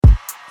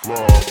Fly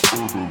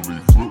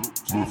orderly, flip,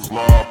 flip,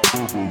 fly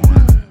orderly.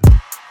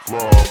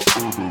 Fly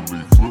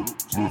orderly, flip,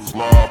 flip,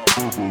 fly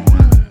orderly.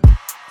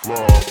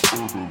 Fly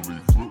orderly,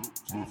 flip,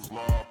 flip,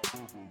 fly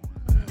orderly.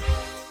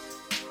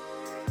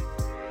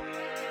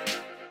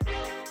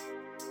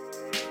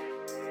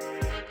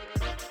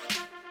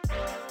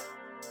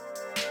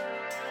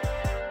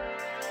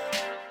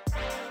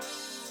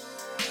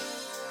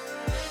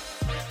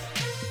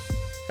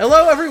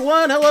 Hello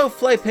everyone, hello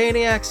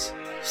Flypaniacs,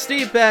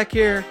 Steve back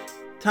here,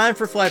 time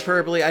for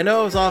Flyperbole. I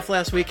know I was off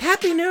last week.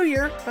 Happy New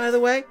Year, by the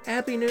way,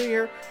 Happy New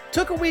Year.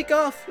 Took a week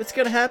off, it's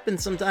gonna happen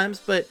sometimes,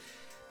 but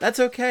that's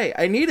okay.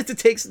 I needed to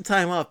take some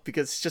time off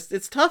because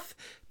it's tough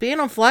being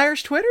on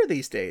Flyers Twitter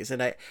these days,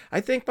 and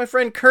I think my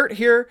friend Kurt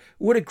here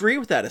would agree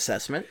with that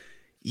assessment.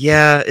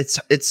 Yeah,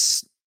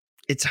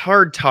 it's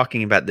hard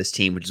talking about this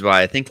team, which is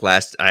why I think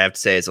I have to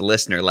say as a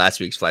listener,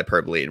 last week's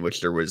Flyperbole, in which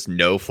there was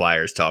no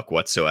Flyers talk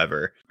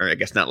whatsoever, or I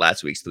guess not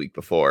last week's, the week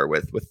before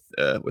with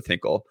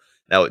Hinkle.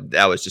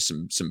 That was just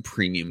some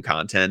premium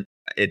content.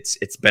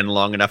 It's been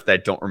long enough that I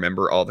don't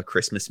remember all the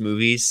Christmas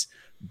movies,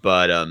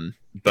 but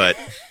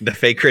the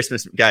fake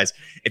Christmas guys,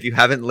 if you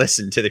haven't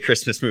listened to the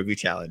Christmas movie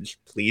challenge,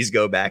 please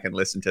go back and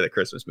listen to the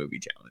Christmas movie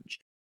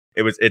challenge.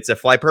 It's a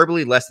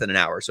Flyperbole less than an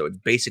hour, so it's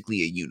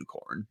basically a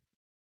unicorn.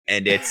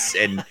 And it's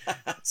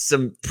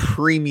some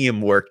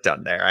premium work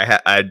done there.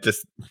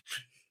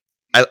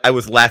 I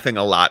was laughing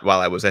a lot while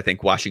I was, I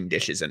think, washing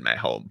dishes in my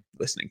home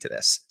listening to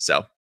this.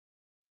 So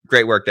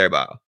great work there,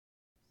 Bo.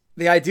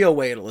 The ideal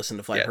way to listen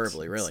to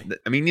Flyperbole, really.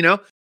 I mean,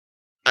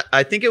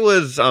 I think it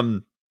was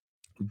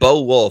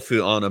Bo Wolf,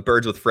 who on a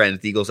Birds with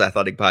Friends, the Eagles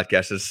Athletic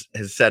podcast,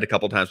 has said a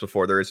couple times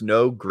before, there is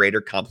no greater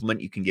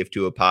compliment you can give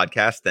to a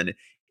podcast than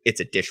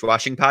it's a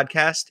dishwashing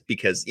podcast,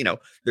 because,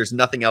 there's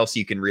nothing else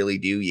you can really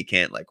do. You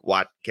can't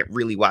can't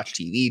really watch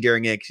TV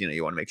during it, because,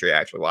 you want to make sure you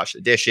actually wash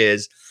the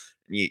dishes.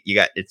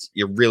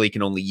 You really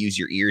can only use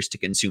your ears to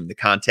consume the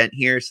content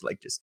here. So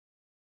just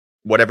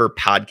whatever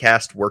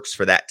podcast works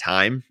for that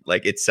time,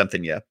 it's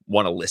something you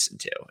want to listen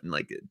to. And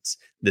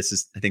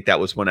I think that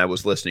was when I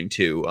was listening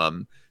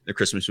to the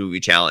Christmas movie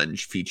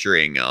challenge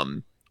featuring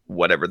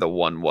whatever the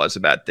one was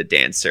about the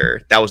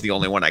dancer. That was the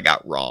only one I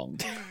got wrong.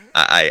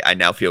 I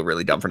now feel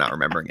really dumb for not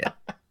remembering it.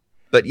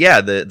 But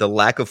yeah, the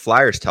lack of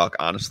Flyers talk,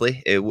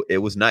 honestly,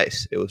 it was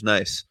nice. It was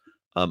nice.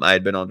 I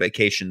had been on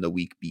vacation the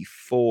week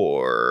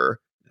before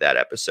that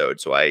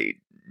episode, so I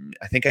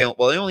think I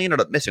only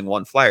ended up missing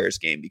one Flyers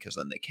game, because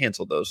then they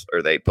canceled those,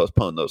 or they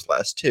postponed those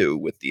last two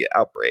with the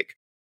outbreak.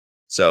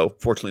 So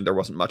fortunately, there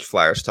wasn't much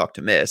Flyers talk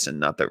to miss, and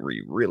not that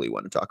we really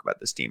want to talk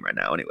about this team right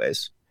now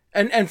anyways.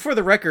 And for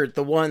the record,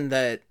 the one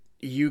that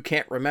you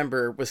can't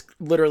remember was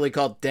literally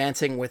called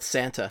Dancing with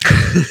Santa.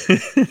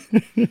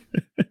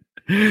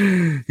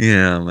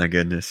 Yeah, my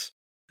goodness.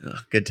 Oh,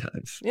 good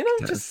times.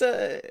 Just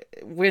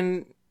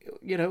when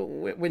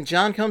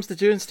John comes to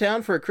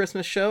Jonestown for a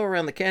Christmas show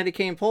around the candy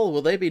cane pole,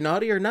 will they be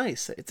naughty or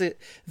nice? It's a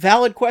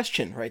valid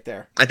question right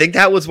there. I think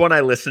that was one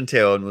I listened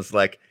to and was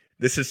like,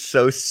 this is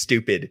so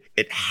stupid,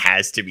 it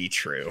has to be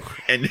true.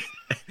 And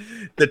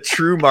the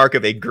true mark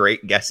of a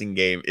great guessing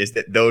game is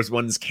that those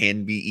ones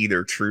can be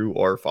either true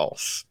or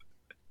false.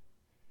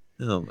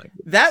 Oh my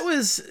goodness. That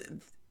was,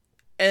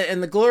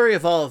 and the glory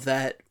of all of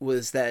that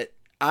was that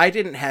I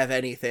didn't have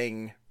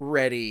anything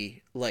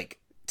ready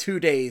 2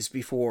 days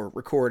before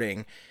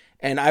recording,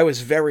 and I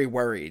was very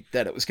worried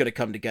that it was going to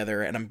come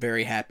together, and I'm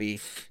very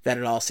happy that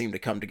it all seemed to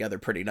come together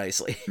pretty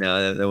nicely.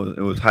 No, it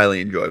was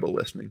highly enjoyable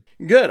listening.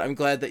 Good. I'm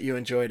glad that you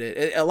enjoyed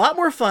it. A lot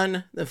more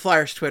fun than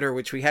Flyers Twitter,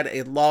 which we had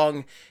a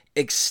long,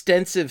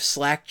 extensive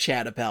Slack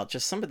chat about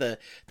just some of the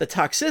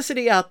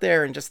toxicity out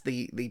there and just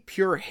the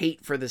pure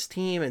hate for this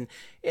team. And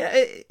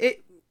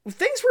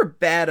things were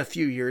bad a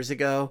few years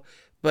ago,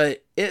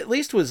 but it at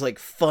least was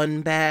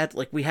fun bad.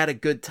 We had a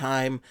good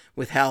time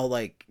with how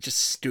just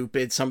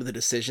stupid some of the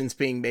decisions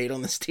being made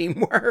on this team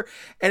were.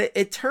 And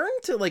it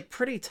turned to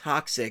pretty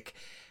toxic,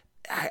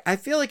 I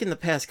feel in the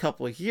past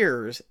couple of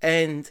years.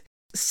 And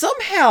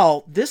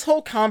somehow this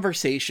whole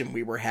conversation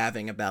we were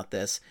having about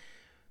this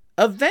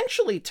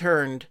eventually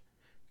turned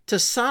to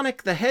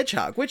Sonic the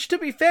Hedgehog, which, to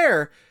be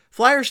fair,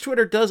 Flyers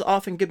Twitter does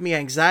often give me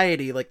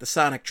anxiety, like the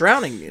Sonic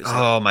drowning music.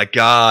 Oh my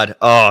god!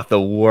 Oh,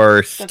 the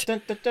worst.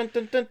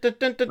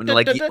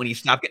 When you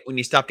stop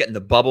getting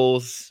the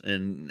bubbles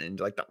and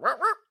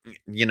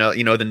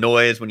the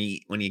noise when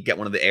you get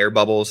one of the air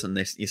bubbles and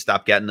you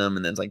stop getting them,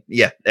 and then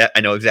it's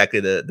I know exactly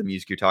the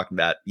music you're talking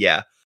about.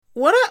 Yeah.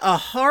 What a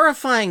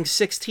horrifying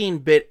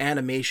 16-bit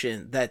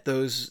animation that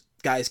those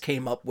guys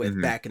came up with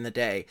back in the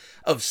day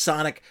of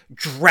Sonic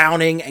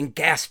drowning and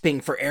gasping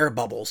for air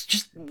bubbles.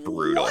 Just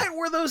brutal. What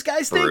were those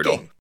guys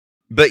thinking?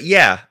 But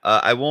yeah,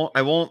 I won't,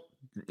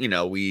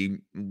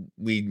 we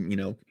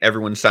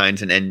everyone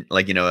signs a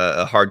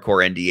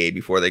hardcore NDA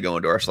before they go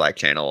into our Slack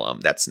channel.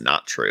 That's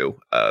not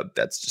true.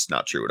 That's just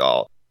not true at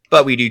all.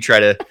 But we do try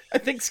to... I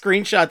think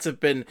screenshots have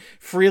been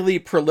freely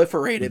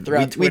proliferated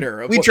throughout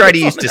Twitter. We try to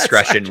use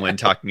discretion when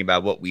talking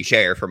about what we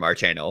share from our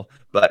channel.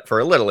 But for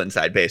a little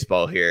inside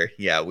baseball here,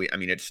 yeah,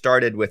 it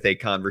started with a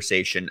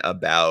conversation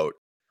about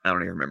I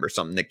don't even remember,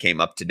 something that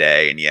came up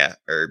today, and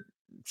or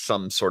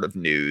some sort of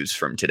news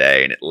from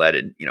today, and it led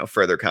in,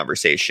 further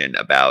conversation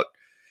about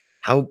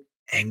how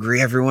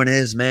angry everyone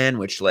is, man,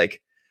 which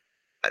like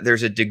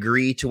there's a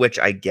degree to which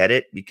I get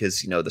it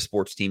because, the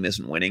sports team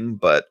isn't winning,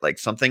 but like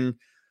something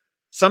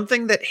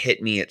that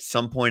hit me at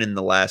some point in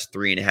the last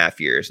 3.5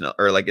 years,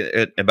 or like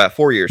about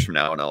 4 years from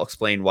now, and I'll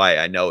explain why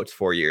I know it's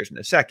 4 years in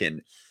a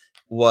second,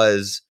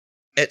 was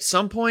at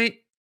some point,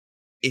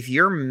 if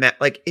you're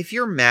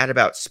mad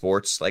about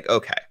sports, like,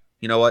 okay,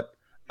 you know what?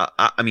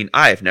 I mean,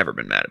 I've never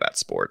been mad about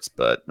sports,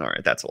 but all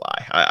right, that's a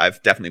lie.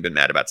 I've definitely been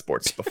mad about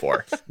sports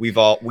before. We've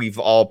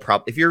all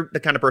probably, if you're the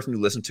kind of person who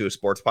listens to a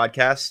sports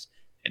podcast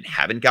and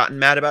haven't gotten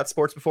mad about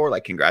sports before,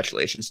 like,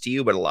 congratulations to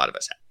you. But a lot of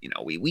us,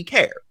 we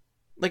care.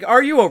 Like,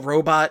 are you a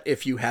robot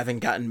if you haven't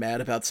gotten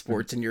mad about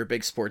sports and you're a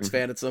big sports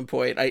fan at some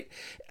point?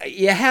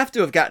 You have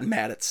to have gotten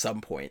mad at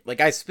some point. Like,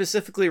 I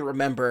specifically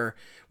remember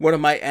one of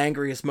my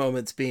angriest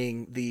moments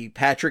being the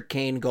Patrick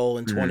Kane goal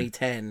in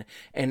 2010,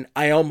 and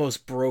I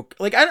almost broke.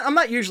 Like, I'm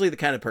not usually the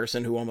kind of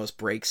person who almost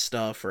breaks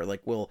stuff or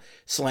like will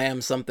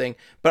slam something,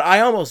 but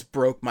I almost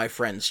broke my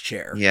friend's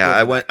chair. Yeah,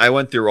 I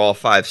went through all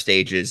 5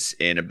 stages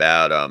in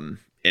about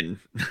in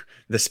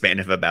the span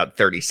of about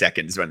 30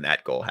 seconds when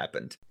that goal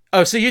happened.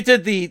 Oh, so you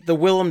did the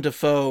Willem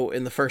Dafoe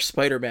in the first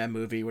Spider-Man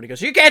movie when he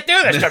goes, "You can't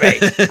do this to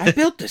me! I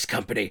built this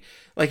company."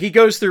 Like, he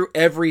goes through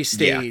every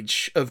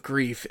stage of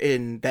grief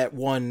in that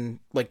one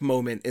like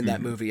moment in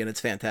that movie, and it's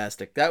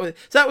fantastic. That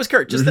was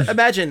Kurt. Just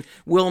imagine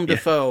Willem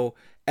Dafoe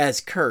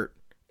as Kurt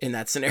in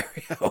that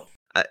scenario.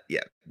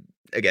 Yeah.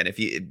 Again,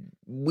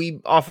 we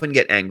often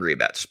get angry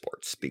about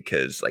sports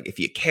because, like, if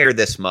you care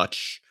this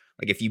much,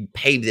 like if you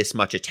pay this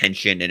much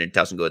attention and it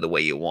doesn't go the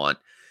way you want,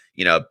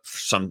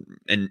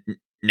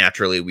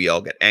 naturally, we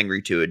all get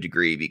angry to a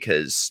degree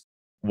because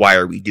why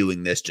are we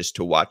doing this just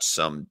to watch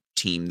some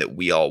team that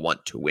we all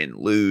want to win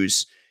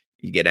lose?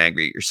 You get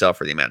angry at yourself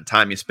for the amount of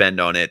time you spend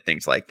on it,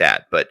 things like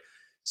that. But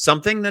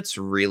something that's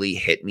really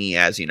hit me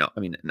as,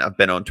 I've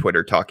been on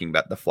Twitter talking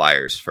about the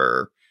Flyers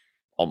for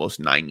almost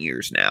 9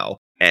 years now.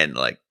 And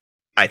like,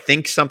 I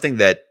think something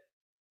that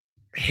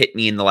hit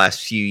me in the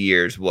last few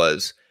years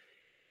was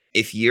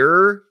if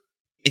you're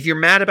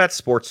mad about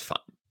sports, fun.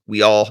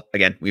 We've all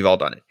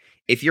done it.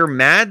 If you're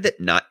mad that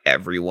not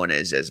everyone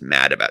is as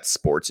mad about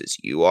sports as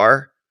you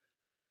are,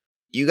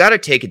 you got to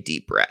take a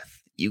deep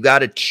breath. You got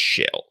to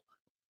chill.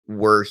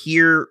 We're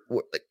here.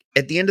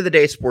 At the end of the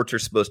day, sports are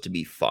supposed to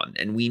be fun.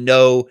 And we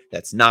know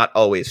that's not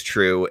always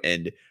true.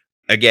 And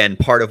again,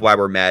 part of why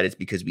we're mad is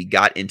because we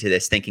got into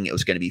this thinking it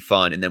was going to be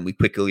fun. And then we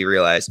quickly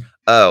realized,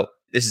 oh,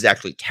 this is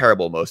actually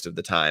terrible most of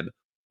the time.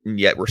 And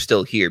yet we're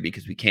still here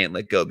because we can't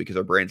let go because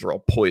our brains are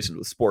all poisoned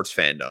with sports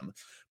fandom.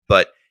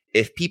 But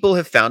if people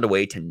have found a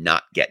way to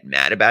not get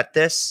mad about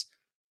this,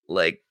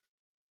 like,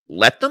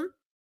 let them.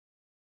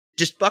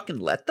 Just fucking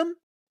let them.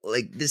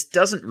 Like, this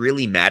doesn't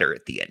really matter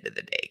at the end of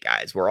the day,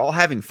 guys. We're all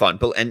having fun.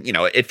 But, and,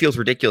 it feels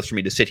ridiculous for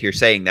me to sit here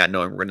saying that,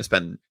 knowing we're going to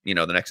spend,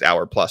 the next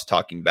hour plus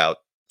talking about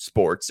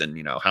sports and,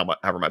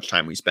 however much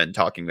time we spend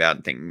talking about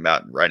and thinking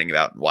about and writing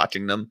about and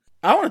watching them.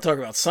 I want to talk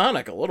about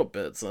Sonic a little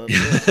bit. So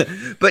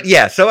But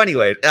yeah, so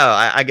anyway,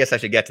 I guess I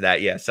should get to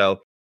that. Yeah,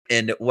 so.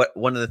 And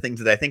one of the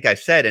things that I think I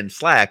said in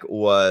Slack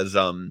was,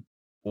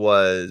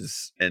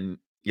 and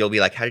you'll be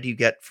like, how did you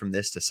get from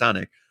this to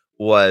Sonic?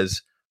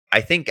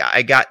 I think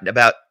I got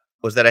about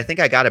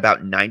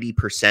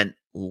 90%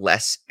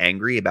 less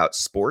angry about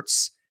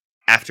sports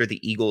after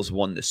the Eagles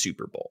won the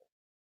Super Bowl.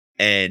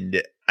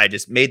 And I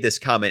just made this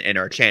comment in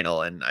our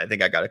channel, and I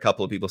think I got a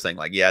couple of people saying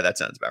like, yeah, that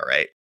sounds about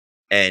right.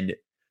 And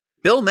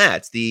Bill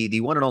Matz,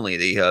 the one and only,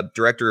 the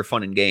director of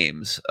fun and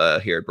games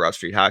here at Broad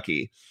Street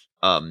Hockey,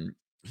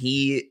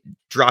 he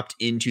dropped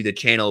into the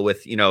channel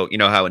with,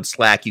 how in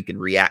Slack you can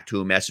react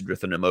to a message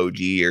with an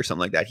emoji or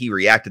something like that. He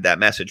reacted that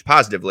message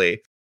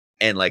positively.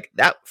 And like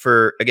that,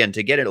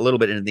 to get it a little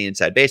bit into the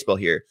inside baseball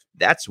here,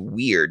 that's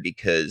weird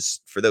because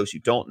for those who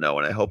don't know,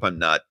 and I hope I'm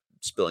not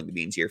spilling the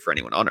beans here for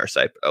anyone on our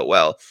site,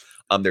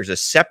 there's a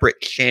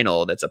separate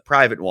channel that's a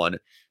private one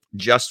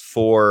just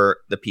for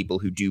the people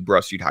who do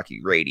Broad Street Hockey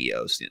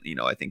radios.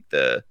 I think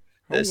the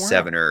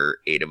 7 or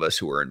 8 of us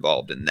who are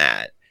involved in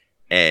that.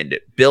 And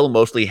Bill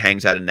mostly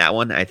hangs out in that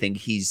one. I think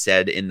he's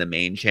said in the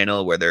main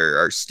channel where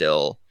there are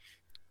still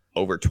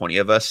over 20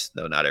 of us,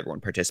 though not everyone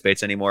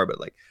participates anymore. But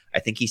like, I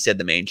think he said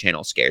the main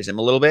channel scares him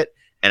a little bit.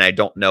 And I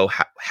don't know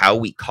how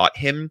we caught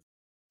him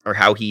or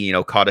how he,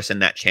 caught us in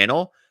that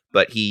channel.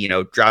 But he,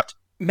 dropped.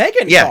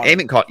 Megan. Yeah,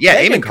 Eamon caught.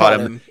 Yeah, Eamon caught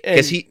him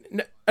because he.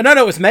 No,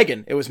 it was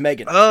Megan. It was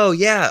Megan. Oh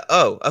yeah.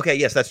 Oh, okay.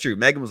 Yes, that's true.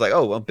 Megan was like,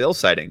 "Oh, well, Bill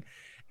sighting,"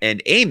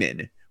 and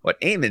Eamon.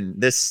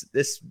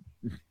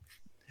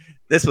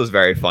 This was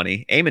very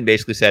funny. Eamon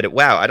basically said,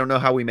 wow, I don't know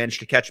how we managed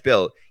to catch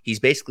Bill.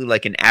 He's basically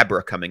like an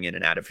Abra coming in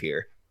and out of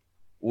here.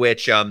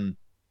 Which,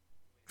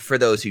 for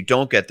those who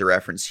don't get the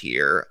reference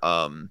here,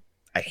 I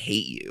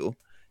hate you.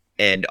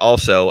 And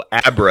also,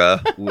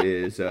 Abra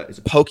is a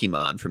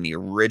Pokemon from the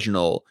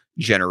original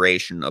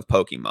generation of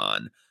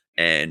Pokemon.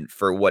 And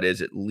for what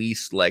is at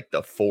least like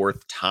the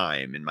 4th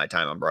time in my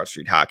time on Broad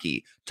Street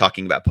Hockey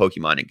talking about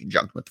Pokemon in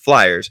conjunction with the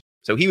Flyers,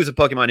 So he was a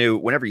Pokemon who,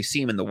 whenever you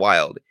see him in the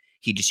wild,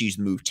 he just used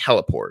the move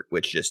Teleport,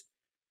 which just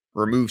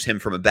removes him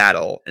from a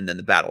battle, and then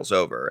the battle's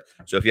over.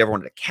 So if you ever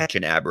wanted to catch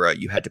an Abra,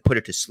 you had to put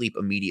it to sleep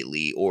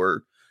immediately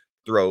or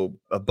throw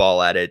a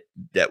ball at it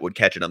that would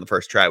catch it on the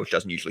first try, which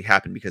doesn't usually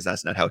happen because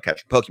that's not how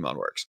catching Pokemon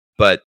works.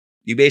 But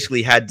you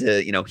basically had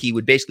to, he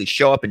would basically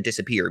show up and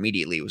disappear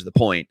immediately was the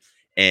point.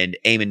 And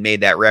Eamon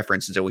made that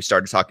reference until we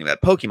started talking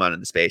about Pokemon in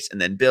the space. And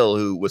then Bill,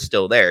 who was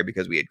still there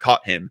because we had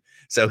caught him,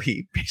 so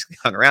he basically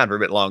hung around for a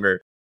bit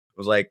longer,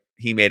 was like,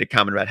 he made a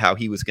comment about how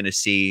he was going to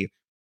see,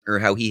 or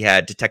how he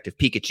had Detective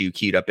Pikachu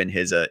queued up in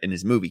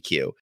his movie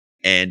queue.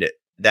 And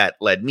that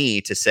led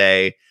me to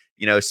say,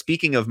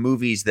 speaking of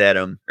movies that,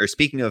 or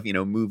speaking of,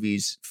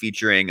 movies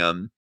featuring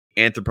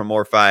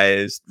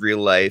anthropomorphized real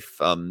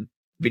life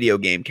video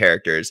game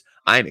characters,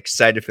 I'm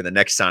excited for the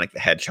next Sonic the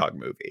Hedgehog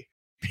movie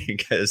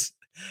because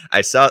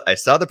I saw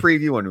the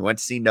preview when we went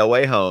to see No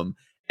Way Home,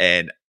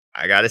 and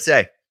I gotta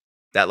say,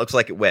 that looks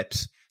like it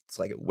whips. It's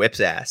like it whips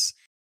ass.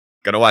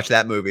 Gonna watch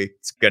that movie.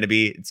 It's gonna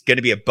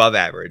be above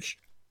average.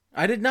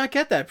 I did not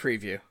get that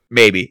preview.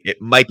 Maybe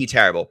it might be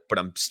terrible, but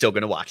I'm still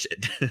gonna watch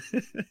it.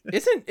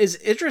 Is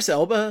Idris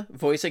Elba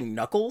voicing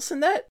Knuckles in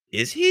that?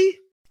 Is he?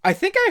 I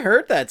think I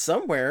heard that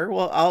somewhere.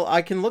 Well,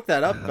 I can look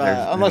that up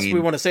unless we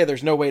want to say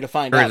there's no way to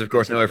find out. There's of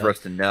course no way for us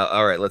to know.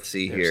 All right, let's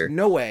see there's here.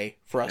 No way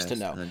for us to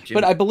know.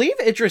 But I believe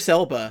Idris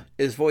Elba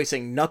is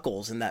voicing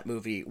Knuckles in that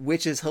movie,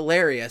 which is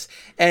hilarious.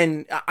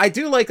 And I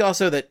do like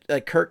also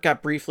that Kurt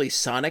got briefly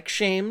Sonic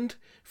shamed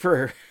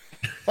for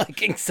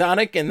liking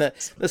Sonic in the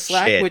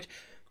Slack, Shit. Which,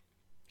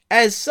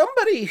 as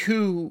somebody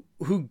who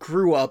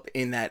grew up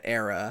in that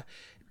era,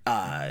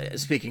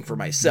 speaking for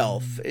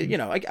myself,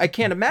 I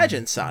can't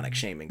imagine Sonic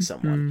shaming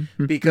someone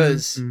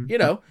because,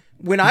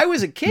 when I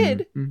was a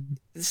kid,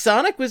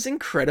 Sonic was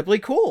incredibly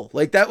cool.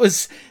 Like, that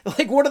was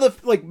like one of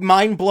the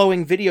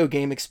mind-blowing video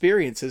game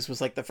experiences was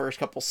like the first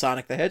couple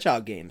Sonic the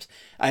Hedgehog games.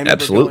 I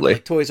remember going to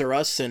like Toys R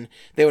Us, and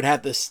they would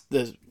have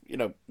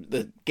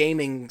the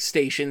gaming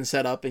station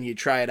set up, and you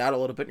try it out a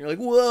little bit and you're like,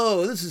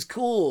 whoa, this is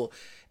cool.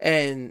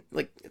 And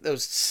like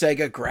those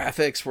Sega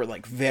graphics were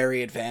like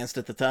very advanced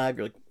at the time.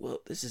 You're like,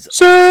 well, this is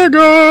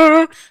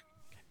Sega. Awesome.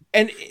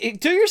 And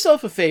do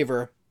yourself a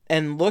favor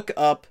and look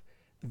up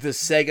the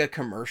Sega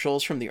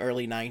commercials from the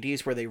early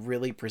 90s where they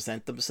really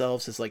present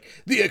themselves as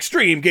like the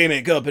Extreme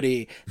Gaming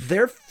Company.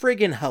 They're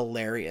friggin'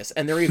 hilarious.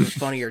 And they're even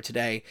funnier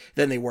today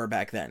than they were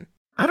back then.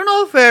 I don't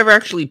know if I ever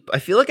I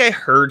feel like I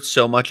heard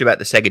so much about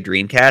the Sega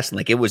Dreamcast and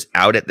like it was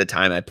out at the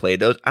time I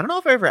played those. I don't know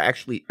if I ever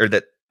or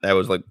that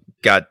was like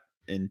got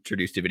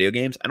introduced to video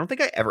games. I don't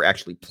think I ever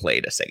actually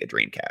played a Sega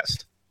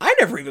Dreamcast. I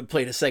never even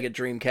played a Sega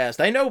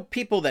Dreamcast. I know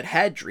people that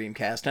had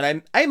Dreamcast,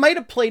 and I might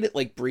have played it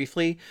like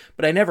briefly,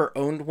 but I never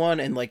owned one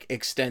and like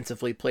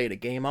extensively played a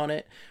game on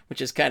it, which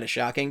is kind of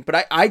shocking.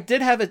 But I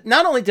did have it.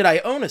 Not only did I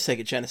own a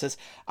Sega Genesis,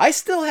 I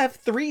still have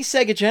 3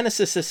 Sega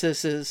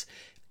Genesises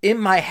in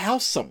my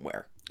house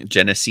somewhere.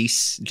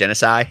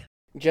 Genocide.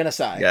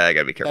 Yeah, I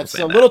gotta be careful. That's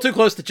a little too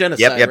close to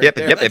genocide.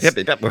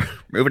 Yep.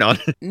 Moving on.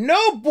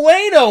 No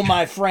bueno,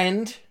 my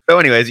friend. So,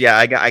 anyways, yeah,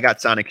 I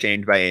got Sonic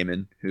shamed by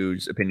Eamon,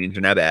 whose opinions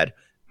are now bad,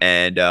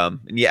 and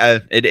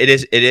it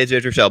is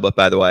Idris Elba,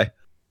 by the way.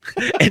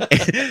 And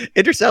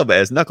Idris Elba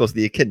as Knuckles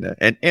the Echidna,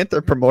 an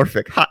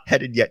anthropomorphic,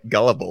 hot-headed yet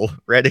gullible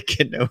red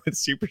echidna with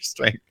super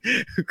strength,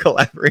 who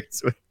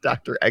collaborates with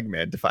Dr.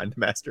 Eggman to find the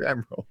Master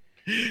Emerald.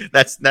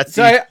 That's the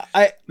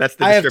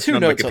description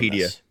on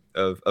Wikipedia.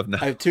 Of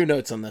I have 2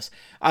 notes on this.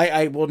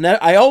 I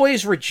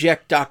always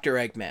reject Dr.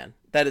 Eggman.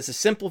 That is a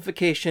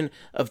simplification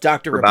of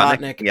Dr.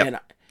 Robotnik.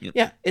 Yep.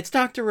 Yeah, it's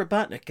Dr.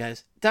 Robotnik,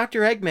 guys.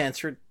 Dr. Eggman's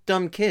for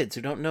dumb kids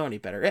who don't know any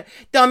better.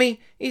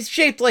 Dummy, he's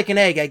shaped like an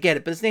egg, I get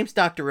it, but his name's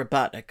Dr.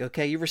 Robotnik,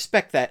 okay? You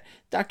respect that.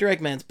 Dr.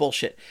 Eggman's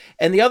bullshit.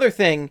 And the other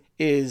thing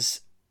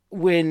is,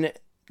 when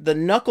the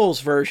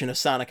Knuckles version of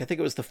Sonic, I think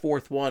it was the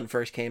 4th one,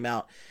 first came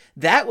out,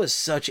 that was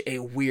such a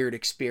weird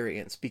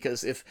experience,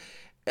 because if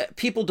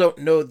people don't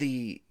know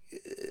the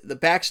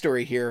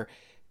backstory here,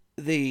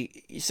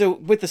 so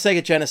with the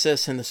Sega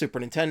Genesis and the Super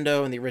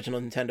Nintendo and the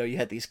original Nintendo, you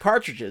had these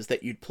cartridges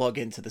that you'd plug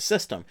into the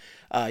system.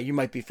 You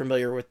might be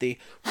familiar with the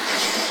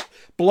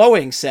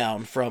blowing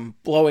sound from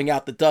blowing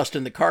out the dust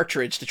in the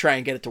cartridge to try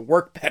and get it to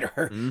work better.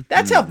 Mm-hmm.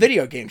 That's how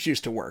video games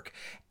used to work.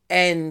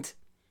 And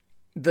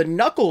the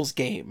Knuckles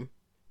game,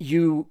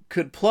 you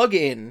could plug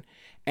in,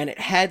 and it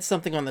had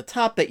something on the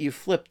top that you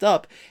flipped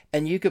up,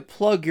 and you could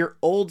plug your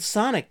old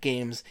Sonic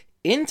games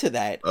into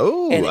that.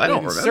 Oh, I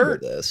don't remember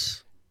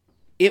this.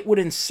 It would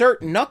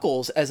insert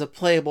Knuckles as a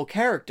playable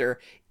character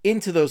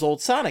into those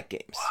old Sonic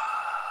games. Wow.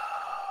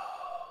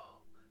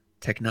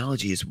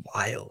 Technology is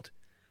wild.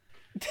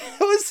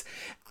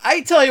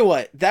 I tell you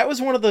what, that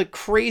was one of the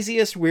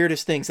craziest,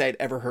 weirdest things I'd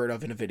ever heard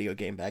of in a video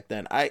game back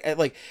then. I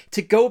like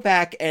to go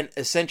back and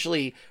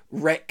essentially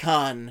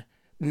retcon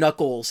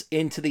Knuckles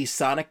into these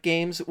Sonic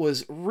games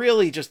was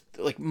really just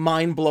like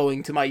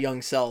mind-blowing to my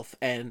young self,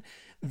 and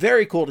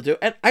very cool to do.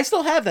 And I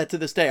still have that to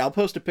this day. I'll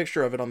post a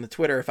picture of it on the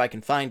Twitter if I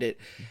can find it.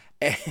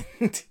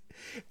 And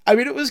I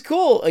mean, it was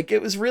cool. Like,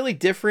 it was really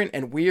different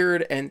and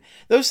weird. And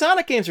those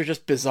Sonic games are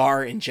just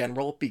bizarre in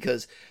general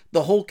because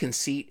the whole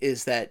conceit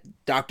is that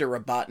Dr.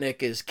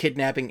 Robotnik is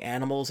kidnapping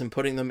animals and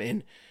putting them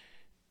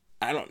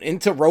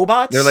into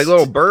robots. They're like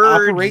little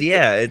birds. operate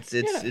Yeah,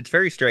 it's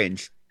very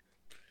strange.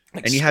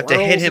 like And you have to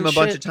hit squirrels him a and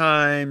bunch shit. of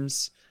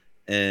times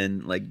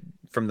and like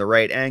from the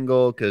right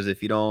angle, because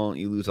if you don't,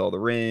 you lose all the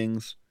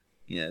rings.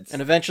 Yeah, it's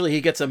And eventually he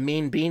gets a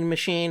mean bean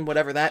machine,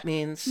 whatever that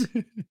means.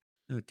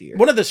 oh dear.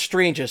 One of the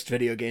strangest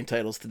video game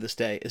titles to this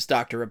day is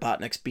Dr.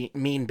 Robotnik's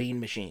Mean Bean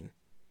Machine.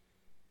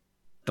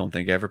 Don't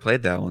think I ever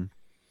played that one.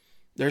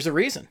 There's a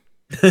reason.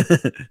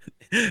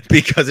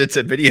 Because it's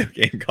a video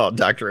game called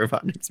Dr.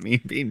 Robotnik's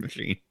Mean Bean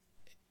Machine.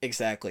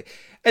 Exactly.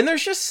 And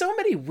there's just so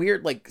many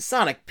weird, like,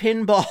 Sonic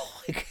pinball.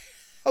 Like,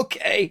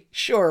 okay,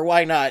 sure,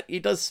 why not? He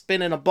does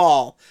spin in a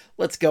ball.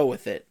 Let's go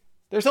with it.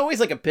 There's always,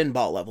 like, a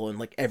pinball level in,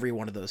 like, every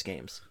one of those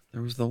games.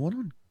 There was the one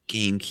on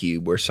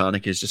GameCube where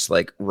Sonic is just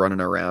like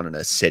running around in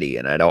a city,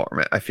 and I don't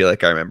remember. I feel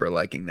like I remember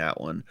liking that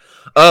one.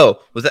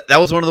 Oh, that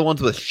was one of the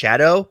ones with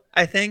Shadow?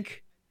 I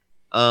think.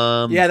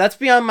 Yeah, that's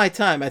beyond my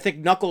time. I think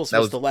Knuckles That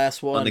was was the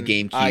last one on the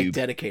GameCube. I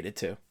dedicated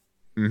to.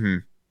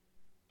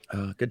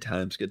 Mm-hmm. Good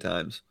times. Good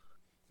times.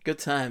 Good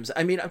times.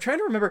 I mean, I'm trying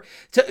to remember.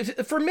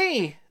 For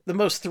me, the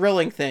most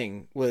thrilling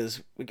thing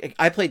was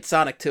I played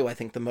Sonic 2, I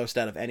think, the most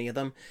out of any of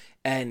them.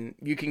 And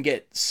you can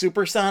get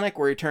Super Sonic,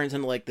 where he turns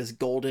into like this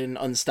golden,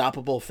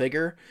 unstoppable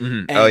figure.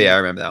 Mm-hmm. And Oh yeah, I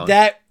remember that one.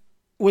 that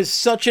was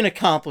such an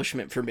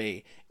accomplishment for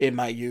me in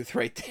my youth,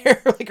 right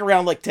there. Like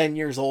around like 10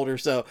 years old or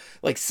so.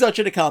 Like such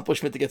an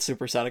accomplishment to get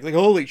Super Sonic. Like,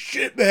 holy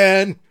shit,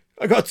 man!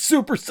 I got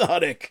Super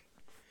Sonic.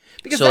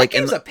 Because So, that like,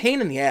 game's a pain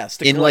in the ass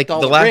to in, collect like,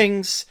 all the the last-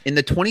 rings. In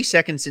the 20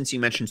 seconds since you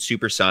mentioned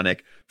Super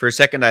Sonic, for a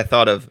second I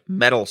thought of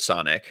Metal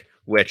Sonic,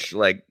 which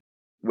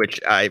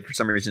I for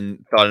some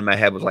reason thought in my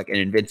head was like an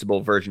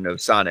invincible version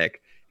of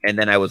Sonic. And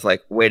then I was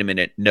like, wait a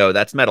minute, no,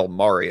 that's Metal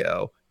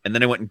Mario. And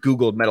then I went and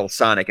Googled Metal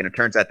Sonic, and it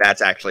turns out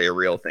that's actually a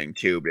real thing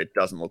too, but it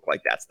doesn't look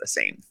like that's the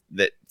same.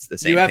 That's the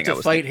same You have thing I to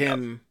was fight thinking of.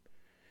 him.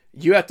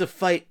 You have to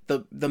fight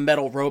the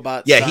metal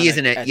robot. Yeah, Sonic he's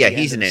an at the end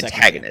he's of an the second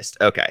antagonist.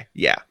 Okay,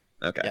 yeah,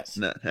 okay. Yes.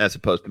 No, as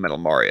opposed to Metal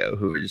Mario,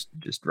 who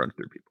just runs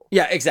through people. game.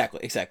 Yeah,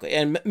 exactly.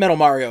 And Metal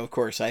Mario, of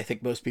course, I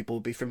think most people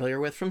will be familiar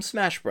with from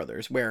Smash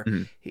Brothers, where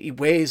Mhm. he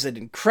weighs an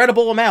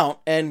incredible amount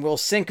and will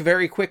sink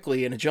very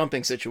quickly in a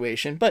jumping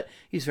situation, but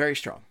he's very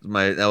strong.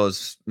 That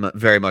was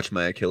very much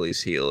my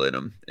Achilles heel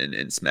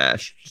in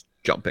Smash, just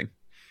jumping.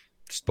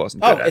 Just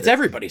wasn't good Oh, at it's it.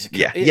 everybody's.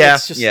 Yeah,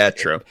 It's just- yeah,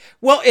 true.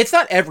 Well, it's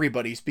not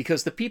everybody's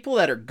because the people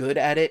that are good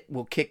at it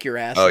will kick your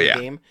ass Oh, in yeah.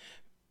 the game.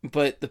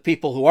 But the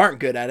people who aren't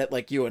good at it,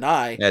 like you and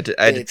I, I had to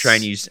try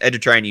and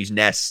it's- use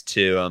Ness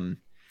to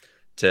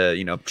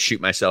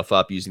shoot myself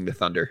up using the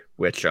thunder,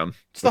 which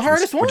It's the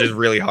hardest one. which is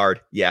really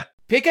hard. Yeah,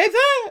 pick a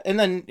that, and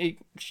then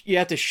you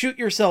have to shoot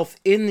yourself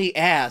in the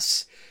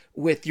ass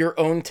with your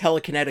own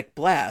telekinetic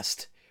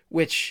blast,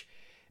 which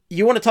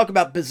you want to talk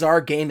about bizarre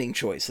gaming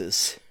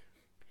choices.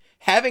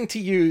 Having to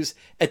use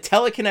a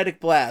telekinetic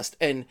blast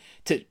and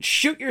to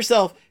shoot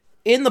yourself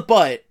in the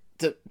butt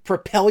to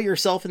propel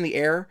yourself in the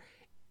air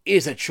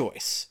is a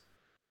choice.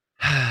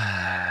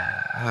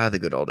 the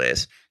good old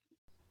days.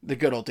 The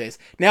good old days.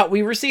 Now,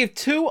 we received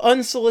 2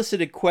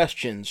 unsolicited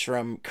questions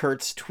from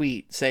Kurt's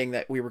tweet saying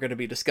that we were going to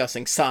be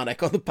discussing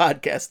Sonic on the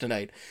podcast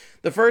tonight.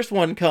 The first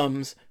one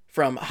comes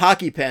from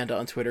Hockey Panda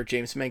on Twitter,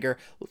 James Menger,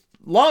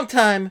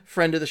 longtime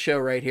friend of the show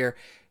right here.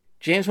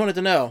 James wanted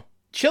to know,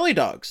 chili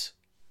dogs,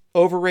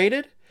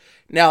 overrated?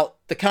 Now,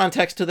 the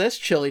context to this,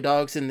 chili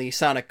dogs in the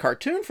Sonic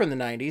cartoon from the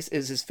 90s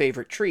is his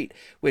favorite treat,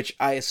 which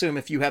I assume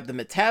if you have the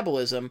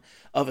metabolism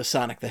of a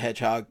Sonic the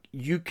Hedgehog,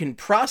 you can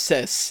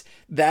process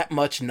that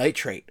much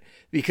nitrate,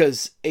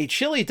 because a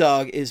chili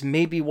dog is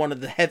maybe one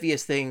of the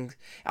heaviest things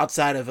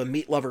outside of a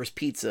meat lover's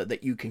pizza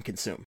that you can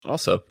consume.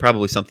 Also,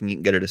 probably something you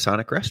can get at a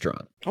Sonic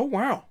restaurant. Oh,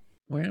 wow.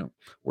 Wow,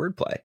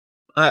 wordplay.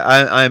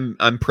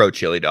 I'm pro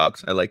chili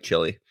dogs. I like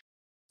chili.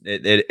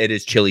 It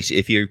is chili.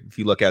 If you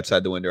look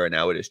outside the window right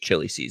now, it is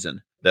chili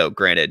season. Though,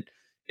 granted,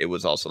 it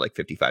was also like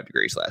 55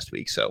 degrees last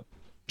week, so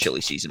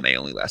chili season may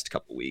only last a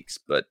couple weeks,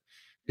 but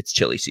it's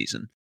chili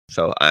season.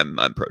 So I'm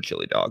pro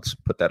chili dogs.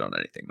 Put that on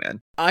anything,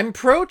 man. I'm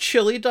pro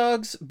chili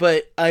dogs,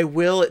 but I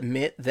will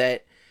admit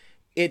that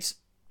it's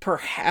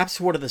perhaps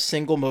one of the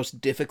single most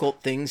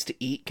difficult things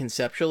to eat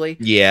conceptually.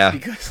 Yeah,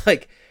 Because,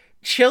 like,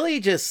 chili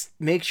just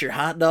makes your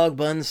hot dog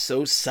buns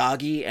so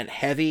soggy and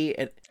heavy.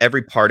 And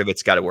every part of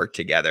it's got to work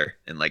together.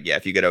 And like, yeah,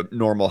 if you get a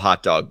normal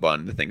hot dog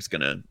bun, the thing's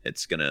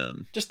it's gonna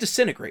just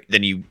disintegrate.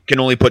 then you can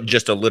only put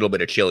just a little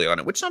bit of chili on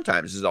it, which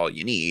sometimes is all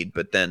you need.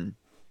 But then,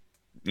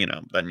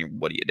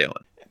 what are you doing?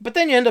 But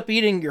then you end up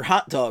eating your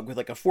hot dog with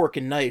like a fork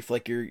and knife,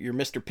 like your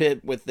Mr.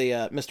 Pitt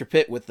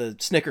with the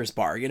Snickers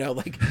bar.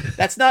 Like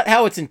that's not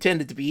how it's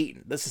intended to be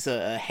eaten. This is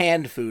a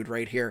hand food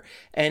right here,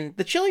 and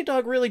the chili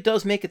dog really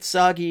does make it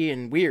soggy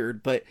and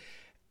weird, but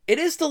it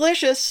is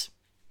delicious.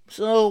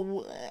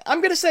 So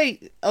I'm gonna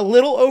say a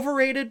little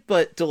overrated,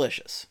 but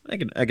delicious. I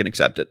can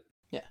accept it.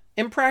 Yeah,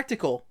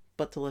 impractical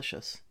but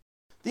delicious.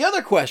 The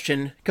other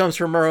question comes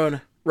from our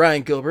own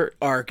Ryan Gilbert,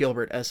 R.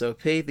 Gilbert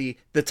SOP, the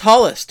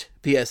tallest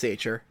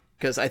PSHer,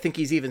 because I think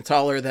he's even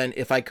taller than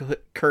if I could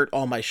Kurt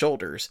all my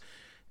shoulders,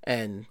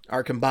 and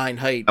our combined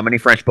height. How many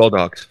French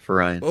bulldogs for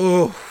Ryan?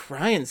 Oh,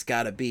 Ryan's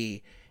got to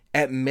be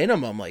at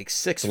minimum like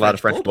six. A lot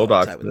of French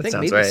bulldogs. I would That think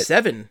sounds maybe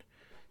right.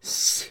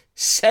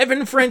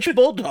 seven French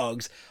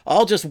bulldogs,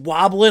 all just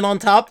wobbling on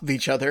top of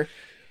each other.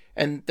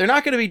 And they're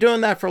not going to be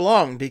doing that for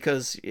long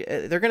because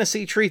they're going to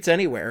see treats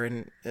anywhere,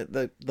 and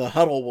the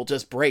huddle will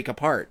just break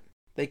apart.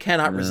 They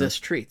cannot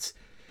resist treats.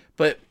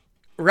 But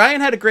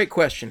Ryan had a great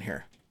question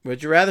here.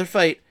 Would you rather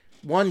fight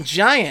one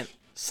giant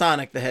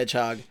Sonic the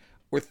Hedgehog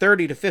or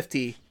 30 to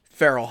 50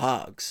 feral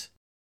hogs?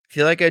 I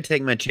feel like I'd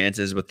take my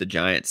chances with the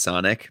giant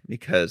Sonic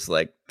because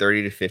like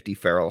 30 to 50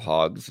 feral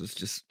hogs is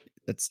just,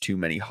 that's too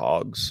many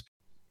hogs.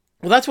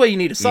 Well, that's why you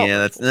need assault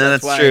Yeah, rifles.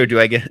 that's why true. Do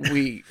I get?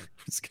 We.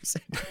 I was gonna say.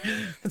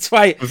 That's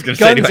why was gonna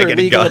say, guns do I are get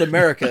a legal gun? in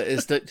America.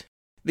 Is that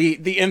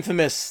the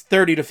infamous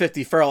 30 to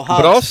 50 feral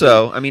hogs? But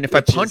also, I mean, if I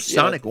which is, punch you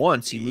know, Sonic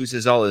once, he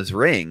loses all his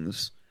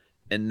rings,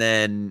 and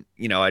then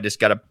I just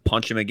got to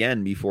punch him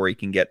again before he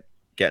can get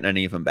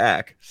any of them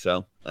back.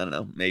 So I don't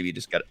know. Maybe you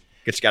just got to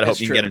hope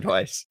That's you true. can get him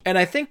twice. And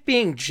I think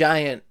being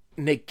giant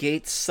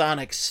negates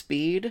Sonic's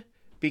speed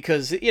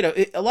because,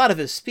 a lot of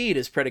his speed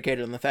is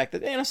predicated on the fact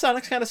that,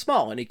 Sonic's kind of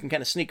small and he can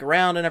kind of sneak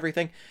around and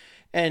everything.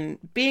 And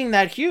being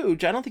that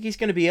huge, I don't think he's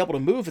going to be able to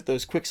move at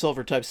those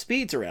Quicksilver type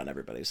speeds around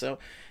everybody. So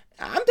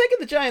I'm taking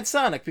the giant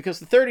Sonic because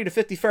the 30 to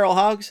 50 feral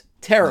hogs,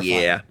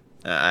 terrifying. Yeah,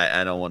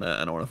 I don't want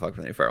to fuck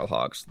with any feral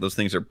hogs. Those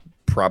things are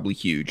probably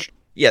huge.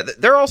 Yeah,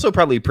 they're also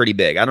probably pretty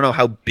big. I don't know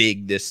how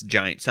big this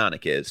giant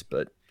Sonic is,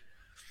 but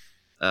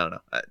I don't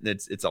know.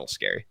 It's all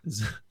scary.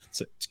 It's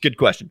a good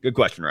question. Good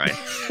question, Ryan.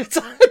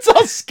 It's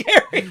all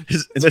scary.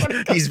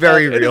 These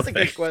very real It's a good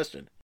things.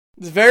 question.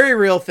 It's very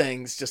real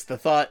things. Just the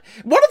thought.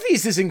 One of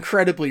these is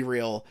incredibly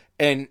real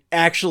and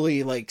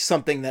actually like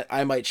something that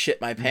I might shit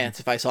my pants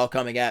if I saw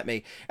coming at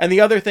me. And the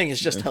other thing is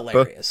just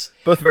hilarious.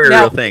 Both very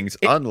Now, real things.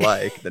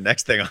 Unlike the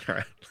next thing on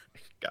our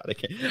God, I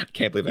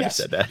can't believe I just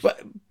said that.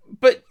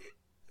 But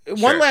one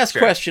Sure, last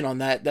sure. question on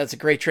that. That's a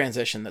great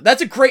transition.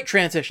 That's a great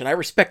transition. I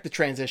respect the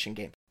transition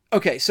game.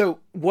 Okay, so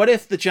what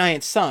if the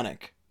giant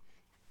Sonic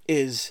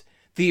is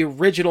the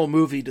original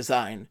movie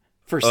design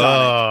for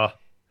Sonic?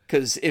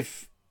 Because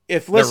if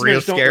listeners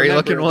real don't scary remember,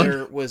 looking one?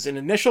 there was an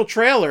initial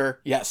trailer.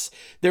 Yes,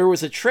 there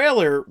was a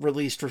trailer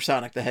released for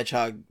Sonic the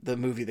Hedgehog, the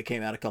movie that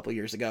came out a couple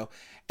years ago,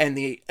 and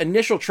the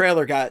initial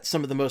trailer got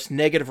some of the most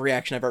negative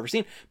reaction I've ever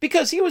seen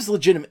because he was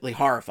legitimately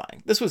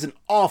horrifying. This was an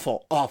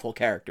awful, awful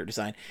character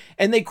design,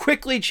 and they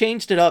quickly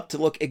changed it up to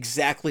look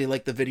exactly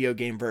like the video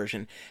game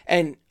version.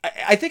 And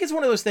I think it's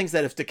one of those things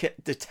that if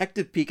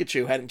Detective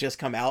Pikachu hadn't just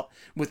come out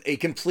with a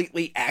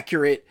completely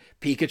accurate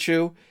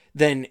Pikachu,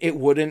 then it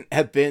wouldn't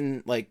have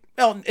been like,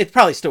 well, it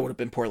probably still would have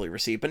been poorly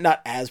received, but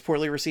not as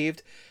poorly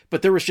received.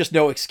 But there was just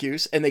no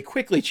excuse, and they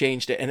quickly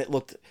changed it, and it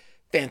looked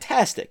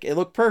fantastic. It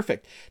looked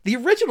perfect. The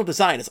original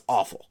design is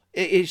awful.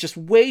 It's just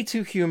way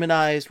too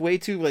humanized, way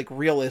too like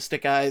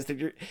realisticized. That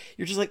you're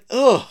just like,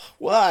 ugh,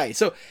 why?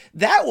 So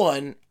that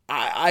one,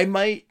 I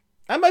might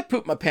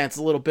poop my pants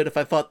a little bit if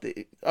I thought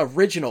the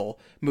original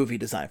movie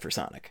design for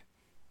Sonic.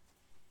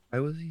 Why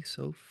was he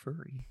so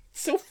furry?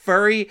 So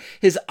furry,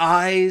 his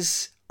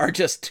eyes are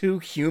just too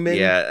human.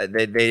 Yeah,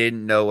 they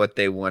didn't know what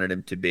they wanted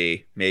him to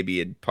be. Maybe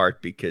in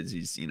part because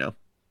he's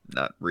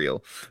not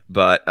real.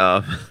 But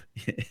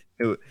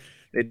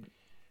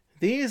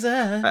These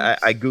eyes.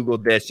 I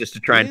googled this just to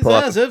try and These pull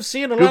up. eyes have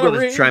seen a lot Google of to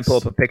rings. try and pull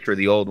up a picture of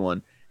the old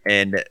one,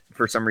 and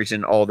for some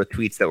reason, all the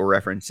tweets that were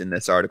referenced in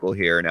this article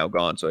here are now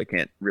gone, so I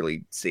can't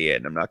really see it.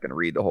 And I'm not going to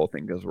read the whole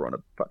thing because we're on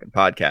a fucking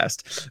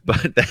podcast.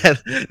 But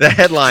the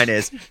headline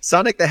is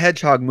Sonic the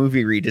Hedgehog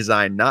movie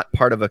redesign not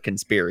part of a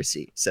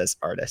conspiracy, says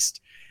artist.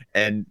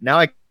 And now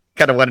I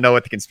kind of want to know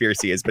what the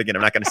conspiracy is, but again,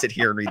 I'm not going to sit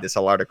here and read this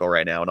whole article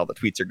right now, and all the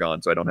tweets are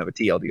gone, so I don't have a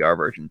TLDR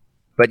version.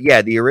 But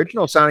yeah, the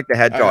original Sonic the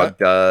Hedgehog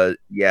does.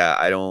 Yeah,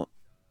 I don't.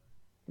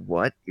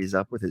 What is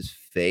up with his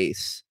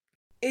face?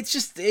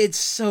 It's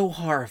so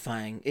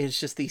horrifying. It's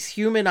just these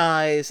human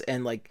eyes,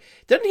 and like,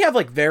 doesn't he have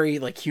like very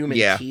like human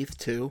teeth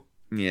too?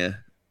 Yeah.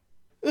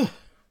 Ugh.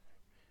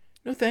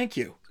 No, thank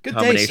you. Good day,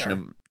 Combination sir.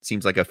 of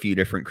seems like a few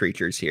different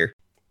creatures here.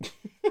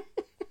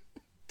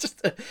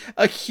 Just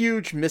a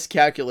huge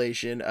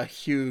miscalculation, a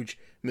huge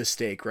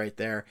mistake right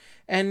there,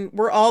 and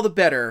we're all the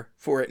better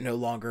for it no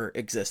longer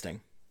existing.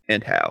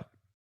 And how?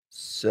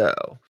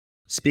 So,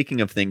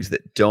 speaking of things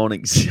that don't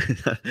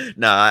exist,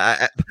 no,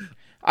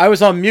 I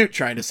was on mute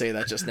trying to say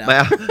that just now.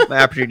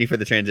 my opportunity for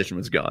the transition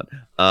was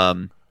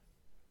gone.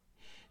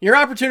 Your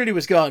opportunity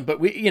was gone, but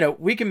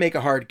we can make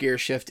a hard gear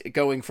shift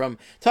going from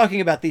talking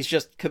about these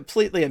just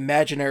completely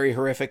imaginary,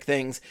 horrific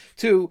things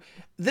to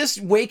this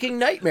waking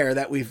nightmare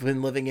that we've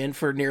been living in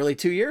for nearly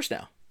 2 years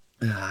now.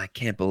 I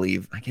can't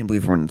believe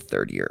we're in the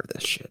third year of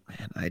this shit,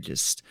 man.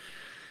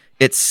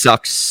 It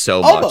sucks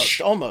so much.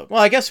 Almost.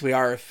 Well, I guess we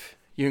are if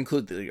you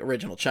include the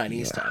original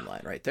Chinese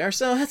timeline right there.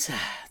 So that's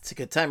a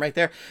good time right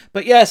there.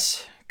 But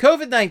yes,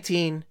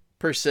 COVID-19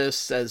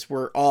 persists, as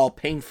we're all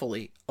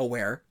painfully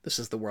aware. This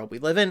is the world we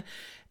live in.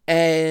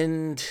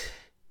 And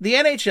the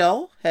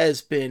NHL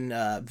has been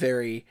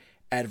very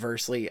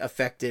adversely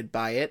affected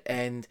by it,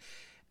 and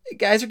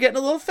guys are getting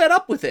a little fed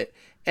up with it.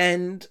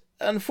 And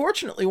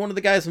unfortunately, one of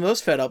the guys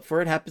most fed up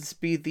for it happens to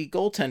be the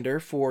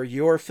goaltender for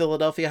your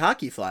Philadelphia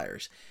Hockey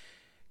Flyers,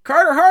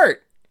 Carter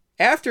Hart.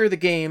 After the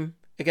game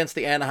against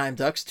the Anaheim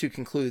Ducks to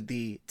conclude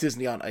the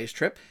Disney on Ice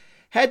trip,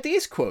 had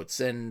these quotes,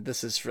 and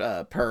this is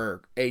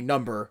per a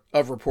number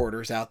of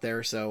reporters out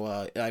there,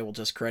 so I will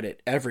just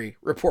credit every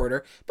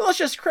reporter, but let's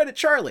just credit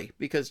Charlie,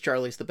 because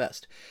Charlie's the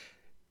best.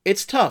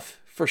 It's tough,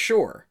 for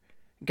sure.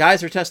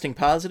 Guys are testing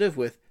positive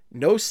with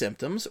no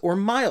symptoms or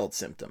mild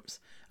symptoms.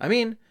 I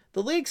mean,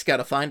 the league's got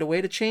to find a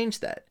way to change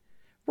that.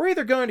 We're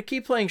either going to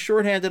keep playing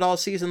shorthanded all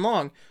season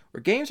long, or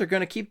games are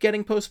going to keep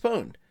getting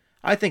postponed.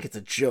 I think it's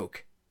a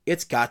joke.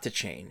 It's got to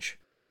change.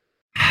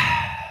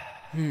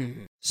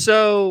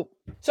 So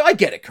I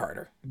get it,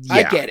 Carter. Yeah.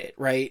 I get it,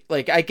 right?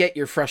 Like, I get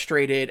you're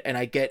frustrated, and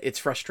I get it's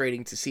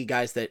frustrating to see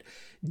guys that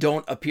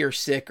don't appear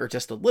sick or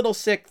just a little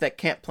sick that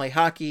can't play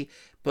hockey,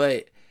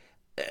 but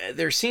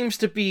there seems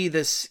to be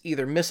this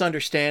either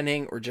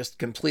misunderstanding or just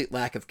complete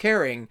lack of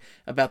caring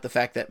about the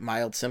fact that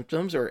mild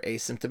symptoms or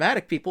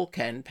asymptomatic people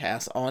can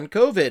pass on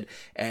COVID,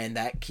 and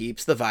that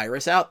keeps the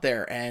virus out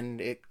there,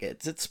 and it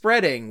gets it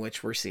spreading,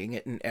 which we're seeing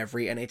it in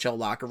every NHL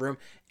locker room,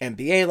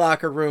 NBA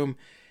locker room,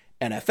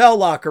 NFL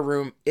locker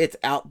room. It's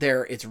out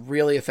there. It's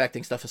really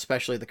affecting stuff,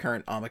 especially the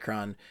current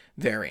Omicron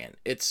variant.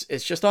 It's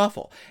just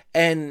awful.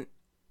 And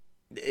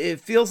it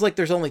feels like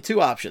there's only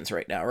two options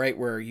right now, right?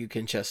 Where you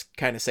can just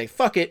kind of say,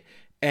 fuck it,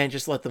 and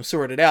just let them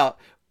sort it out.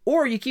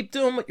 Or you keep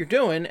doing what you're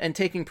doing and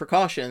taking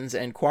precautions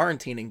and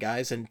quarantining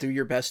guys and do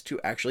your best to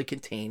actually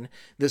contain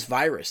this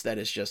virus that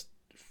is just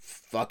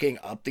fucking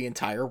up the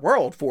entire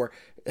world for,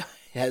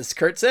 as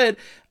Kurt said,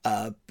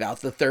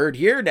 about the third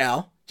year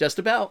now, just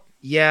about.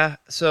 Yeah.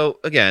 So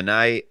again,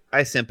 I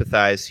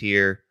sympathize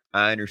here.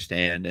 I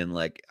understand. And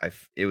like,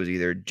 it was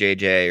either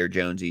JJ or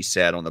Jonesy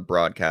said on the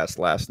broadcast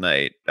last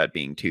night, that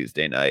being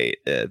Tuesday night,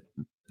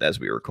 as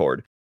we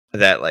record,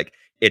 that like,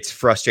 it's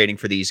frustrating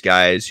for these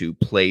guys who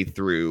play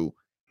through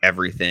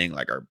everything,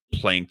 like are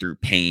playing through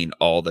pain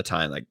all the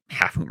time. Like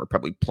half of them are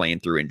probably playing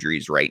through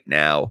injuries right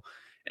now.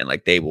 And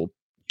like, they will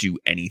do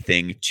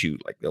anything to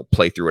like, they'll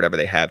play through whatever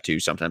they have to,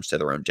 sometimes to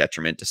their own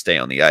detriment, to stay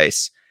on the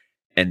ice.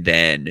 And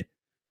then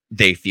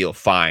they feel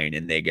fine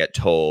and they get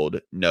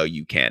told, no,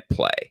 you can't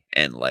play.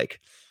 And like,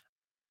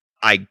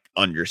 I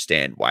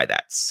understand why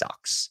that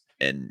sucks.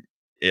 And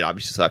it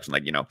obviously sucks. And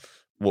like, you know,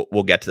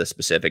 we'll get to the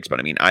specifics, but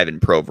I mean, Ivan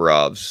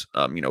Provorov's,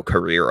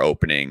 career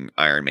opening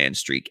Ironman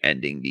streak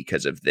ending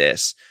because of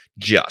this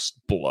just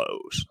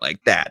blows.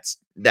 Like that's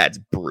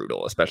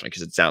brutal, especially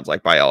because it sounds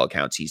like by all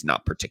accounts, he's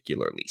not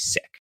particularly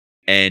sick.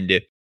 And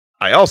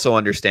I also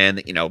understand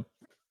that, you know,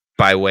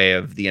 by way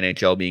of the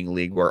NHL being a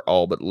league where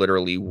all but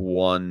literally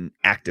one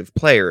active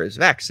player is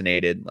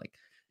vaccinated, like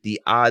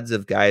the odds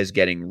of guys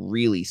getting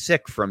really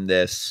sick from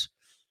this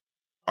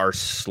are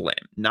slim.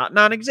 Not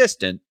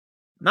non-existent,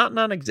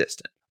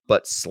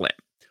 but slim.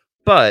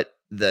 But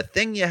the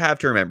thing you have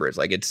to remember is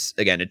like, it's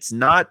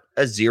not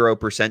a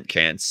 0%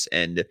 chance.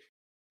 And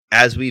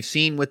as we've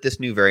seen with this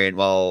new variant,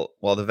 while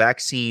the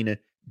vaccine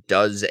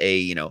does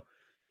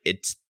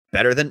it's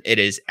better than, it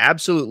is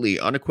absolutely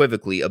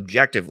unequivocally,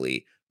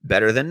 objectively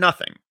better than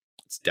nothing.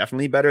 It's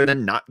definitely better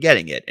than not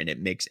getting it.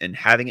 And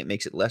having it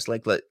makes it less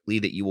likely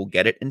that you will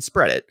get it and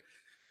spread it.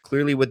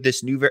 Clearly with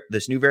this new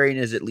variant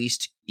is at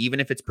least, even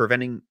if it's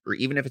preventing, or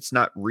even if it's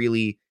not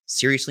really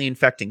seriously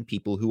infecting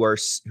people who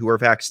are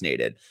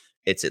vaccinated,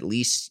 it's at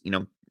least, you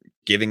know,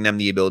 giving them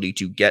the ability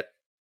to get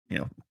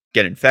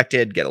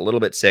infected, get a little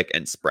bit sick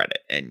and spread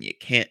it. And you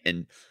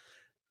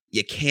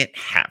can't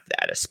have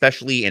that,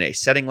 especially in a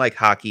setting like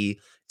hockey.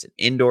 It's an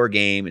indoor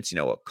game. It's, you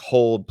know, a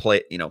cold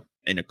play, you know,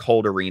 in a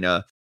cold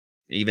arena.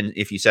 Even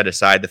if you set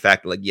aside the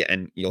fact that, like, yeah,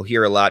 and you'll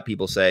hear a lot of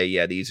people say,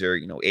 yeah, these are,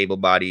 you know,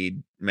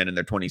 able-bodied men in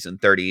their 20s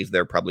and 30s.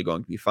 They're probably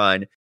going to be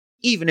fine.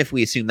 Even if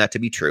we assume that to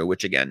be true,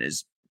 which again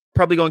is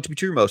probably going to be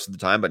true most of the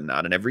time, but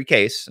not in every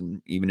case.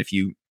 And even if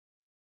you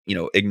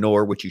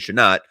ignore, which you should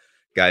not,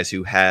 guys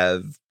who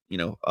have,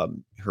 who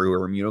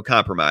are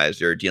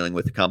immunocompromised or dealing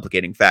with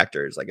complicating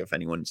factors, like if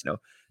anyone's,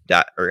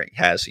 or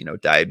has,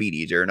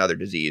 diabetes or another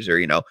disease, or,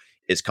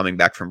 is coming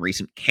back from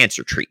recent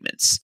cancer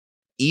treatments.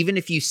 Even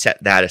if you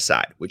set that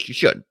aside, which you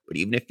shouldn't, but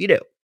even if you do,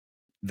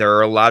 there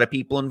are a lot of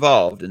people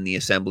involved in the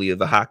assembly of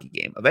a hockey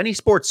game, of any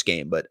sports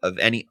game, but of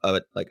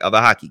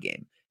a hockey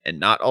game. And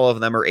not all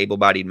of them are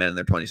able-bodied men in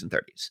their 20s and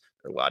 30s.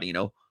 There are a lot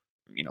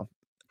of,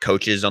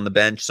 coaches on the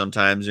bench,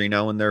 sometimes, in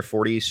their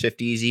 40s,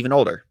 50s, even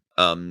older.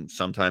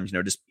 Sometimes,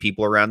 just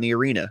people around the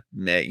arena,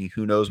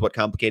 who knows what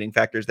complicating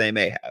factors they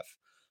may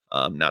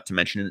have. Not to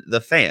mention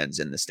the fans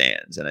in the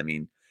stands. And I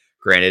mean,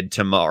 granted,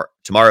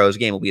 tomorrow's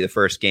game will be the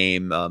first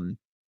game,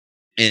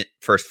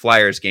 first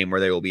Flyers game where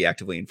they will be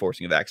actively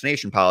enforcing a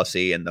vaccination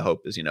policy. And the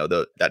hope is,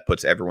 that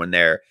puts everyone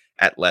there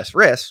at less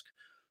risk.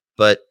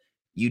 But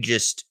you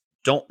just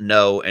don't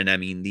know. And I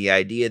mean, the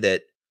idea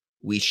that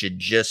we should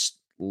just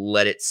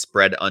let it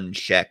spread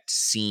unchecked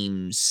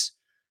seems,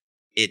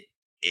 it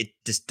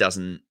just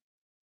doesn't,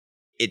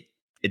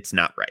 it's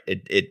not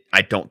right.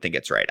 I don't think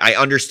it's right. I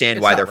understand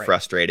It's why not they're right.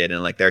 frustrated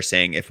and like they're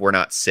saying if we're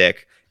not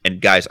sick and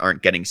guys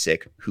aren't getting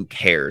sick, who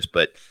cares?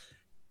 But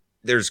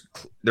there's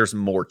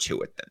more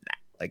to it than that.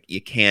 Like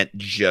you can't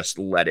just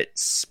let it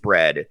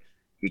spread.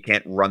 You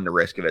can't run the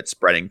risk of it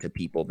spreading to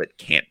people that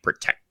can't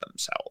protect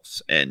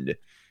themselves. And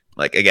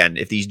like again,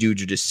 if these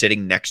dudes are just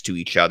sitting next to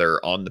each other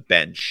on the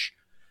bench,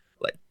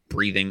 like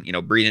breathing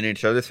in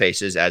each other's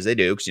faces as they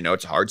do, because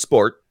it's a hard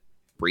sport.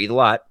 Breathe a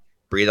lot,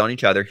 breathe on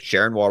each other,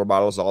 sharing water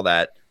bottles, all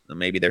that.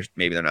 Maybe they're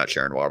not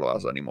sharing water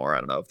bottles anymore. I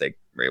don't know if they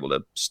were able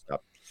to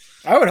stop.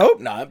 I would hope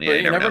not, but Yeah,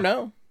 you never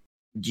know.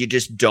 You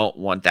just don't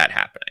want that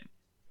happening.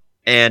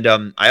 And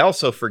I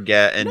also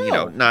forget, and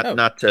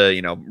not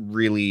to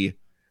really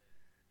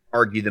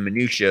argue the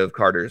minutia of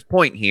Carter's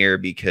point here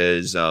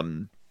because I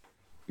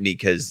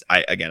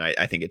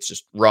think it's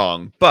just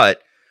wrong.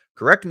 But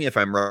correct me if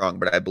I'm wrong,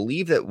 but I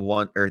believe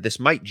that this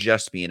might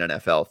just be an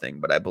NFL thing,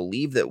 but I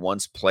believe that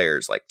once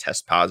players like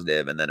test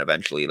positive and then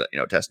eventually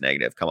test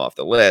negative, come off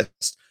the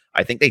list,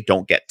 I think they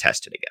don't get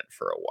tested again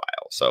for a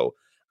while. So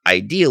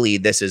ideally,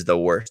 this is the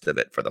worst of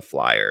it for the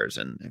Flyers,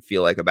 and I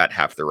feel like about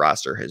half the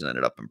roster has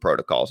ended up in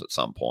protocols at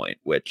some point,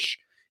 which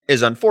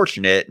is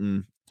unfortunate.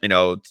 And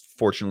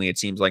fortunately, it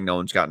seems like no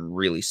one's gotten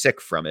really sick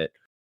from it.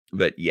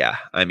 But yeah,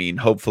 I mean,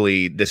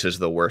 hopefully this is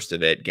the worst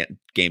of it.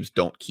 Games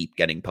don't keep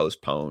getting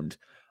postponed.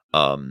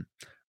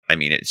 I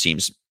mean, it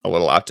seems a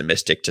little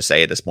optimistic to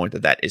say at this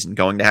point that isn't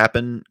going to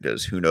happen,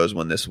 because who knows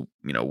when this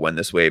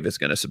wave is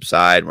going to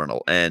subside, when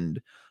it'll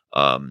end.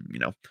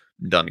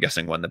 Done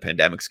guessing when the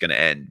pandemic's going to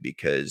end,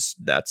 because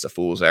that's a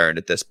fool's errand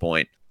at this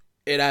point.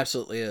 It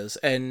absolutely is.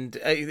 And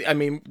I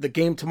mean, the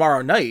game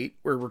tomorrow night,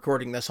 we're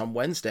recording this on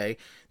Wednesday,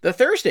 the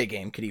Thursday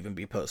game could even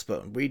be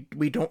postponed.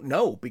 We don't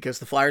know, because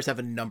the Flyers have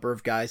a number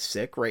of guys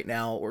sick right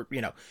now, or,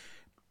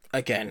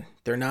 again,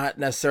 they're not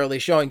necessarily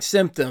showing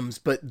symptoms,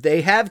 but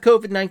they have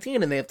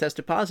COVID-19 and they have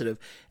tested positive.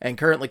 And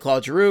currently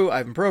Claude Giroux,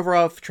 Ivan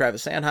Provorov,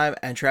 Travis Sanheim,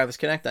 and Travis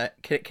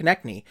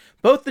Konechny,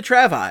 both the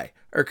Travi,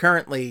 are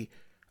currently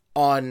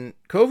on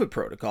COVID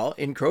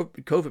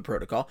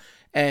protocol,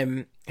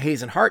 and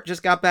Hayes and Hart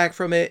just got back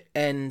from it.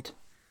 And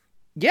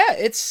yeah,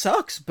 it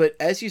sucks. But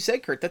as you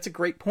said, Kurt, that's a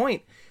great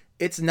point.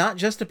 It's not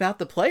just about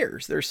the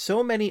players. There's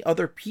so many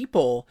other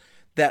people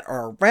that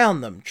are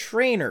around them,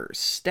 trainers,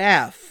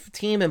 staff,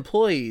 team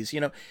employees,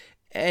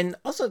 and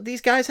also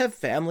these guys have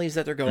families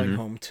that they're going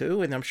home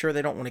to, and I'm sure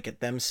they don't want to get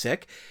them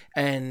sick.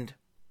 And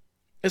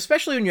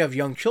especially when you have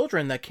young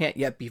children that can't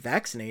yet be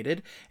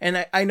vaccinated.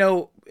 And I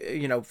know,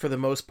 for the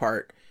most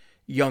part,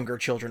 younger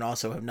children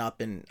also have not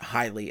been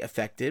highly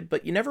affected,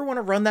 but you never want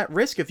to run that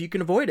risk if you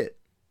can avoid it.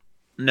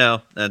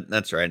 No,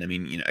 that's right. I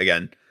mean,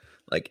 again,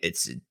 like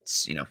it's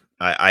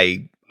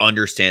I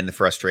understand the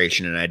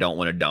frustration and I don't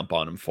want to dump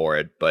on them for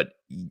it, but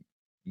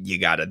you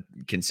got to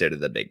consider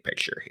the big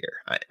picture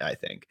here, I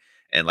think.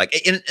 And like,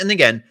 and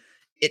again,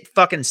 it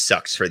fucking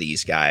sucks for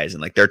these guys.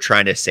 And like, they're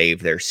trying to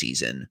save their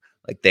season.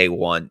 Like they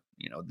want,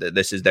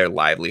 this is their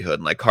livelihood.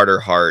 And like Carter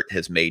Hart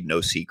has made no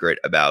secret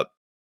about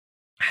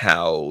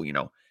how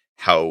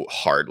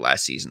hard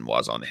last season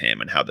was on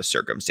him and how the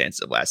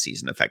circumstances of last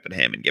season affected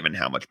him. And given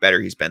how much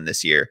better he's been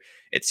this year,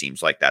 it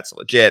seems like that's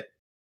legit.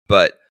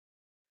 But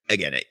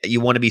again,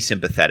 you want to be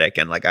sympathetic,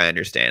 and like I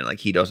understand,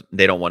 like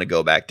they don't want to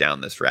go back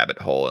down this rabbit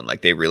hole, and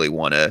like they really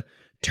want to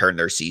turn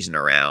their season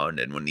around.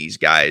 And when these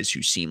guys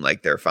who seem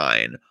like they're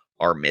fine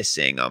are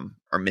missing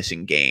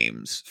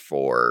games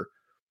for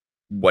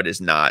what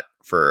is not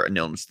for an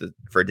illness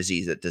for a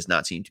disease that does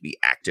not seem to be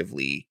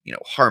actively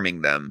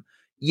harming them,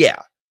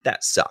 yeah,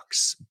 that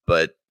sucks.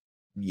 But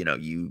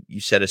you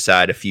set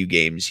aside a few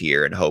games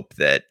here and hope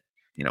that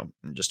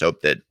just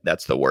hope that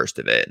that's the worst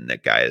of it, and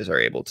that guys are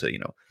able to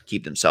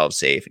keep themselves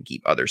safe and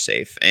keep others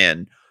safe,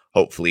 and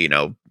hopefully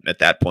at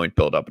that point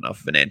build up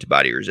enough of an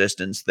antibody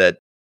resistance that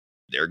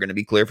they're going to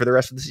be clear for the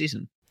rest of the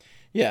season.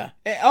 Yeah.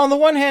 On the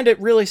one hand, it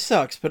really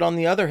sucks, but on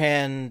the other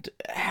hand,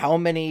 how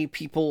many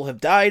people have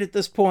died at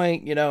this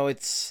point?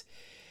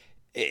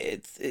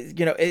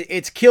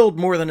 It's killed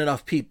more than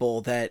enough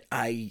people that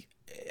I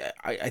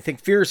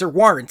think fears are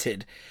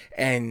warranted,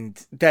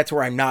 and that's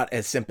where I'm not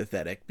as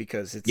sympathetic,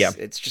 because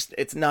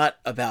it's not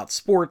about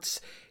sports.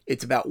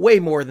 It's about way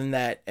more than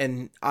that.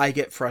 And I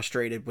get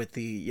frustrated with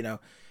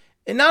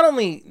and not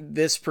only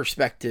this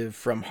perspective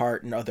from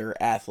Hart and other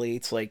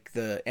athletes like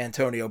the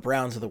Antonio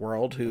Browns of the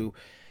world, who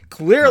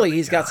clearly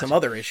he's got some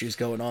other issues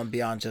going on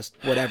beyond just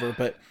whatever,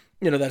 but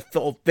that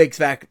whole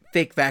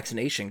fake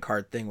vaccination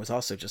card thing was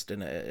also just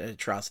an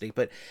atrocity.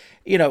 But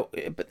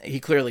but he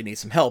clearly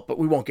needs some help. But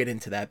we won't get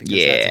into that, because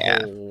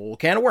that's a whole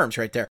can of worms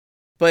right there.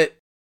 But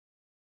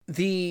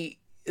the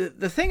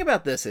thing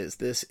about this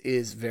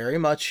is very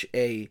much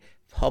a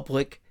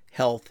public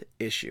health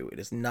issue. It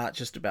is not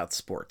just about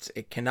sports.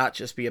 It cannot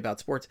just be about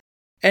sports.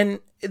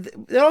 And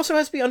it also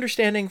has to be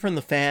understanding from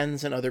the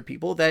fans and other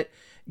people that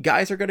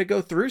guys are going to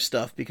go through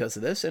stuff because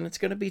of this, and it's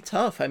going to be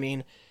tough. I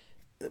mean,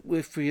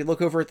 if we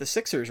look over at the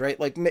Sixers, right?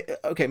 Like,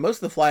 okay, most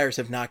of the Flyers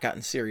have not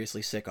gotten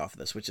seriously sick off of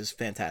this, which is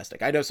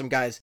fantastic. I know some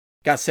guys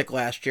got sick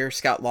last year.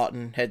 Scott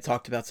Lawton had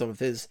talked about some of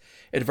his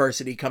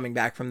adversity coming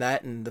back from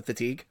that and the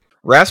fatigue.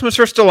 Rasmus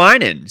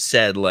Ristolainen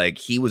said like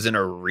he was in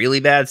a really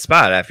bad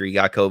spot after he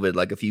got COVID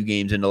like a few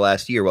games into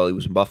last year while he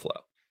was in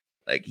Buffalo.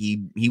 Like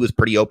he was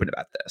pretty open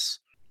about this.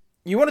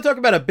 You want to talk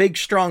about a big,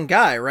 strong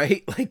guy,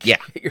 right? Like, yeah,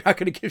 you're not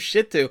going to give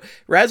shit to.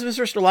 Rasmus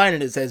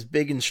Ristolainen is as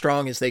big and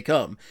strong as they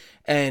come.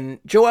 And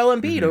Joel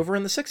Embiid over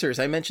in the Sixers,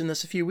 I mentioned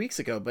this a few weeks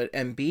ago, but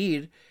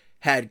Embiid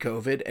had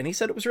COVID, and he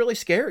said it was really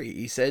scary.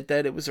 He said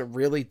that it was a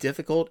really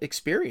difficult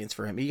experience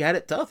for him. He had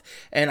it tough,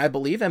 and I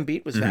believe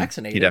Embiid was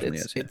vaccinated. He definitely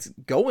is. It's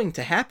going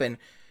to happen,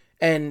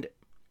 and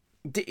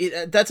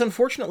that's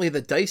unfortunately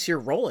the dice you're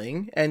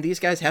rolling, and these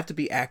guys have to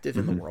be active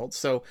in the world.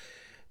 So,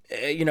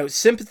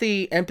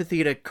 sympathy,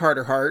 empathy to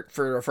Carter Hart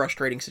for a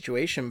frustrating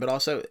situation, but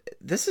also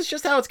this is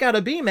just how it's got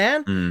to be,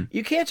 man.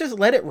 You can't just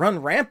let it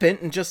run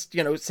rampant and just,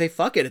 say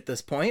fuck it at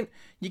this point.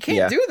 You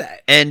can't do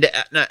that. And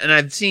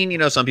I've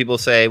seen, some people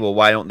say, well,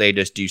 why don't they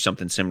just do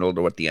something similar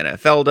to what the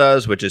NFL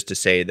does, which is to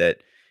say that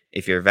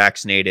if you're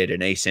vaccinated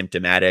and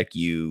asymptomatic,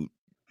 you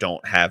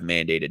don't have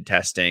mandated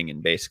testing.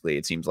 And basically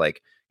it seems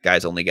like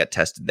guys only get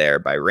tested there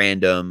by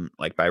random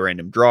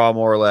draw,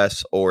 more or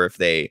less, or if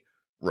they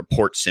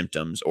report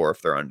symptoms or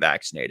if they're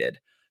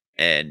unvaccinated.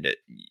 And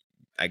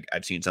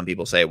I've seen some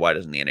people say, why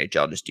doesn't the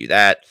NHL just do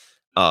that?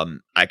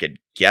 I could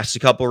guess a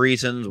couple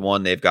reasons.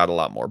 One, they've got a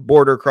lot more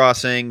border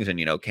crossings, and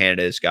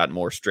Canada's got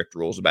more strict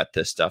rules about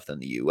this stuff than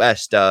the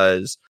US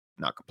does.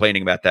 I'm not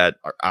complaining about that.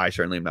 Or I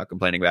certainly am not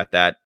complaining about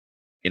that.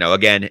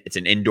 Again, it's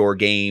an indoor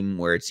game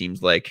where it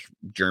seems like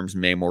germs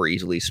may more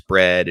easily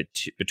spread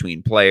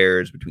between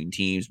players, between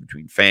teams,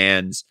 between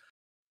fans.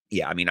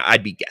 Yeah, I mean,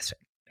 I'd be guessing.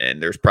 And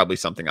there's probably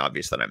something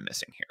obvious that I'm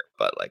missing here,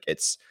 but like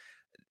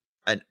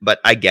but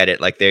I get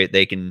it. Like they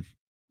can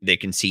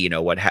see,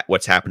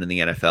 what's happened in the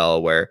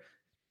NFL where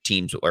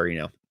teams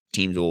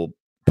will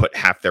put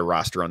half their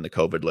roster on the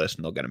COVID list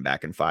and they'll get them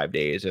back in 5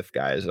 days if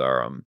guys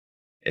aren't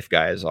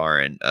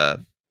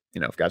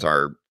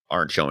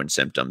showing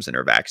symptoms and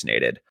are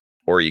vaccinated.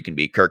 Or you can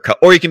be Kirk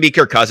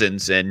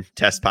Cousins and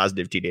test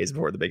positive 2 days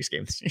before the biggest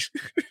game of the season.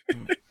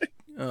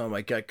 Oh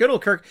my God. Good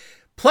old Kirk.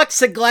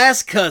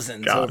 Plexiglass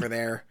Cousins over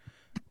there.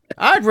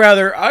 I'd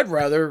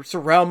rather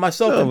surround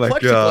myself in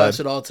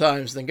plexiglass at all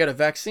times than get a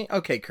vaccine.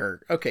 Okay,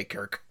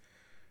 Kirk.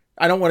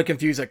 I don't want to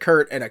confuse a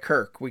Kurt and a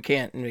Kirk. We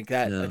can't make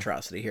that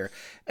atrocity here.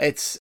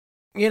 It's,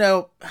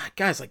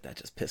 guys like that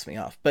just piss me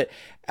off. But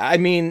I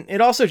mean, it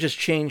also just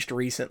changed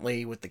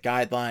recently with the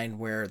guideline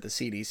where the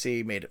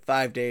CDC made it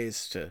 5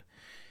 days to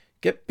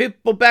get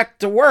people back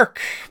to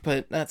work.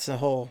 But that's a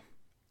whole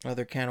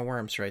other can of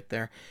worms right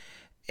there.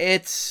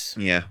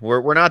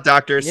 We're not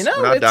doctors. We're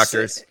not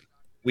doctors.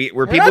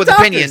 We're people with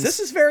opinions. This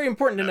is very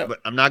important to know.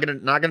 But I'm not gonna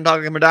talk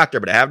like I'm a doctor,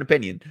 but I have an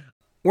opinion.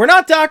 We're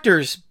not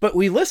doctors, but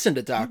we listen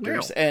to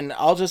doctors, and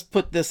I'll just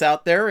put this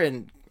out there.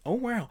 And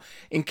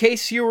in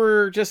case you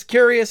were just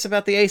curious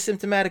about the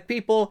asymptomatic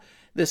people,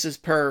 this is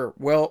per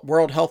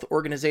World Health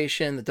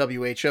Organization, the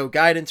WHO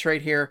guidance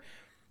right here.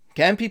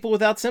 Can people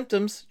without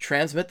symptoms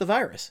transmit the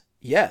virus?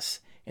 Yes.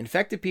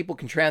 Infected people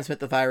can transmit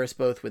the virus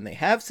both when they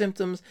have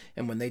symptoms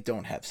and when they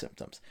don't have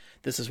symptoms.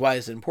 This is why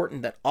it's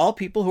important that all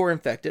people who are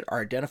infected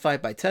are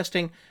identified by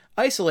testing,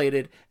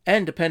 isolated,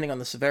 and, depending on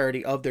the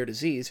severity of their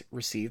disease,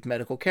 receive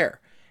medical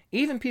care.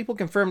 Even people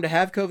confirmed to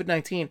have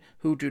COVID-19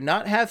 who do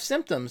not have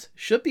symptoms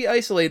should be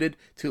isolated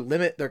to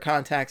limit their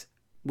contacts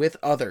with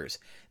others.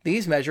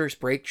 These measures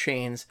break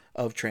chains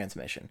of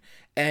transmission.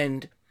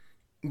 And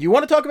you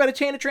want to talk about a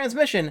chain of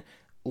transmission?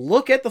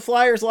 Look at the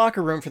Flyers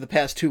locker room for the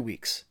past 2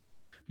 weeks.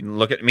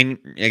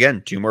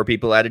 Again, 2 more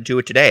people added to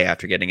it today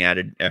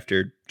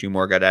after 2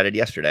 more got added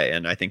yesterday.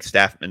 And I think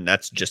staff, and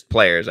that's just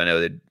players.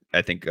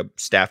 I think a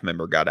staff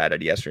member got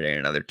added yesterday and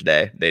another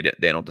today. They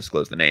don't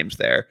disclose the names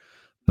there.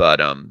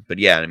 But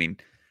yeah, I mean,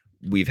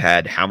 we've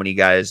had how many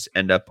guys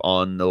end up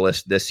on the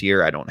list this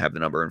year? I don't have the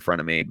number in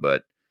front of me,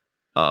 but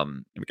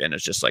again,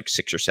 it's just like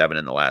 6 or 7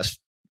 in the last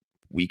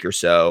week or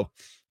so.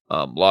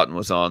 Lawton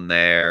was on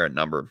there. A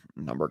number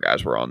of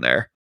guys were on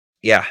there.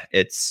 Yeah,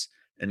 it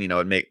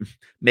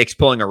makes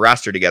pulling a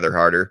roster together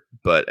harder,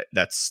 but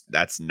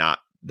that's not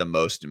the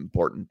most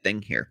important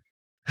thing here.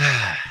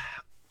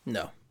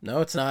 No,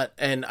 it's not.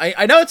 And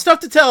I know it's tough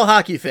to tell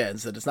hockey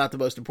fans that it's not the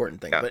most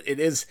important thing, but it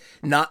is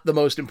not the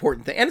most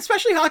important thing. And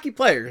especially hockey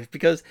players,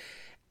 because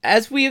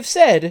as we have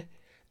said,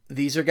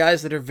 these are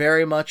guys that are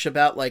very much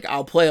about, like,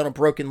 I'll play on a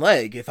broken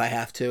leg if I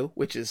have to,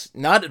 which is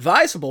not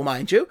advisable,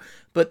 mind you,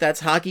 but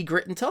that's hockey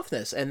grit and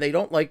toughness. And they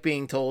don't like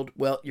being told,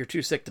 well, you're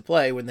too sick to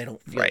play when they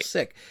don't feel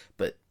sick.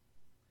 But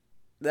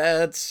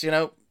that's,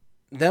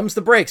 them's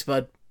the breaks,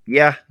 bud.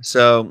 Yeah.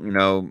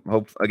 So,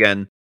 hope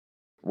again,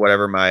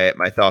 whatever my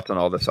thoughts on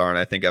all this are, and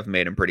I think I've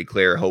made them pretty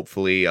clear.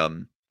 Hopefully,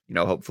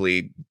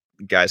 hopefully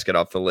guys get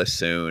off the list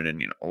soon.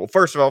 And,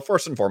 first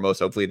and foremost,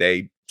 hopefully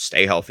they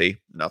stay healthy.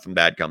 Nothing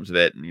bad comes of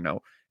it. And,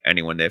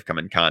 anyone they've come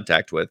in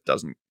contact with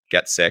doesn't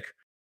get sick.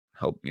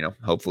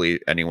 Hopefully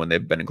anyone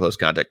they've been in close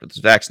contact with is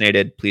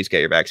vaccinated. Please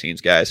get your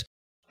vaccines, guys.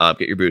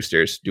 Get your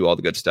boosters, do all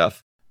the good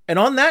stuff. And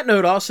on that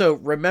note, also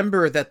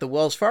remember that the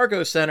Wells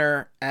Fargo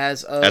Center,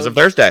 as of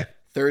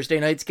Thursday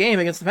night's game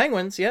against the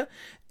Penguins,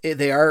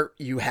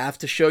 you have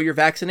to show your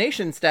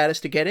vaccination status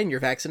to get in your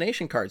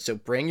vaccination card. So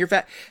bring your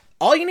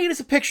all you need is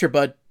a picture,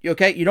 bud.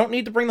 Okay, you don't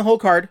need to bring the whole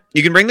card.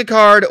 You can bring the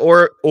card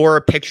or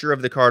a picture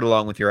of the card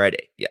along with your ID.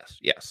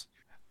 Yes.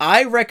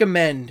 I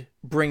recommend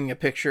bringing a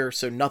picture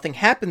so nothing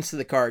happens to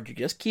the card. You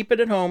just keep it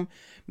at home.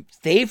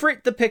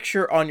 Favorite the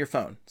picture on your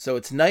phone so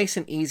it's nice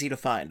and easy to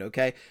find,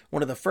 okay?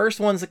 One of the first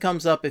ones that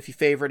comes up if you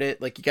favorite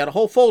it, like you got a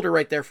whole folder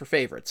right there for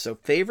favorites. So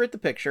favorite the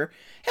picture.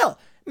 Hell,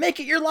 make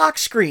it your lock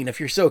screen if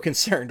you're so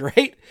concerned,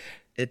 right?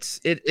 It's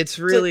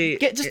really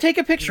just take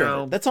a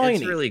picture. That's all you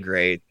need. It's really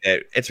great.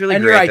 It's really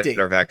great that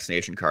our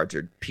vaccination cards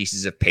are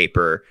pieces of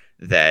paper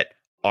that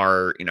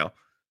are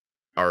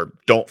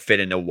don't fit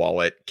in a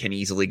wallet, can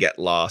easily get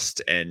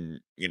lost, and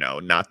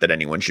not that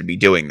anyone should be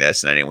doing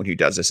this, and anyone who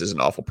does this is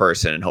an awful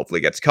person and hopefully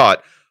gets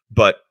caught,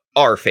 but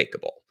are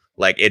fakeable.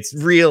 Like, it's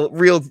real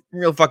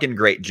fucking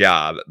great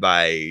job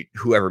by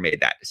whoever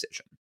made that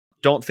decision.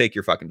 Don't fake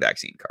your fucking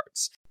vaccine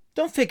cards.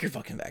 Don't fake your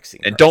fucking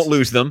vaccine cards. And don't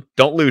lose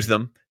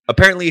them.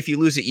 Apparently, if you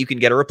lose it, you can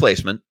get a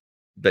replacement.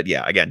 But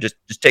yeah, again, just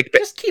take a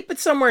picture. Just keep it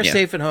somewhere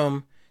safe at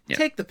home. Yeah.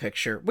 Take the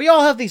picture. We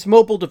all have these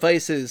mobile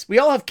devices. We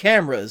all have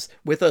cameras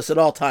with us at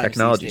all times.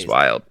 Technology's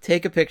wild.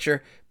 Take a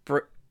picture.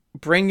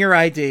 Bring your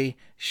ID.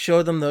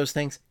 Show them those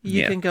things.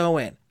 You can go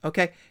in.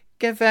 Okay?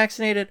 Get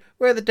vaccinated.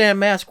 Wear the damn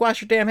mask.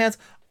 Wash your damn hands.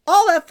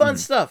 All that fun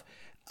stuff.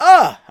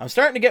 I'm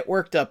starting to get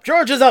worked up.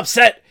 George is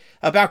upset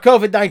about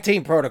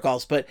COVID-19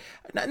 protocols, but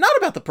not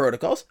about the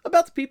protocols,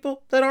 about the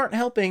people that aren't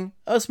helping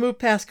us move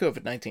past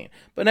COVID-19.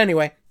 But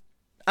anyway,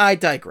 I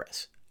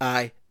digress.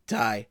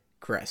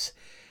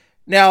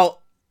 Now,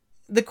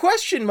 the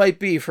question might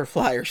be for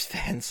Flyers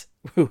fans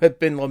who have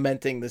been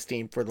lamenting this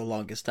team for the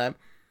longest time,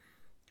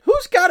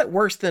 who's got it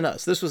worse than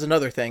us? This was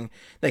another thing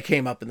that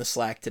came up in the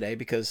Slack today,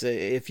 because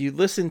if you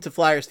listen to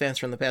Flyers fans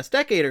from the past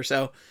decade or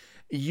so,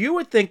 you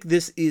would think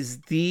this is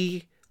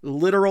the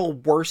literal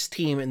worst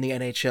team in the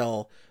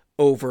NHL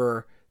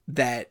over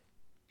that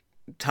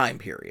time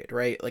period,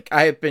 right? Like,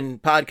 I have been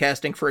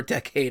podcasting for a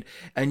decade,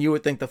 and you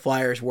would think the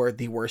Flyers were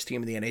the worst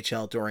team in the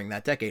NHL during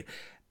that decade.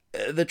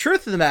 The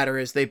truth of the matter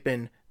is they've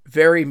been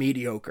very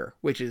mediocre,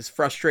 which is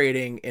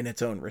frustrating in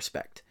its own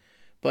respect.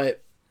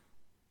 But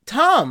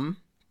Tom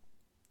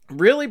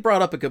really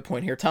brought up a good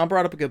point here. Tom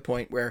brought up a good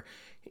point where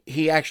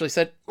he actually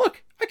said,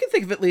 look, I can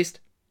think of at least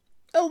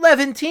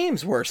 11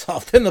 teams worse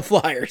off than the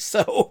Flyers.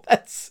 So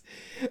that's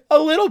a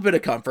little bit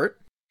of comfort.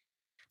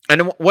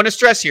 And I want to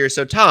stress here.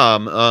 So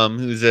Tom,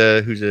 who's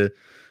a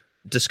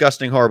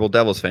disgusting, horrible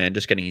Devils fan.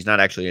 Just kidding. He's not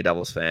actually a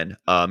Devils fan.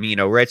 Tom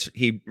Williams.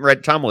 He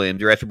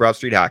writes for Broad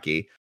Street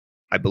Hockey.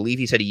 I believe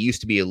he said he used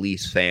to be a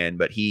Leafs fan,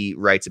 but he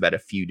writes about a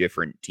few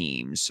different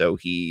teams. So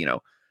he,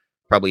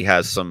 probably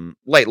has some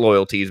light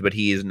loyalties, but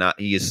he is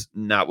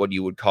not what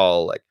you would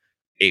call like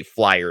a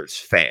Flyers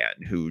fan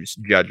whose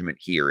judgment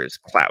here is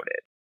clouded.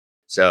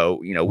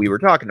 So, we were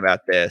talking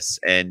about this,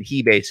 and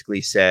he basically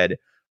said,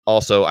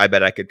 also, I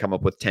bet I could come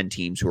up with 10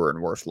 teams who are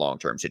in worse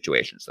long-term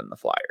situations than the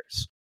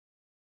Flyers.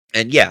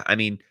 And yeah, I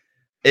mean,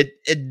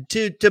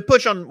 to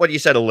push on what you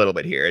said a little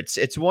bit here,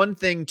 it's one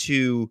thing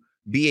to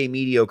be a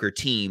mediocre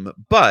team,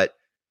 but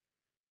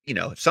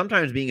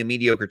sometimes being a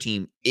mediocre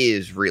team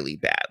is really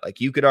bad.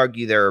 Like, you could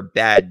argue there are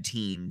bad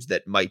teams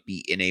that might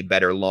be in a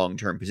better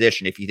long-term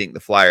position if you think the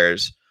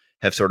Flyers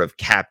have sort of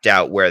capped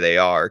out where they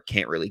are,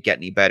 can't really get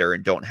any better,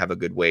 and don't have a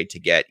good way to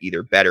get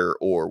either better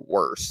or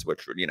worse,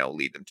 which would,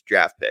 lead them to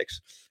draft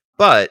picks.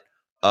 But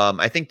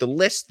I think the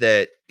list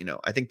that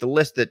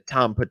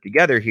Tom put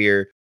together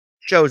here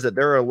shows that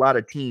there are a lot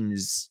of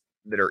teams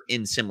that are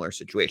in similar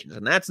situations.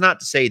 And that's not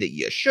to say that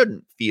you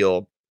shouldn't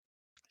feel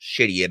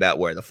shitty about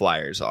where the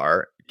Flyers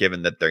are,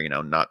 given that they're,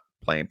 not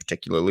playing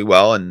particularly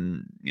well.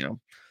 And,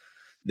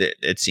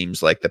 it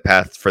seems like the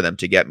path for them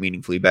to get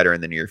meaningfully better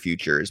in the near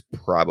future is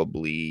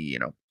probably,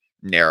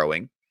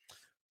 narrowing.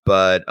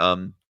 But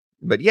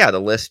yeah,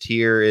 the list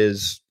here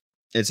it's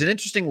an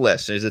interesting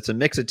list. It's a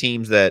mix of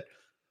teams that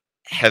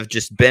have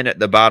just been at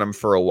the bottom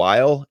for a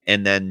while,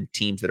 and then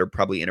teams that are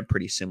probably in a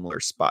pretty similar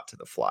spot to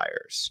the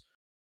Flyers.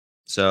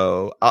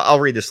 So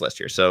I'll read this list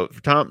here. So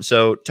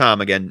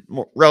Tom, again,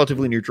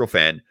 relatively neutral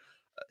fan.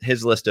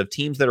 His list of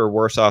teams that are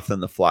worse off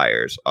than the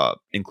Flyers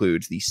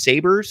includes the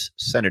Sabres,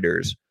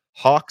 Senators,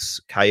 Hawks,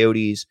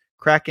 Coyotes,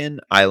 Kraken,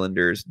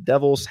 Islanders,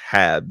 Devils,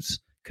 Habs,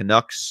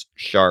 Canucks,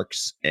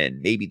 Sharks,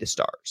 and maybe the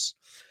Stars.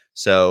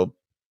 So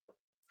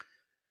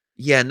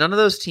yeah, none of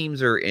those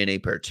teams are in a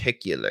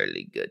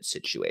particularly good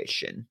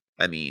situation.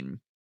 I mean,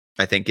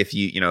 I think if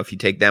you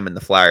take them and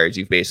the Flyers,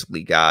 you've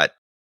basically got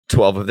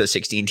 12 of the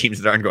 16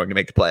 teams that aren't going to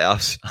make the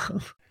playoffs.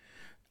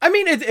 I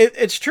mean,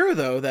 it's true,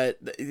 though,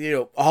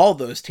 that, all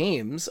those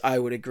teams, I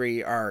would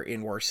agree, are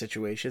in worse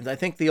situations. I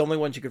think the only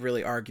ones you could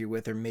really argue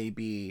with are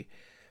maybe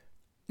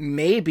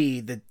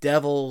the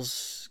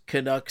Devils,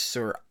 Canucks,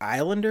 or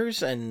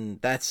Islanders, and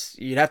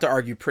you'd have to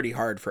argue pretty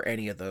hard for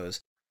any of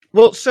those.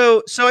 Well,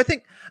 so I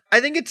think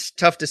it's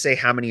tough to say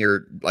how many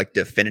are like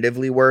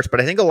definitively worse,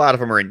 but I think a lot of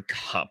them are in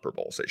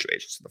comparable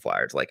situations to the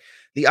Flyers. Like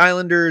the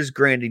Islanders,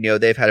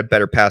 granted, they've had a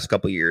better past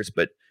couple years,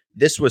 but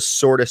this was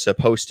sort of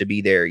supposed to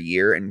be their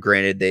year. And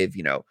granted, they've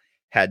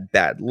had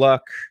bad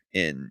luck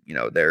in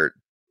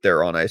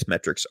their on ice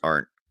metrics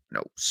aren't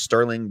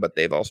sterling, but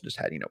they've also just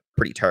had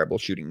pretty terrible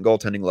shooting and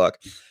goaltending luck,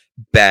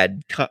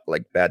 bad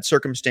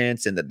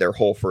circumstance, and that their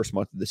whole first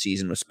month of the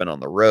season was spent on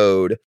the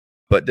road.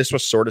 But this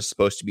was sort of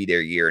supposed to be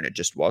their year, and it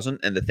just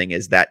wasn't. And the thing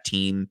is, that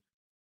team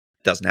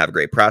doesn't have a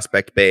great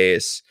prospect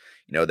base.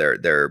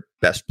 Their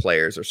best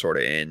players are sort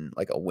of in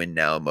like a win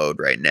now mode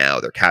right now.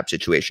 Their cap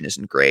situation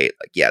isn't great.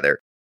 Like, yeah, they're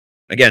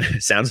again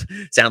sound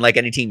like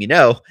any team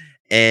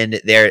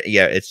and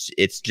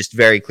it's just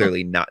very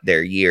clearly not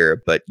their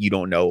year. But you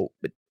don't know,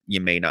 but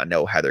you may not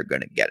know how they're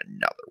going to get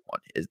another one.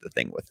 Is the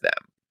thing with them.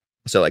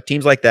 So like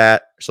teams like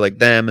that, so like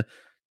them,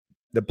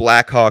 the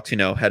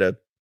Blackhawks, had a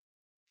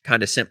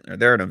kind of similar.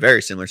 They're in a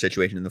very similar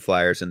situation in the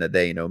Flyers in that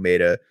they,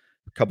 made a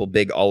couple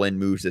big all-in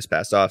moves this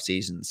past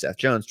offseason. Seth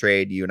Jones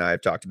trade, you and I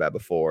have talked about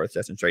before.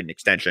 Seth Jones trade an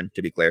extension,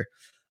 to be clear.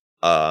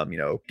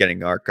 Getting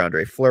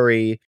Marc-Andre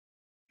Fleury,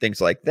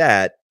 things like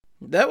that.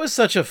 That was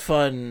such a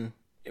fun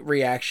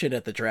reaction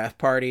at the draft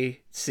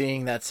party,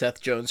 seeing that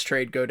Seth Jones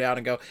trade go down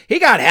and go, he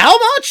got how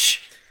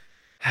much?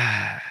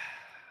 I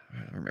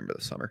remember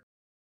the summer.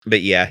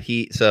 But yeah,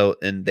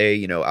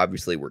 they,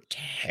 obviously were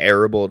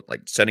terrible,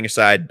 like setting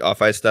aside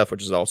off-ice stuff,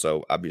 which is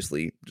also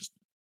obviously just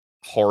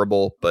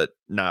horrible, but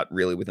not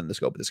really within the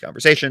scope of this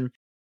conversation.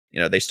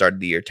 They started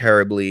the year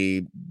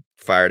terribly,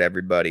 fired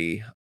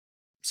everybody,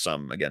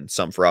 some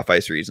for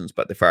off-ice reasons,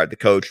 but they fired the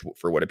coach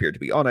for what appeared to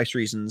be on-ice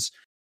reasons.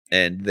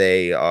 And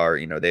they are,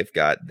 they've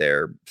got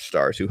their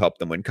stars who helped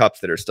them win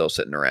cups that are still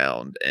sitting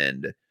around.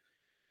 And,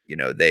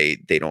 they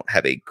don't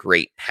have a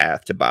great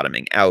path to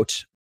bottoming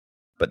out,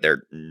 but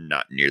they're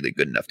not nearly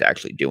good enough to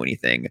actually do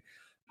anything.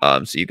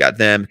 So you got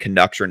them.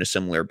 Canucks are in a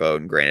similar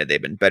boat, and granted,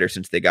 they've been better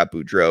since they got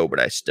Boudreau, but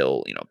I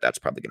still, that's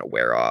probably going to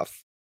wear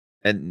off.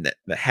 And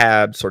the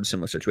Habs, sort of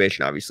similar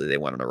situation. Obviously, they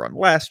went on a run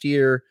last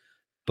year,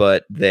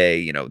 but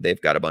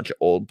they've got a bunch of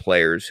old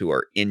players who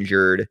are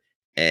injured,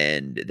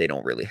 and they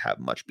don't really have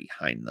much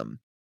behind them.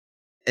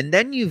 And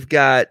then you've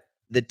got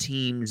the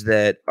teams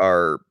that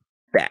are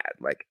bad,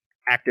 like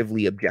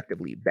actively,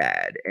 objectively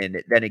bad.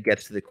 And then it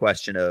gets to the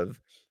question of,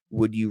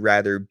 would you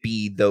rather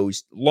be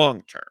those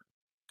long term?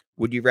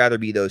 Would you rather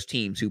be those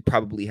teams who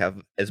probably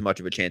have as much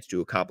of a chance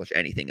to accomplish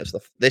anything as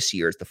this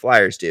year as the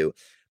Flyers do,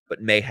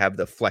 but may have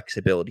the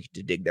flexibility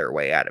to dig their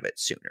way out of it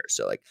sooner?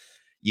 So like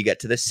you get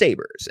to the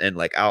Sabres, and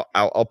like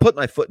I'll put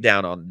my foot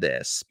down on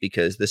this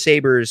because the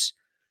Sabres,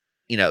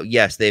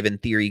 yes, they've in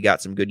theory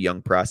got some good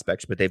young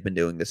prospects, but they've been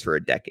doing this for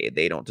a decade.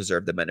 They don't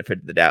deserve the benefit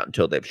of the doubt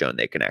until they've shown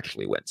they can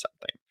actually win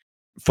something.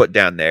 Foot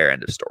down there,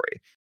 end of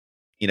story.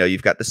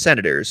 You've got the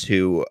Senators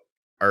who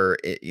are,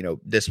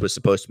 this was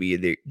supposed to be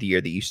the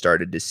year that you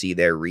started to see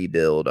their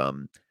rebuild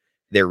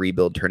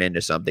turn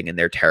into something, and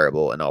they're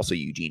terrible. And also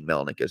Eugene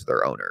Melnyk is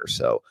their owner.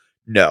 So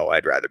no,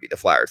 I'd rather be the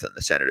Flyers than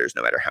the Senators,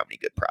 no matter how many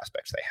good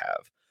prospects they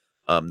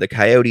have. The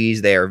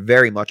Coyotes, they are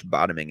very much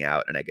bottoming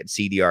out, and I could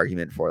see the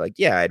argument for like,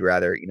 yeah, I'd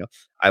rather,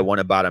 I want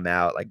to bottom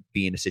out, like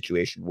be in a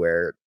situation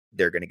where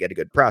they're going to get a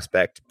good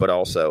prospect, but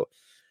also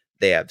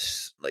they have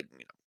like,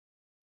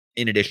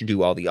 in addition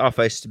to all the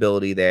off-ice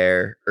stability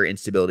there or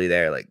instability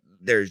there, like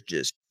there's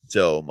just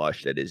so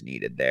much that is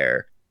needed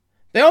there.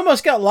 They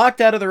almost got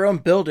locked out of their own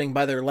building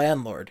by their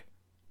landlord.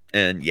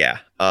 And yeah,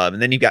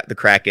 and then you've got the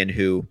Kraken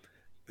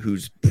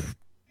whose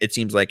it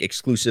seems like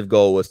exclusive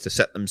goal was to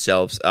set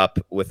themselves up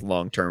with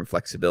long-term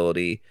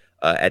flexibility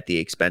at the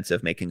expense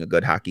of making a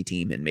good hockey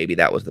team, and maybe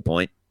that was the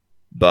point.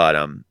 But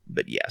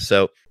yeah,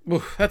 so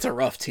oof, that's a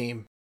rough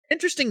team.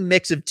 Interesting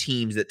mix of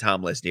teams that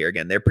Tom listed here.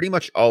 Again, they're pretty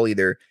much all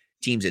either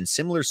teams in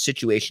similar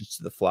situations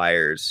to the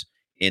Flyers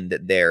in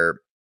that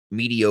they're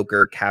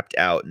mediocre, capped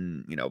out,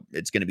 and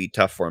it's going to be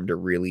tough for them to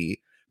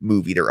really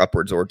move either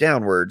upwards or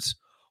downwards,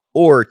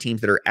 or teams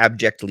that are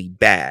abjectly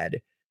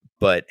bad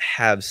but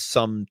have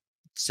some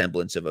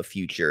semblance of a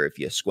future if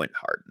you squint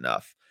hard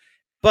enough.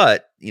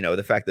 But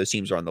the fact those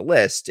teams are on the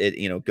list,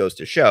 it goes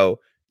to show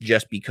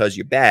just because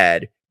you're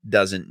bad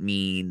doesn't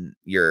mean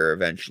you're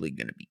eventually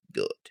going to be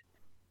good.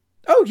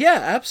 Oh yeah,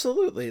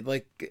 absolutely.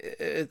 Like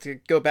to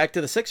go back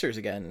to the Sixers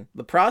again,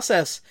 the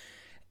process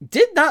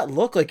did not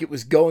look like it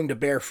was going to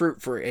bear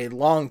fruit for a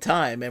long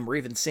time, and we're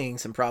even seeing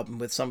some problem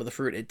with some of the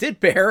fruit it did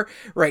bear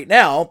right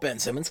now, Ben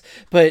Simmons.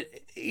 But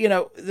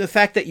the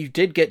fact that you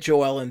did get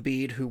Joel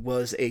Embiid, who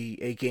was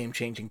a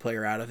game-changing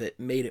player out of it,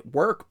 made it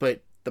work,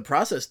 but the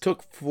process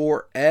took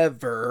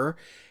forever.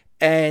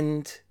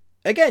 And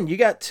again, you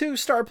got 2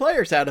 star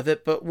players out of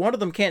it, but one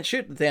of them can't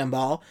shoot the damn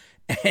ball,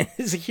 and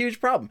it's a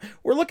huge problem.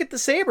 Or look at the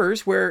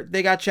Sabres, where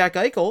they got Jack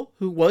Eichel,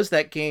 who was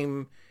that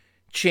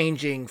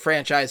game-changing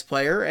franchise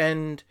player,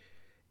 and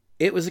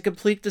it was a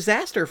complete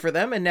disaster for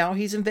them, and now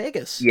he's in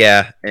Vegas.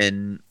 Yeah,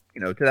 and,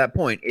 to that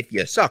point, if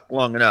you suck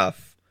long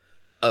enough,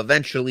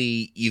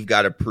 eventually you've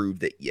got to prove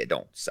that you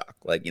don't suck.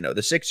 Like,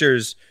 the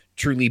Sixers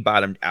truly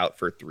bottomed out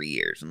for 3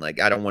 years. And like,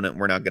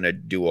 we're not going to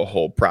do a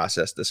whole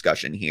process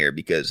discussion here,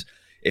 because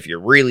if you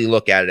really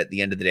look at it, at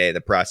the end of the day,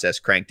 the process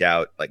cranked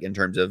out, like in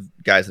terms of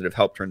guys that have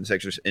helped turn the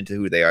Sixers into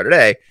who they are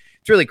today,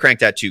 it's really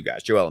cranked out 2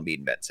 guys, Joel Embiid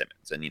and Ben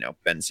Simmons. And,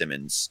 Ben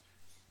Simmons,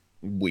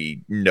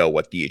 we know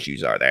what the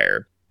issues are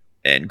there.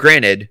 And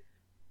granted,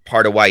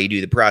 part of why you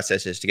do the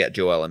process is to get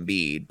Joel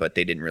Embiid, but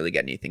they didn't really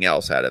get anything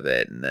else out of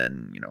it. And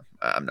then,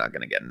 I'm not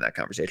going to get into that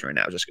conversation right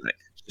now. It's just going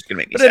to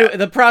make me sad. Anyway,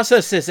 the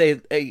process is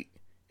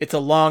it's a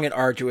long and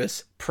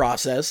arduous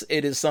process.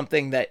 It is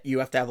something that you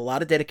have to have a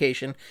lot of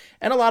dedication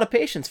and a lot of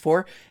patience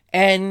for.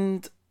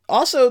 And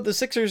also the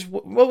Sixers,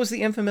 what was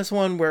the infamous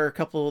one where a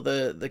couple of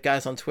the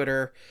guys on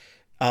Twitter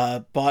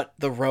bought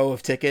the row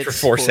of tickets for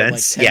 4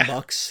 cents, like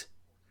 $10?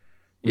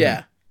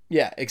 Mm-hmm.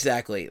 Yeah,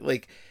 exactly.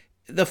 Like,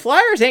 the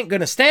Flyers ain't going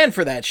to stand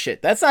for that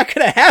shit. That's not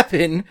going to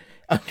happen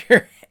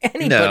under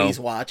anybody's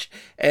watch.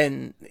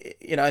 And,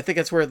 I think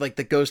that's where, like,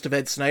 the ghost of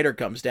Ed Snyder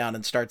comes down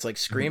and starts, like,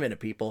 screaming at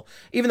people.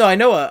 Even though I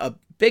know a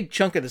big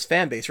chunk of this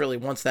fan base really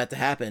wants that to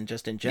happen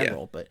just in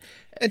general. Yeah.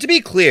 And to be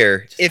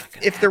clear,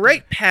 if the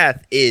right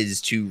path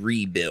is to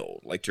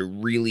rebuild, like, to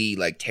really,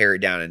 like, tear it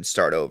down and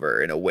start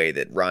over in a way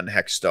that Ron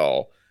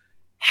Hextall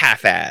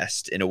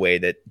half-assed, in a way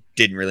that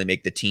didn't really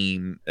make the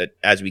team,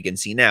 as we can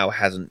see now,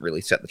 hasn't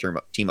really set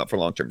the team up for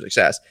long-term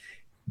success.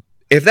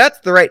 If that's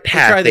the right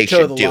path, they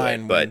should do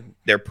it, but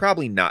they're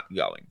probably not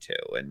going to.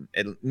 And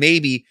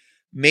maybe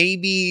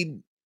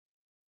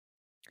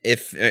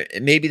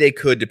they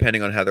could,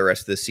 depending on how the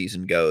rest of the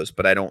season goes,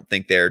 but I don't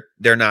think they're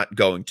not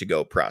going to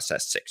go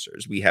process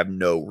Sixers. We have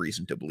no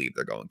reason to believe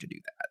they're going to do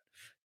that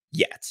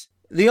yet.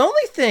 The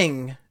only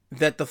thing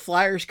that the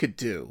Flyers could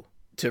do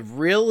to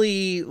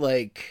really,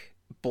 like,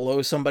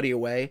 blow somebody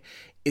away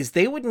is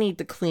they would need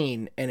to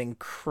clean an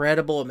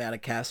incredible amount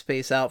of cap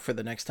space out for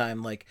the next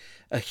time, like,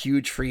 a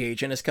huge free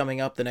agent is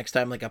coming up, the next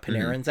time, like, a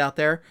Panarin's out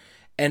there,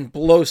 and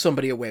blow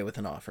somebody away with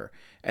an offer.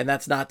 And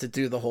that's not to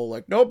do the whole,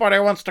 like, nobody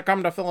wants to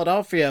come to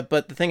Philadelphia,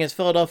 but the thing is,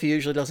 Philadelphia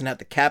usually doesn't have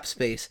the cap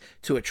space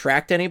to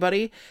attract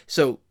anybody,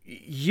 so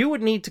you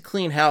would need to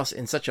clean house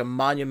in such a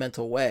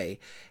monumental way.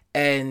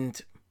 And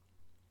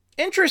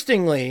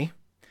interestingly,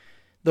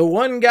 the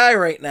one guy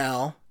right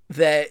now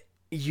that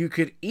you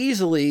could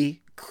easily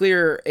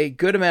clear a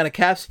good amount of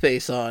cap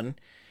space on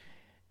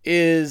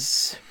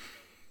is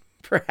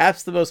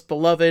perhaps the most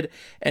beloved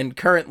and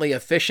currently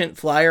efficient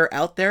Flyer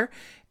out there,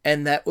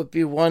 and that would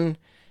be one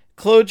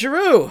Claude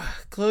Giroux.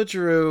 Claude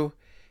Giroux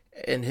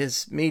and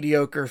his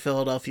mediocre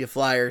Philadelphia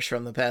Flyers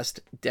from the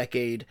past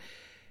decade.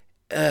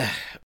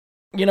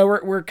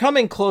 We're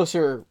coming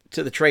closer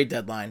to the trade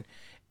deadline,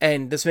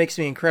 and this makes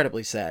me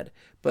incredibly sad,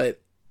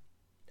 but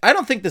I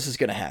don't think this is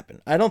going to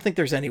happen. I don't think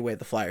there's any way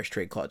the Flyers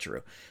trade Claude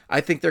Giroux. I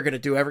think they're going to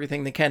do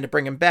everything they can to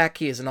bring him back.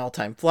 He is an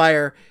all-time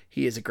Flyer.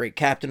 He is a great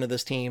captain of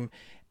this team.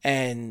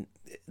 And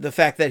the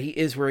fact that he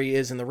is where he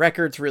is in the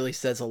records really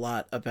says a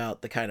lot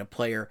about the kind of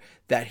player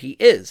that he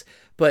is.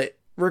 But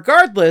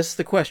regardless,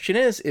 the question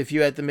is, if you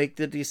had to make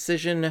the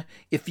decision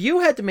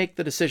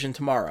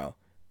tomorrow,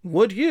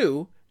 would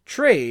you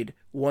trade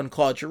one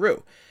Claude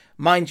Giroux?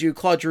 Mind you,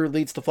 Claude Giroux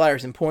leads the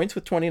Flyers in points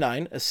with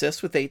 29,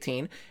 assists with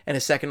 18, and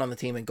is second on the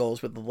team in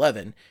goals with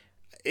 11.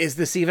 Is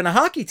this even a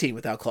hockey team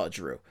without Claude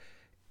Giroux?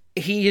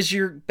 He is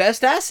your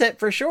best asset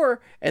for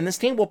sure, and this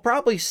team will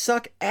probably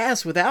suck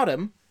ass without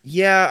him.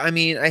 Yeah, I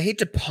mean, I hate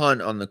to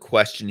punt on the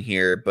question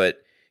here,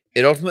 but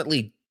it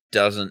ultimately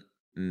doesn't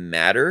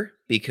matter,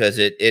 because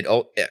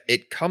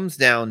it comes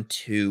down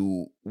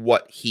to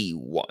what he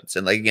wants.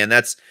 And, like, again,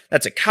 that's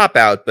a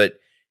cop-out, but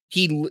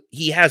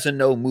he has a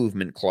no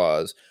movement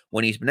clause.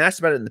 When he's been asked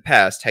about it in the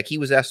past, heck, he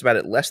was asked about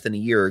it less than a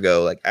year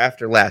ago, like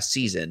after last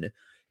season,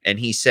 and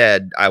he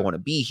said, I want to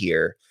be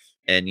here.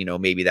 And,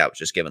 maybe that was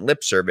just giving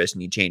lip service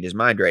and he changed his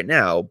mind right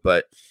now,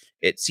 but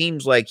it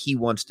seems like he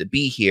wants to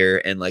be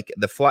here. And like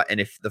and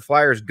if the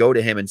Flyers go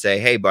to him and say,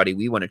 hey buddy,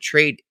 we want to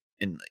trade.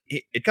 And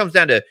it comes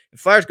down to, if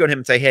Flyers go to him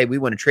and say, hey, we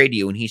want to trade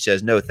you. And he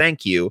says, no,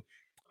 thank you.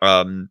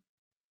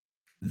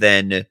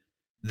 Then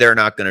they're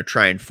not going to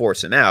try and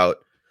force him out.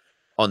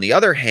 On the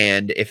other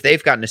hand, if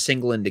they've gotten a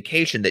single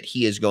indication that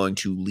he is going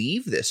to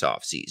leave this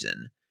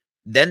offseason,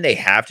 then they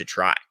have to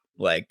try.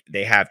 Like,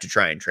 they have to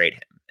try and trade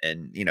him.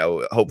 And,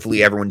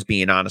 hopefully everyone's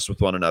being honest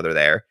with one another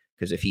there.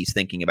 Because if he's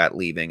thinking about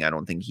leaving, I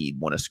don't think he'd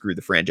want to screw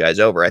the franchise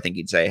over. I think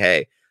he'd say,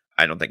 hey,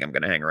 I don't think I'm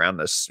going to hang around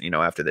this,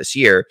 after this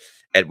year.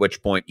 At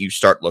which point you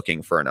start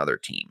looking for another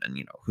team.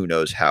 And, who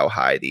knows how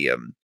high the,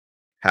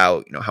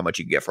 how much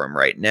you get for him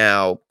right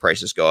now.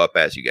 Prices go up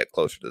as you get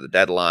closer to the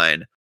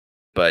deadline.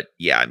 But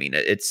yeah, I mean,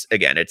 it's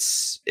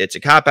a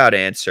cop-out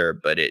answer,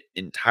 but it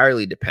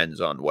entirely depends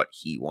on what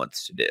he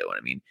wants to do. And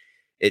I mean,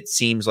 it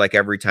seems like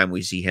every time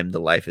we see him, the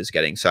life is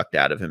getting sucked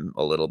out of him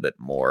a little bit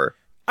more.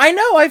 I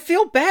know, I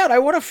feel bad. I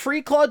want to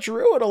free Claude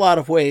Giroux in a lot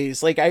of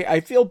ways. Like, I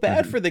feel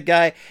bad for the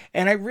guy,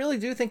 and I really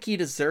do think he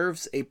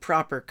deserves a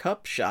proper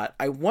cup shot.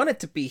 I want it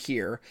to be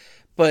here,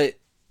 but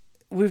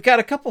we've got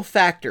a couple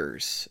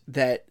factors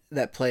that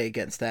play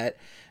against that.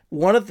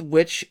 One of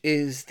which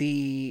is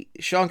the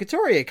Sean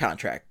Couturier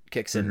contract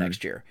kicks in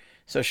next year.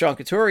 So Sean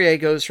Couturier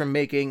goes from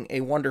making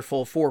a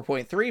wonderful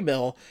 4.3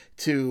 mil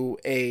to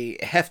a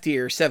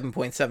heftier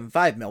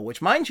 7.75 mil,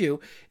 which, mind you,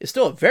 is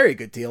still a very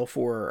good deal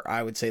for,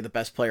 I would say, the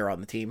best player on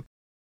the team.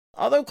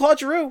 Although Claude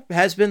Giroux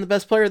has been the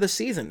best player this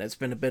season. It's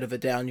been a bit of a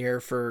down year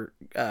for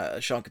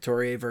Sean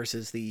Couturier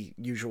versus the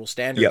usual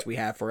standards we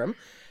have for him.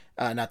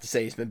 Not to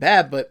say he's been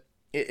bad, but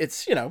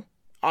it's,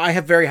 I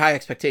have very high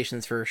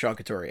expectations for Sean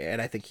Couturier,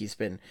 and I think he's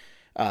been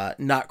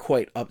not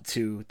quite up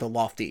to the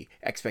lofty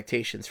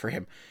expectations for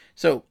him.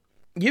 So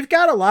you've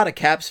got a lot of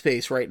cap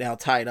space right now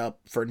tied up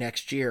for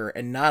next year,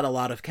 and not a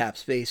lot of cap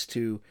space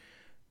to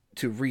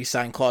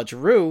re-sign Claude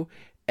Giroux.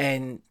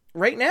 And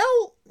right now,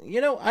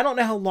 I don't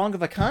know how long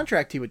of a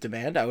contract he would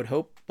demand. I would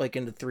hope like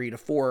in the 3 to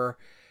 4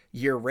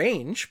 year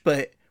range,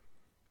 but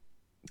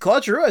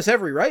Claude Giroux has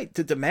every right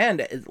to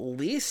demand at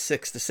least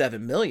 6 to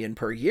 7 million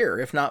per year,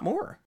 if not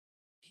more.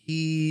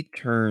 He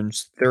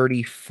turns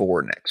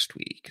 34 next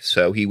week,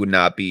 so he would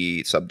not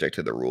be subject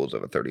to the rules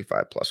of a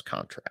 35 plus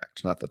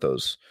contract. Not that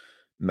those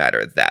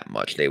matter that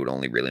much. They would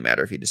only really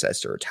matter if he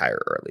decides to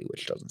retire early,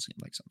 which doesn't seem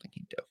like something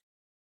he'd do.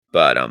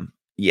 But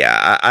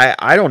yeah,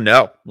 I don't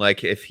know.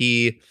 Like if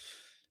he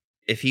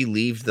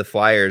leaves the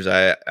Flyers,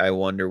 I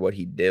wonder what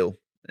he'd do.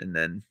 And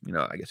then,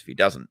 I guess if he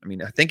doesn't, I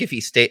mean, I think if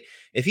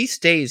he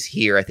stays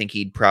here, I think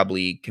he'd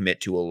probably commit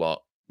to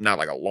not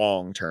like a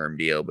long-term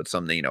deal, but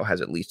something,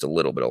 has at least a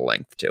little bit of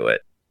length to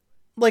it.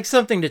 Like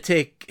something to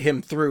take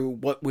him through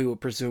what we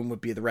would presume would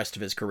be the rest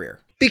of his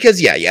career.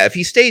 Because yeah, if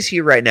he stays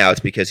here right now,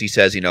 it's because he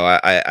says,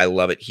 I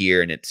love it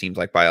here. And it seems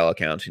like by all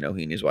accounts, he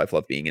and his wife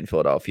love being in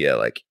Philadelphia.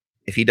 Like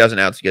if he doesn't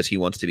out, it's because he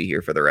wants to be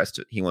here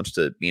he wants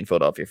to be in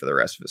Philadelphia for the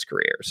rest of his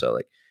career. So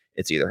like,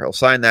 it's either he'll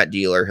sign that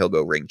deal or he'll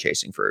go ring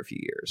chasing for a few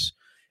years.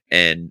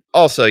 And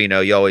also,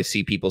 you always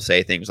see people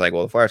say things like,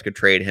 well, the Flyers could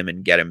trade him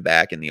and get him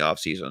back in the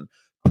offseason.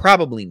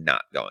 Probably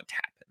not going to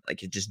happen.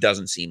 Like, it just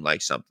doesn't seem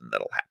like something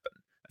that'll happen.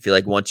 I feel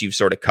like once you've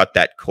sort of cut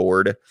that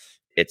cord,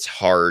 it's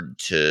hard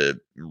to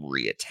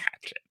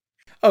reattach it.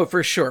 Oh,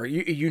 for sure.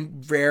 You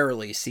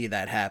rarely see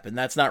that happen.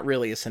 That's not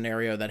really a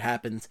scenario that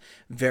happens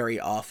very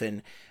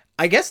often.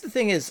 I guess the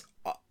thing is,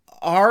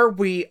 are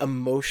we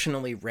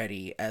emotionally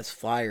ready as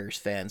Flyers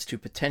fans to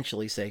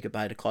potentially say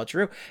goodbye to Claude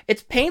Giroux?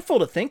 It's painful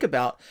to think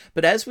about,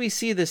 but as we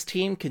see this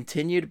team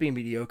continue to be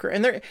mediocre,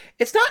 and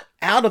it's not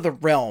out of the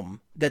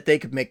realm that they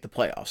could make the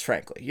playoffs,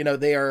 frankly.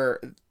 They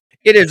are...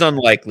 It is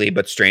unlikely,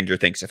 but stranger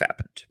things have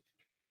happened.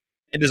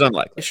 It is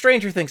unlikely.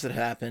 Stranger things have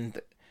happened.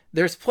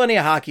 There's plenty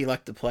of hockey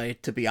left to play,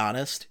 to be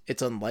honest.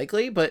 It's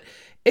unlikely, but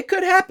it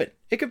could happen.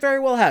 It could very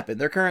well happen.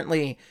 They're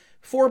currently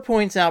 4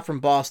 points out from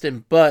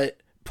Boston, but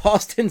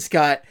Boston's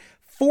got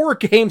 4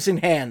 games in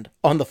hand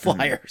on the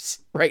Flyers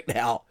right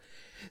now.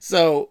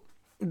 So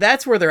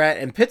that's where they're at.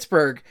 And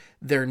Pittsburgh,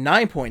 they're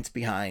 9 points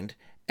behind.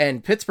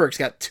 And Pittsburgh's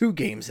got 2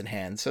 games in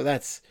hand. So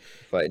that's...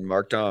 fighting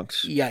Mark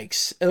Donks.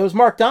 Yikes. Those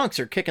Mark Donks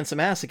are kicking some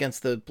ass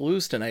against the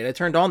Blues tonight. I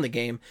turned on the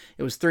game.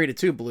 It was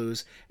 3-2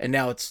 Blues. And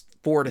now it's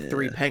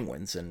 4-3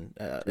 Penguins. And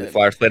the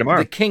Flyers play tomorrow.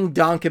 The King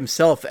Donk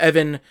himself,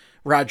 Evan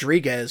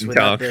Rodriguez,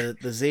 without the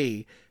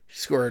Z,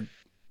 scored...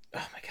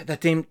 Oh my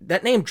God,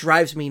 that name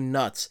drives me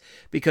nuts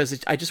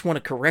because I just want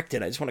to correct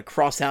it. I just want to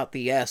cross out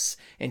the S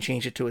and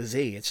change it to a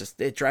Z.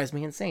 It drives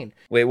me insane.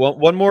 Wait,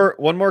 one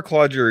more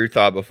Claude Giroux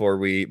thought before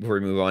we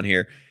move on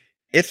here.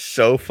 It's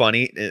so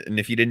funny, and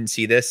if you didn't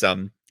see this,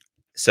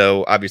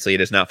 so obviously it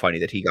is not funny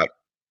that It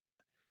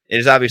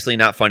is obviously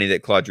not funny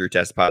that Claude Giroux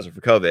tested positive for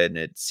COVID, and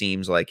it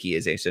seems like he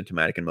is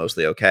asymptomatic and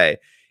mostly okay.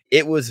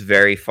 It was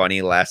very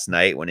funny last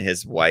night when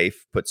his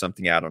wife put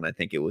something out on, I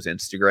think it was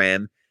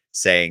Instagram,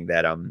 saying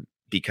that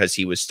because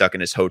he was stuck in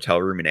his hotel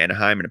room in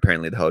Anaheim, and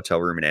apparently the hotel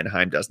room in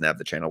Anaheim doesn't have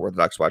the channel where the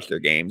Ducks watch their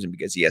games, and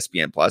because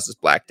ESPN Plus is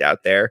blacked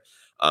out there,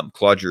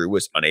 Claude Giroux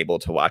was unable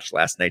to watch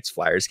last night's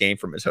Flyers game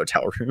from his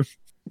hotel room.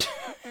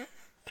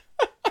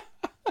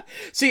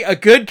 See, a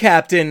good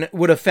captain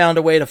would have found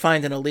a way to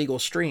find an illegal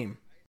stream.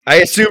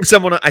 I think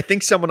someone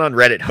on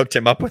Reddit hooked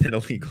him up with an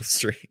illegal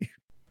stream.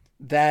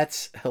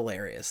 That's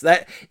hilarious.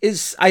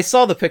 I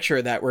saw the picture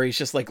of that where he's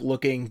just like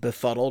looking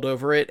befuddled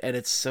over it, and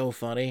it's so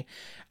funny.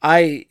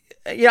 I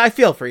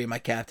feel for you, my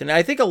captain.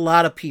 I think a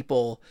lot of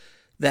people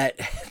that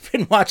have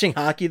been watching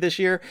hockey this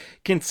year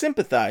can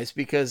sympathize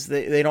because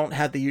they don't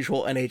have the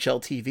usual NHL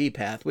TV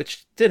path,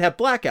 which did have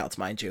blackouts,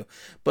 mind you,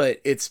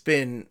 but it's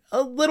been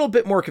a little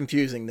bit more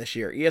confusing this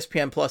year.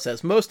 ESPN Plus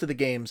has most of the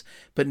games,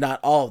 but not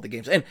all of the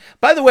games. And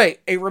by the way,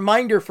 a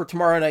reminder for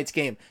tomorrow night's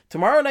game.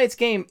 Tomorrow night's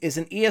game is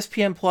an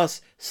ESPN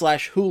Plus /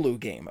 Hulu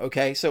game,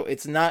 okay? So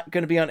it's not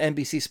going to be on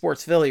NBC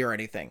Sports Philly or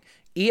anything.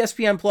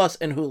 ESPN Plus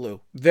and Hulu.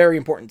 Very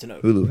important to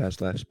note. Hulu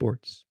has live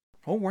sports.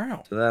 Oh,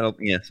 wow. So that'll,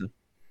 yeah.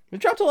 We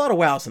dropped a lot of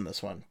wows in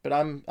this one, but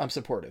I'm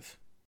supportive.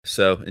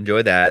 So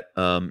enjoy that.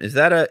 Is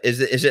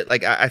it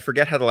like, I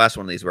forget how the last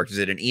one of these works. Is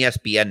it an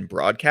ESPN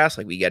broadcast?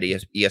 Like we get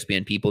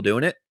ESPN people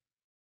doing it?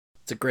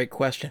 It's a great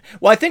question.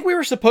 Well, I think we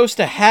were supposed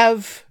to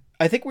have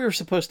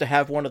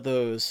one of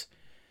those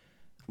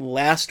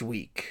last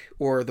week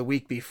or the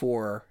week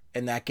before,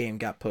 and that game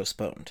got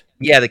postponed.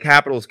 Yeah, the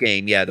Capitals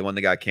game. Yeah, the one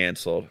that got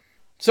canceled.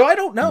 So I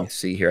don't know. Let me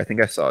see here. I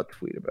think I saw a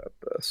tweet about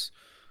this.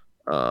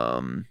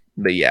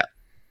 But yeah.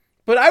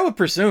 But I would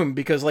presume,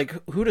 because like,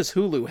 who does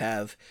Hulu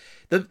have?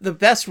 The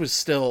best was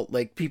still,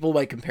 like, people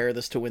might compare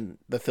this to when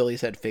the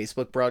Phillies had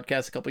Facebook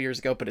broadcasts a couple years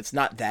ago, but it's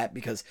not that,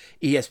 because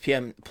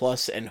ESPN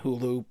Plus and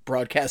Hulu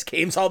broadcast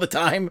games all the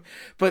time.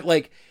 But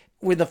like,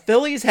 when the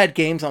Phillies had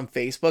games on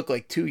Facebook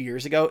like 2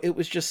 years ago, it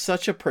was just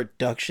such a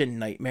production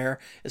nightmare,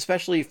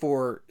 especially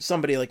for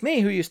somebody like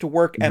me who used to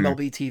work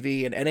MLB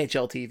TV and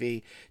NHL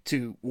TV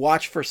to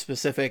watch for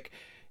specific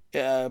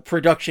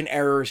production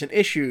errors and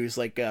issues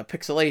like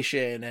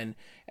pixelation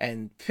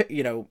and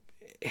you know,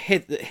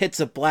 hits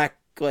of black,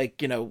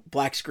 like, you know,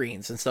 black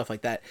screens and stuff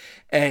like that.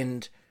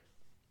 And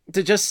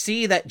to just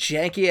see that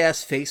janky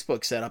ass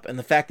Facebook setup and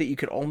the fact that you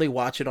could only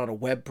watch it on a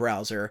web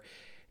browser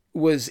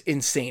was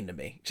insane to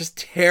me. Just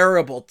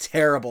terrible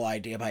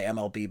idea by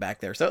MLB back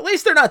there. So at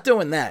least they're not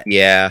doing that.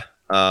 Yeah.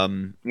 Yeah,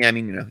 I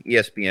mean, you know,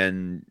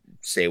 ESPN,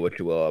 say what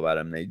you will about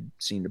them, they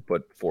seem to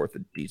put forth a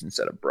decent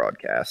set of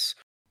broadcasts.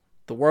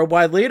 The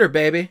worldwide leader,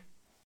 baby.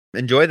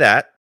 Enjoy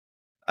that.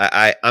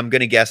 I'm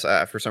going to guess,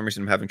 for some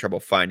reason, I'm having trouble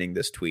finding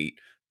this tweet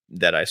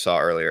that I saw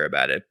earlier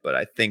about it, but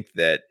I think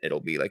that it'll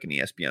be like an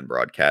ESPN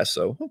broadcast,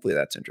 so hopefully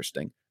that's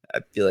interesting. I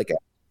feel like I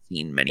haven't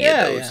seen many of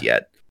those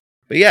yet.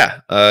 But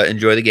yeah,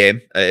 enjoy the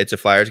game. It's a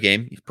Flyers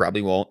game. You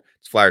probably won't.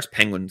 It's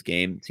Flyers-Penguins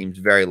game. It seems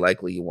very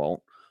likely you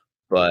won't.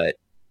 But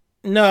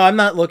no, I'm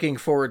not looking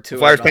forward to it.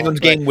 Flyers-Penguins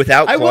game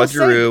without Claude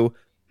Giroux,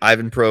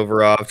 Ivan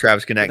Provorov,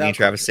 Travis Konechny,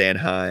 Travis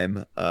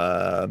Sanheim.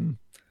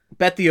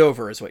 Bet the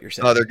over is what you're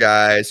saying. Other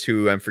guys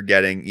who I'm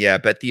forgetting. Yeah,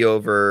 bet the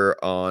over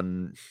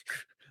on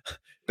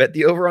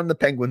the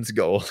Penguins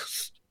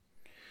goals.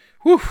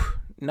 Whew,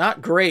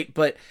 not great,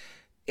 but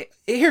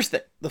here's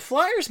the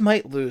Flyers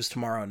might lose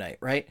tomorrow night,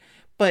 right?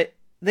 But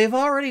they've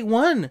already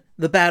won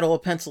the Battle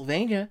of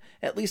Pennsylvania,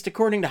 at least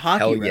according to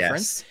Hockey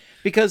Reference.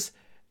 Because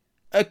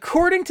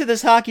according to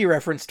this Hockey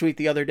Reference tweet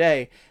the other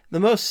day,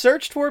 the most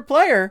searched for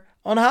player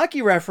on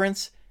Hockey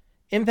Reference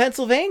in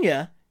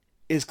Pennsylvania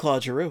is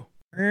Claude Giroux.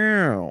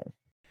 Oh.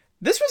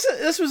 This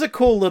was a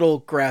cool little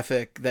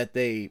graphic that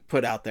they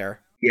put out there.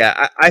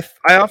 Yeah,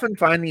 I often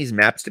find these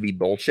maps to be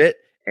bullshit,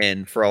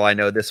 and for all I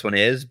know, this one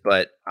is.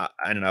 But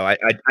I don't know. I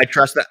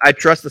trust that. I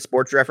trust the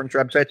sports reference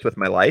websites with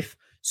my life,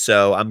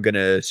 so I'm gonna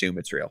assume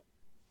it's real.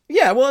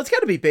 Yeah, well, it's got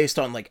to be based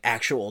on like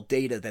actual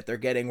data that they're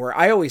getting. Where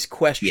I always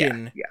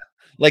question. Yeah.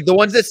 Like the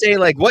ones that say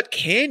like, what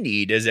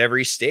candy does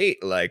every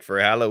state like for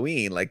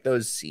Halloween? Like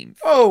those seem.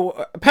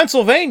 Oh,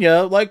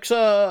 Pennsylvania likes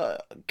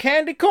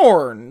candy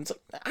corn.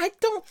 I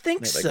don't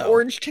think like so.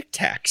 Orange Tic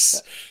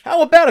Tacs.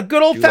 How about a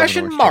good old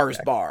fashioned Mars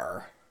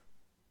bar?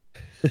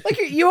 Like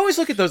you always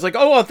look at those like,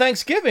 oh, on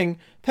Thanksgiving,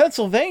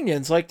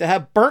 Pennsylvanians like to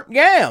have burnt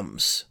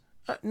yams.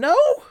 No.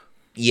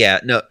 Yeah,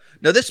 no.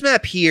 This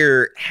map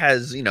here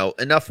has, you know,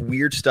 enough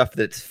weird stuff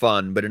that's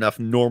fun, but enough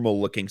normal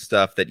looking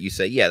stuff that you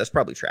say, yeah, that's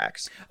probably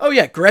tracks. Oh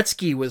yeah,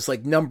 Gretzky was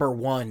like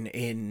 #1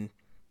 in,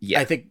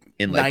 I think,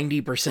 in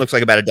 90%. Looks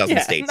like about a dozen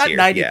states not here.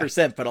 Not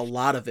 90%, but a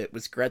lot of it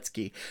was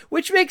Gretzky,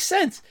 which makes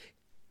sense.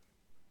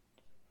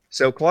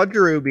 So Claude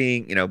Giroux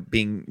being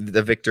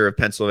the victor of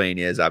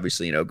Pennsylvania is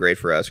obviously, you know, great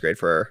for us, great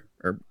for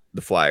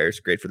the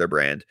Flyers, great for their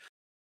brand.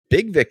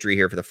 Big victory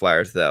here for the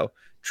Flyers, though.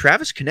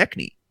 Travis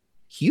Konechny,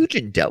 huge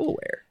in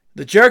Delaware.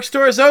 The jerk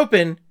store is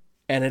open,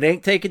 and it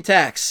ain't taking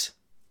tax.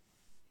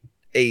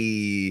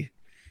 No,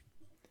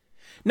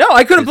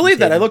 I couldn't believe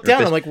that. I looked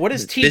down. I'm like, what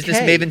is TK? Business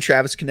maven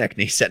Travis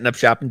Konechny setting up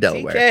shop in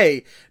Delaware.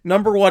 TK,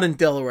 #1 in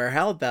Delaware.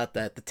 How about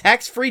that? The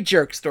tax-free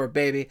jerk store,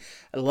 baby.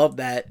 I love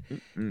that.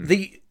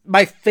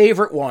 My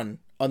favorite one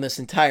on this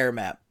entire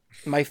map.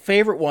 My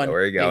favorite one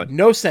made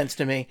no sense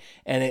to me,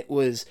 and it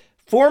was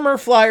former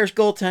Flyers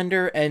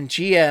goaltender and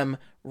GM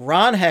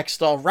Ronald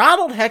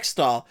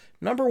Hextall,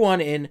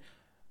 #1 in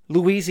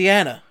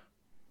Louisiana,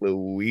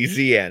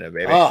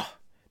 baby. Oh,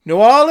 New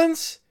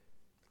Orleans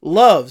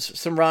loves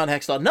some Ron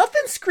Hextall.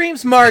 Nothing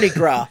screams Mardi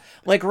Gras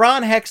like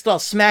Ron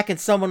Hextall smacking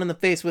someone in the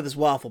face with his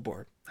waffle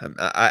board.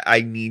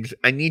 I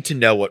need to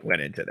know what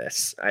went into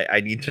this. I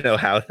need to know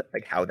how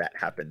that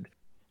happened.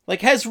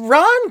 Like, has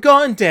Ron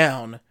gone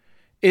down?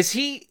 Is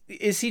he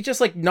just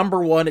like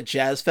 #1 at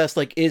Jazz Fest?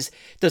 Like,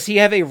 does he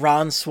have a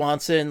Ron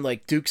Swanson,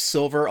 like Duke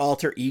Silver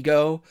alter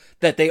ego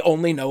that they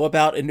only know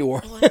about in New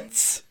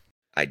Orleans?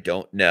 I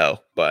don't know,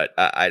 but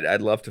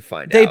I'd love to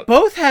find out. They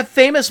both have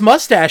famous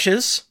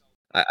mustaches.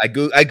 I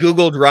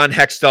googled Ron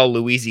Hextall,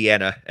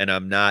 Louisiana, and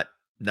I'm not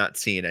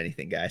seeing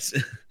anything, guys.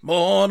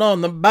 Born on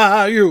the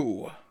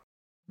bayou.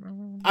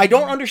 I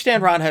don't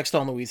understand Ron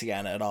Hextall in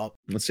Louisiana at all.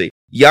 Let's see.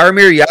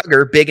 Jaromir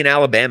Jagr, big in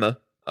Alabama.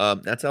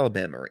 That's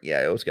Alabama. Yeah,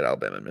 I always get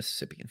Alabama and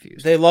Mississippi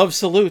confused. They love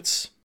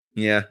salutes.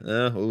 Yeah.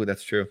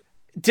 That's true.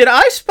 Did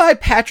I spy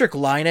Patrick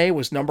Laine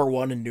was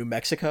 #1 in New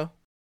Mexico?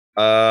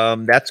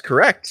 That's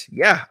correct.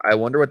 Yeah, I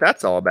wonder what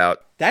that's all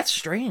about. That's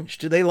strange.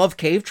 Do they love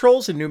cave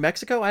trolls in New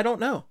Mexico? I don't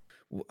know.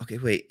 Okay,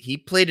 wait. He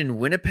played in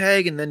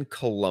Winnipeg and then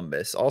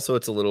Columbus. Also,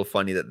 it's a little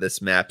funny that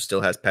this map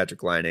still has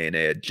Patrick Laine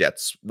in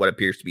what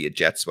appears to be a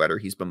Jets sweater.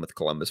 He's been with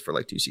Columbus for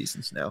like 2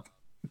 seasons now.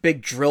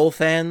 Big drill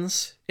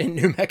fans in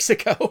New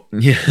Mexico.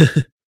 Yeah.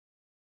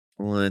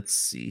 Let's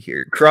see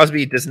here.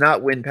 Crosby does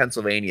not win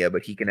Pennsylvania,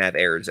 but he can have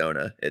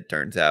Arizona, it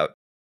turns out.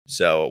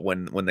 So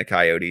when the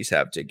Coyotes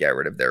have to get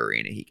rid of their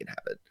arena, he can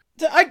have it.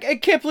 I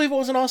can't believe it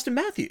wasn't Austin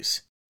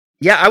Matthews.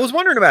 Yeah, I was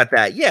wondering about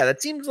that. Yeah,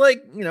 that seems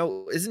like,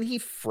 isn't he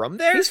from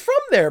there? He's from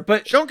there,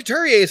 but Sean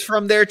Couturier is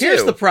from there, too.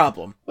 here's the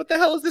problem. What the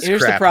hell is this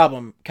Here's crap? the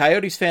problem.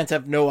 Coyotes fans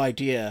have no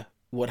idea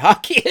what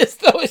hockey is,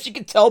 though, as you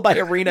can tell by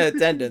arena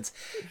attendance.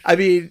 I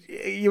mean,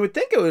 you would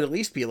think it would at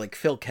least be like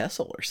Phil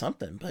Kessel or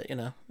something, but,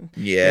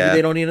 Yeah. maybe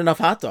they don't eat enough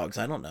hot dogs.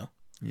 I don't know.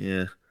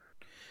 Yeah.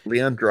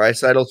 Leon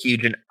Draisaitl,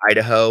 huge in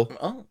Idaho.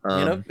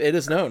 Oh, it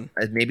is known.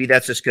 Maybe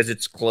that's just because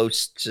it's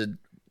close to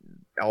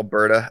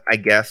Alberta, I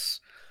guess.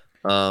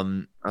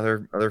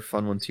 Other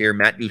fun ones here.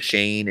 Matt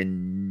Duchene,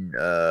 and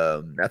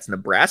that's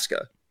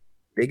Nebraska.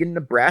 Big in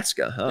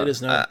Nebraska, huh? It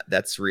is known.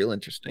 That's real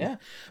interesting. Yeah.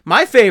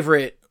 My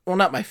favorite, well,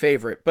 not my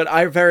favorite, but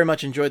I very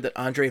much enjoyed that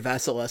Andrei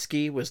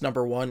Vasilevsky was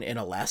number 1 in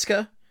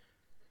Alaska.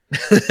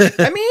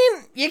 I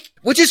mean,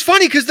 which is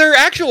funny because there are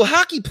actual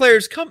hockey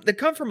players that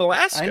come from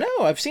Alaska. I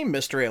know. I've seen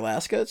Mystery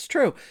Alaska. It's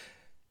true.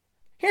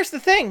 Here's the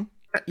thing.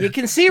 You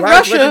can see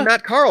Legend Russia.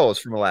 Matt Carl is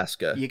from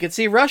Alaska. You can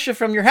see Russia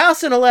from your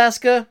house in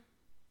Alaska.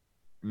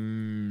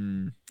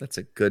 That's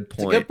a good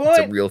point. It's a good point.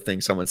 It's a real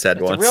thing someone said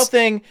It's once. a real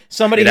thing.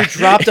 Somebody who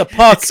dropped a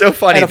puck It's so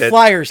funny at a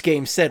Flyers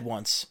game said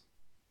once.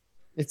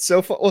 It's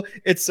so well,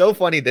 it's so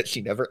funny that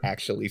she never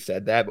actually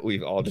said that, but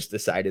we've all just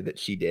decided that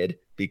she did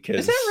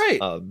because Is that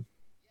right?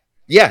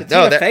 Yeah, Did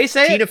Tina Fey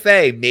say Tina it?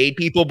 Fey made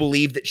people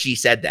believe that she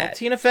said that. Well,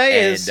 Tina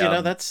Fey And, is,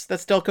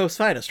 that's Delco's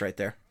finest right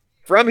there.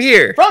 From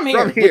here,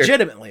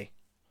 legitimately.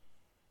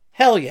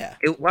 Hell yeah.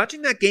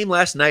 Watching that game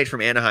last night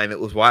from Anaheim, it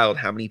was wild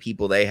how many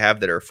people they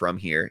have that are from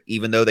here,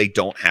 even though they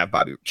don't have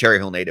Cherry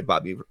Hill native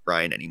Bobby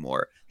Ryan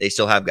anymore. They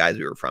still have guys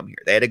who are from here.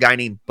 They had a guy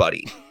named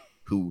Buddy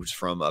who's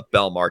from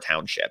Belmar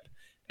Township,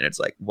 and it's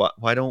like,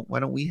 why don't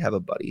we have a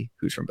buddy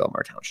who's from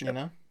Belmar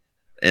Township?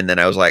 And then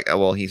I was like, oh,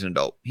 well, he's an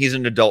adult. He's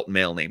an adult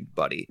male named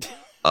Buddy.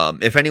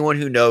 If anyone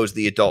who knows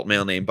the adult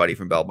male named Buddy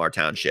from Belmar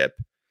Township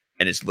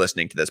and is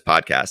listening to this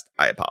podcast,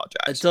 I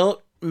apologize.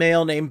 Adult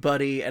male named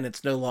Buddy, and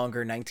it's no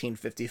longer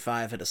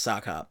 1955 at a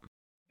sock hop.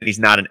 And he's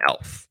not an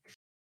elf.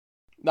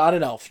 Not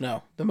an elf,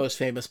 no. The most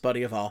famous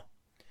buddy of all.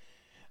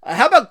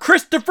 How about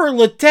Christopher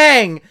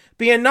Letang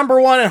being number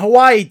 1 in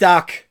Hawaii,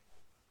 Doc?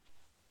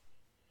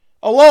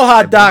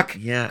 Aloha, Doc.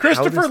 Yeah,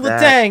 Christopher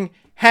Letang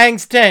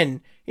hangs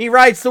 10. He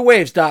rides the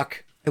waves,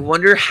 Doc. I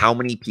wonder how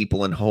many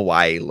people in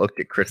Hawaii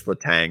looked at Chris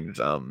Letang's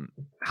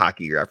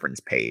hockey reference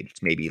page.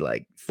 Maybe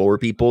like 4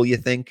 people, you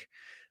think,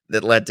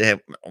 that led to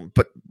him.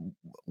 But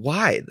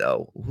why,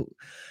 though?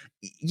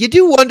 You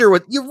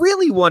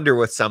really wonder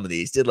what some of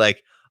these did,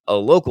 like a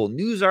local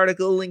news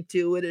article linked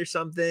to it or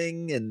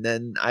something. And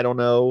then, I don't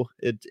know,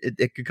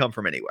 it could come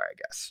from anywhere, I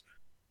guess.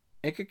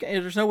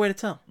 There's no way to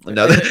tell.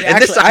 No, there's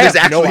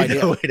actually no way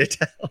to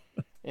tell.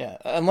 Yeah,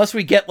 unless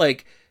we get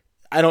like,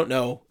 I don't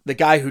know, the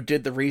guy who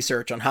did the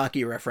research on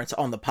Hockey Reference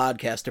on the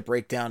podcast to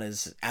break down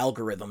his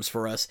algorithms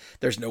for us.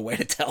 There's no way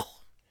to tell.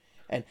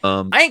 And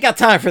I ain't got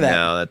time for that.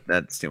 No,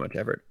 that's too much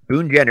effort.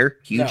 Boone Jenner,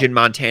 huge in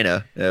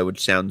Montana, which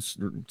sounds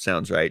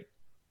right.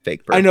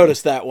 Fake person. I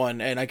noticed that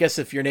one, and I guess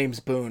if your name's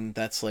Boone,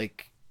 that's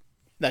like,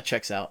 that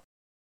checks out.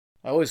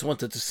 I always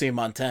wanted to see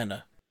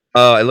Montana.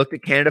 Oh, I looked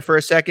at Canada for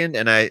a second,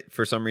 and I,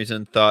 for some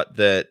reason, thought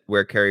that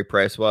where Carey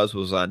Price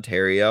was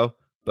Ontario,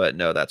 but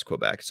no, that's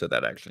Quebec, so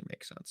that actually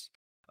makes sense.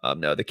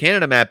 No, the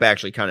Canada map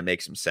actually kind of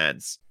makes some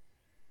sense.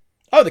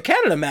 Oh, the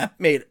Canada map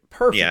made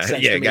perfect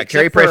sense. Yeah, to me, got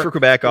Carey Price for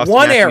Quebec, Austin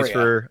one Matthews area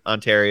for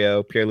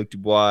Ontario, Pierre-Luc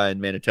Dubois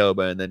in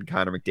Manitoba, and then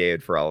Connor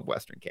McDavid for all of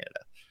Western Canada.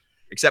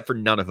 Except for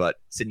Nunavut.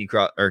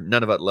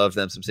 Nunavut loves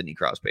them some Sidney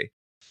Crosby.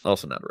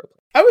 Also not a real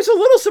player. I was a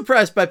little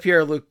surprised by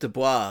Pierre-Luc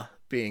Dubois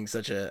being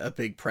such a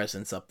big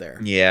presence up there.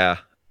 Yeah,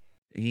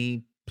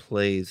 he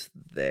plays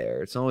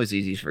there. It's always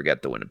easy to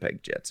forget the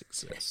Winnipeg Jets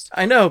exist.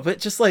 I know, but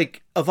just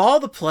like, of all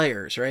the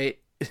players, right?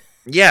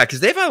 Yeah, because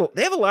they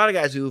have a lot of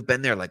guys who have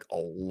been there like a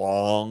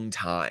long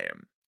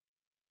time.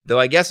 Though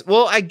I guess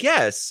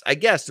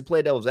to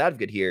play devil's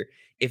advocate here,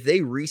 if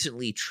they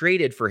recently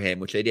traded for him,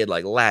 which they did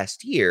like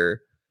last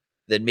year,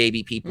 then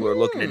maybe people are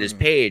looking at his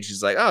page.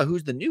 It's like, oh,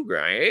 who's the new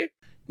guy? Eh?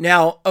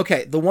 Now,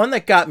 okay, the one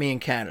that got me in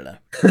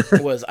Canada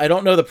was, I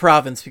don't know the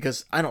province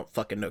because I don't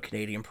fucking know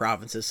Canadian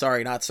provinces.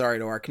 Sorry, not sorry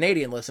to our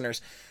Canadian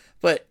listeners,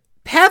 but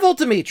Pavel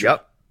Demitra.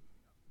 Yep.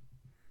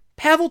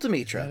 Pavel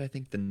Demitra. I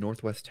think the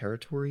Northwest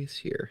Territories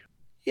here.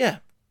 Yeah.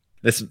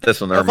 This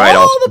one there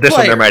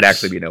might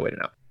actually be no way to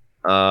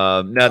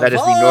know. No, that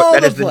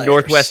is the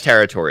Northwest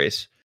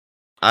Territories.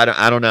 I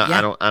don't know.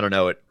 Yeah. I don't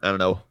know it. I don't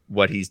know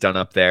what he's done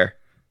up there,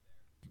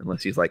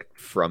 unless he's like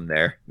from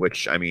there.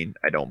 Which I mean,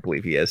 I don't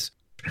believe he is.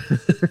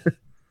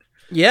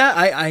 Yeah,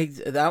 I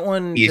that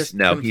one. He's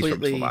from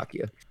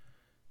Slovakia.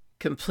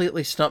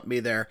 Completely stumped me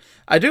there.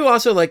 I do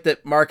also like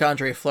that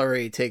Marc-Andre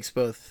Fleury takes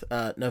both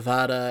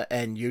Nevada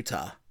and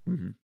Utah,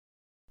 and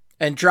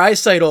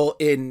Draisaitl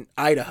in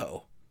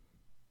Idaho.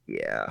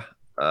 Yeah.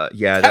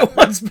 That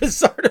one's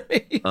bizarre to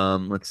me.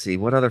 Let's see.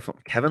 What other...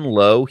 Kevin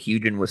Lowe,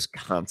 huge in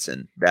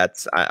Wisconsin.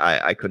 That's...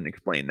 I couldn't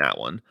explain that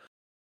one.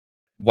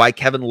 why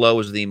Kevin Lowe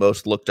is the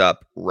most looked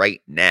up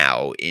right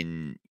now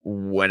in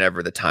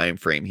whenever the time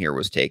frame here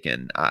was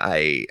taken.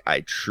 I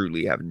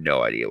truly have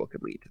no idea what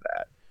could lead to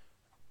that.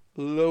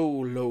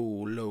 Low.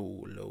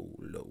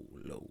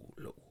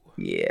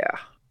 Yeah.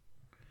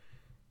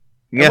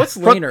 And what's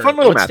Laner? Fun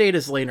little what map. state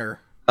is Laner?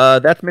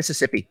 That's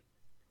Mississippi.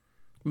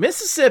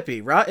 Mississippi.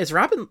 Is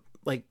Robin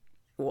like?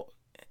 Well,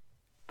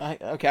 I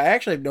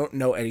actually don't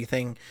know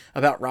anything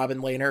about Robin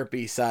Laner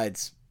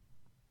besides,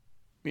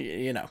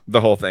 you know,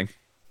 The whole thing.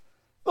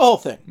 the whole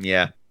thing.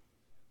 Yeah.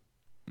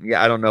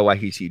 I don't know why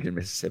he's huge in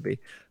Mississippi.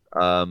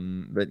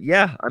 But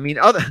yeah, I mean,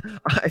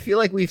 I feel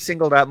like we've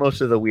singled out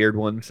most of the weird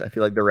ones. I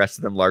feel like the rest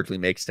of them largely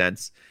make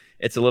sense.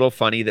 It's a little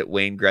funny that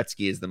Wayne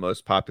Gretzky is the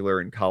most popular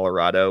in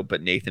Colorado,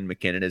 but Nathan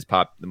McKinnon is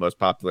the most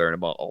popular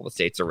in all the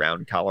states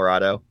around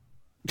Colorado.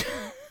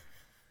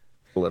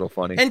 A little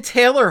funny. And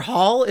Taylor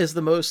Hall is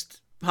the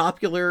most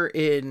popular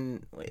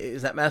in,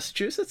 is that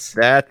Massachusetts?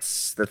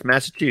 That's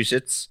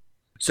Massachusetts.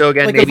 So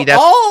again, Like, maybe of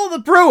that's all the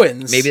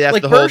Bruins. maybe that's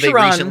like the whole they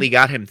Bergeron, recently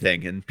got him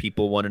thing, and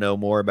people want to know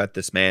more about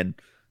this man,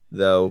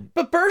 though.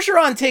 But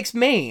Bergeron takes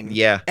Maine.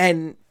 Yeah,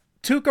 And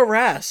Tuukka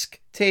Rask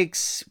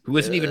takes, who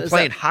isn't even is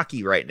playing that-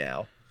 hocky right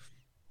now?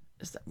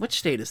 which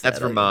state is that? That's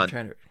Vermont. I'm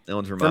trying to, That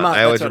one's Vermont. Vermont,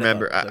 I always that's what I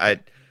remember. thought. I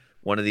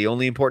one of the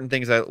only important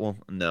things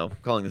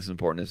calling this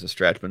important is a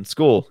stretch. But in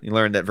school, you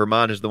learned that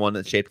Vermont is the one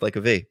that's shaped like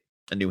a V,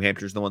 and New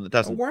Hampshire's the one that oh,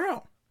 doesn't.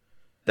 wow.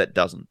 That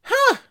doesn't.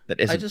 Huh.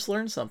 That isn't. I just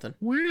learned something.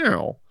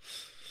 Wow.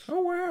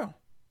 Oh, wow.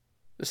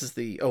 This is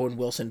the Owen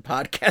Wilson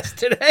podcast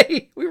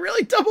today. We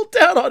really doubled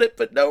down on it,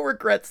 but no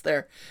regrets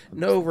there.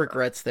 No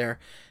regrets there.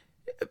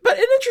 But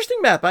an interesting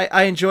map.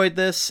 I enjoyed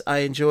this. I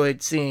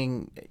enjoyed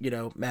seeing,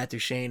 Matt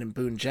Duchene and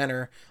Boone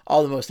Jenner,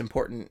 all the most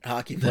important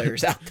hockey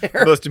players out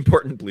there. Most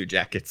important Blue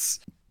Jackets.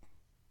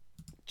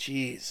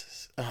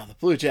 Jesus. Oh, the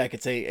Blue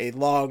Jackets, a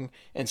long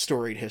and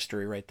storied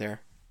history right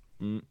there.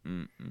 Ain't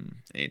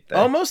that?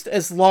 Almost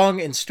as long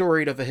and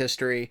storied of a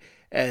history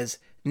as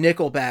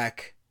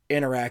Nickelback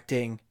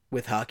interacting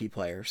with hockey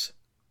players.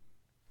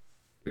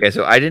 Okay,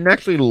 so I didn't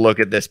actually look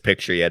at this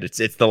picture yet.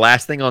 It's the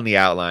last thing on the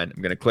outline.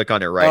 I'm gonna click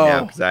on it right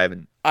now because I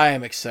haven't. I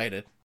am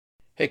excited.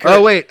 Hey, Kurt,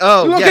 Oh wait!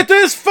 Oh, look yeah. at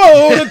this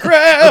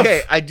photograph.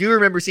 Okay, I do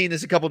remember seeing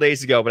this a couple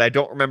days ago, but I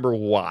don't remember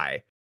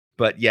why.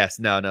 But yes,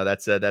 no,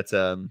 that's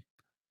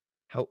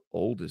how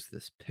old is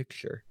this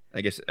picture?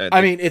 I guess.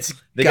 I mean, it's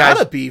the gotta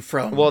guy's- be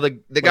from. Well, the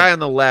guy on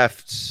the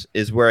left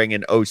is wearing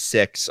an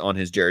 06 on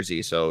his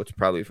jersey, so it's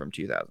probably from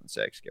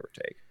 2006, give or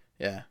take.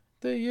 yeah,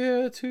 the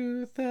year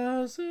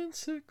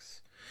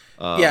 2006.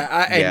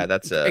 Yeah,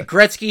 that's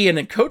Gretzky in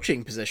a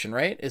coaching position,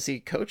 right? Is he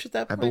coach at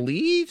that I point?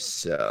 believe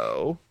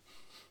so.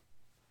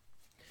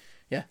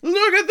 Yeah.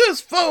 Look at this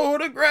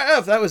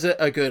photograph. That was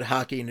a good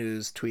hockey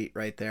news tweet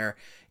right there.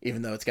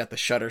 Even though it's got the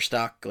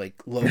Shutterstock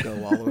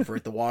logo all over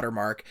it, the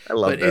watermark. I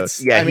love But those.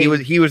 it's- Yeah, I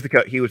mean- he was the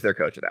coach. He was their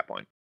coach at that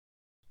point.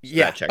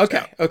 Yeah. checks Okay.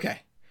 out. Okay.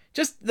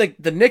 Just the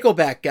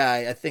Nickelback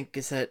guy. I think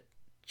is that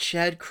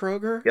Chad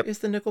Kroger Yep. is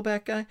the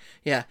Nickelback guy.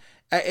 Yeah.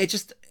 It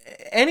just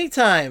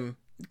anytime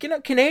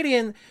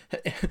Canadian.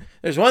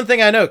 There's one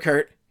thing I know,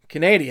 Kurt.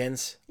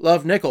 Canadians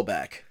love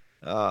Nickelback.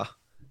 That's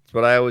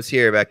what I always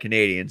hear about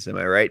Canadians. Am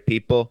I right,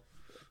 people?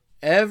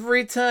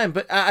 Every time.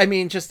 But I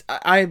mean, just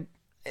I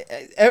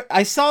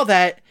saw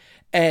that,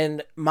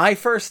 and my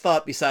first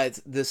thought,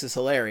 besides this is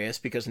hilarious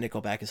because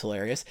Nickelback is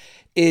hilarious,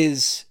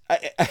 is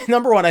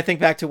number one. I think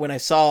back to when I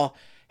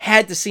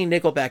had to see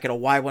Nickelback at a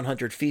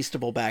Y100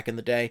 Feastable back in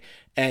the day,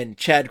 and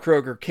Chad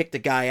Kroger kicked a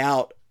guy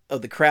out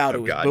of the crowd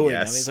who was booing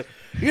him. He's like,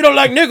 "You don't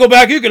like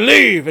Nickelback, you can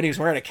leave," and he was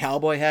wearing a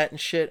cowboy hat and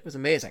shit. It was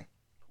amazing.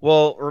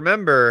 Well,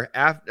 remember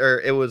after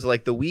it was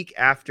like the week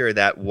after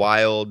that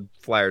wild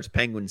Flyers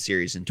Penguins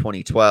series in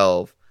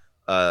 2012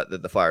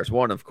 that the Flyers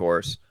won, of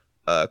course.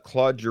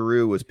 Claude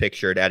Giroux was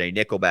pictured at a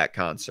Nickelback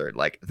concert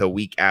like the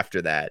week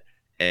after that,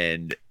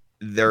 and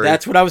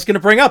That's what I was going to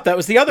bring up. That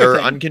was the other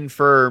thing.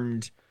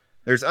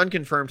 There's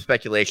unconfirmed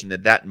speculation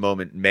that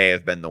moment may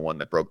have been the one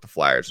that broke the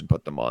Flyers and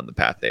put them on the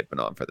path they've been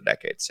on for the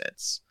decades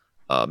since.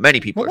 Many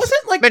people are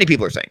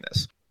saying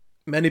this.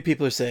 Many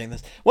people are saying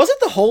this. Wasn't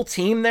the whole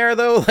team there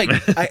though? Like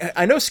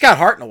I know Scott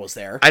Hartnell was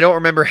there. I don't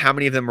remember how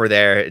many of them were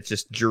there. It's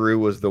just Giroux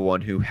was the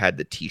one who had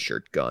the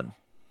T-shirt gun.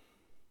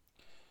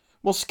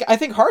 Well, I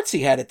think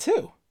Hartsey had it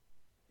too.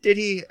 Did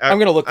he? I'm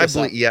gonna look this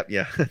up. Yep,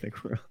 yeah. I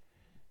think we're...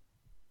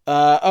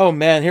 Oh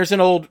man, here's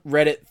an old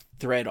Reddit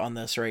thread on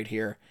this right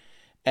here,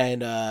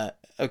 and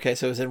okay,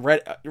 so it's in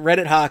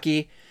Reddit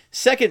hockey.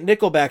 Second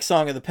Nickelback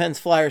song of the Pens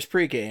Flyers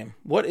pregame.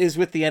 What is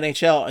with the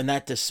NHL and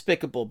that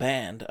despicable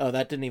band? Oh,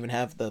 that didn't even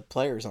have the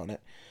players on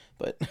it,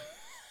 but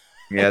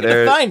yeah,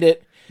 there. Find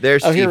it.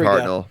 There's Steve here we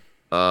Hartnell,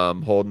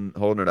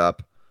 holding it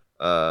up.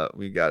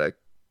 We got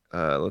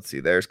let's see.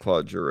 There's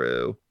Claude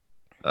Giroux.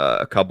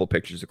 A couple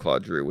pictures of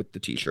Claude Giroux with the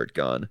T-shirt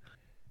gun.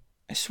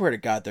 I swear to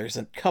God, there's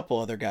a couple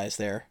other guys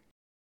there.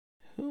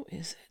 Who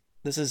is it?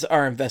 This is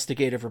our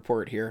investigative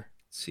report here.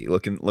 Let's see,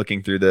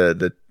 looking through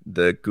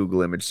the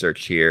Google image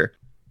search here.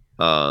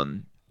 I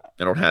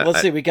don't have.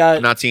 Let's see.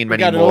 I'm not seeing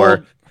many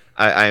more.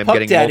 I am Puck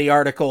getting Daddy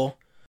article.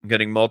 I'm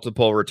getting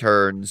multiple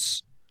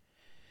returns.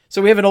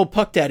 So we have an old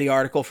Puck Daddy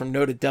article from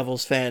noted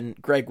Devils fan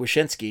Greg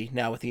Wyshynski,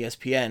 now with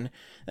ESPN,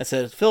 that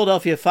says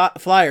Philadelphia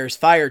Flyers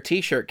fire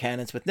T-shirt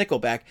cannons with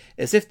Nickelback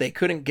as if they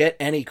couldn't get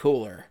any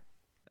cooler.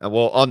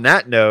 Well, on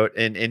that note,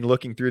 and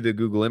looking through the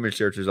Google image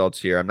search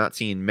results here, I'm not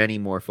seeing many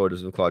more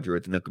photos of Claude Giroux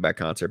at the Nickelback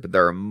concert, but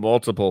there are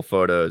multiple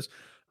photos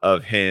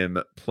of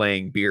him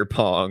playing beer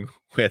pong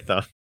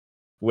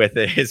with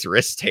his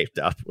wrist taped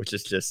up, which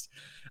is just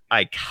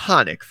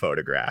iconic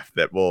photograph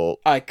that will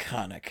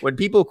iconic. When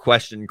people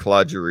question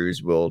Claude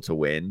Giroux's will to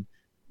win,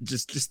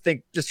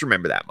 just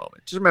remember that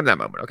moment. Just remember that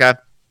moment, okay?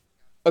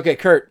 Okay,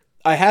 Kurt,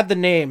 I have the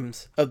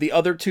names of the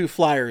other 2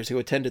 Flyers who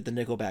attended the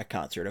Nickelback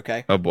concert,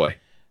 okay? Oh boy.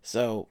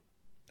 So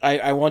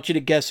I want you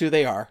to guess who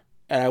they are,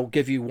 and I will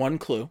give you one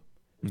clue.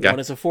 Okay. One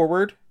is a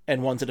forward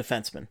and one's a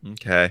defenseman.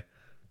 Okay.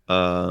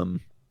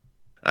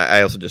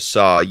 I also just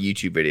saw a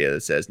YouTube video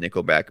that says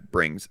Nickelback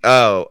brings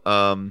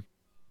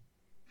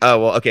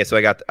well, okay, so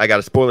I got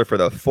a spoiler for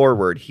the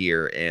forward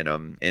here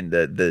in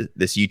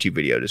this YouTube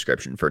video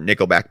description for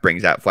Nickelback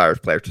brings out Flyers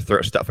players to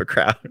throw stuff at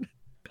crowd.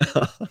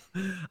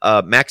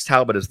 Max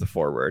Talbot is the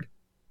forward.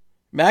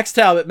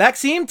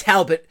 Maxime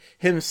Talbot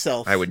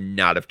himself. I would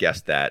not have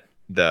guessed that,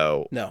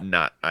 though. No.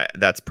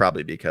 That's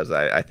probably because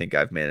I think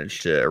I've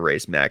managed to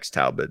erase Max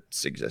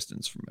Talbot's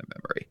existence from my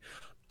memory.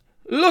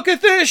 Look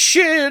at this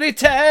shitty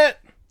tat.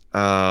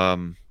 A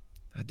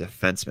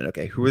defenseman.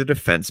 Okay, who are the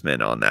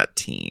defensemen on that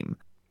team?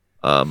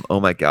 Oh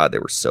my God, they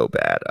were so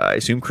bad. I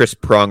assume Chris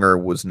Pronger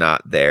was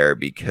not there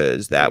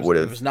because it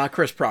was not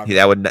Chris Pronger.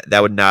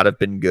 That would not have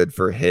been good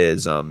for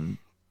his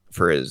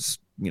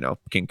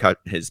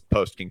his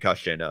post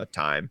concussion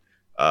time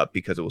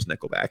because it was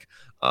Nickelback.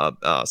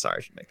 Sorry,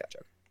 I should make that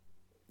joke.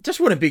 Just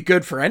wouldn't be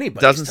good for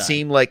anybody. Doesn't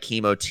seem like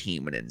Chemo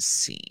Timonin's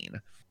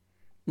scene.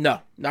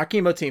 No, not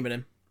Chemo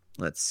Timonin.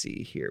 Let's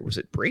see here. Was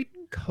it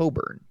Brayden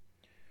Coburn?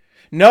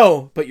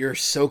 No, but you're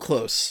so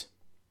close.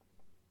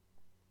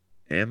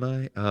 Am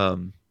I?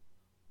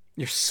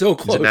 You're so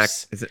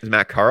close. Is it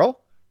Matt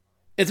Carl?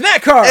 It's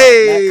Matt Carl.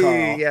 Hey, Matt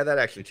Carl. Yeah, that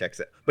actually checks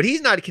it. But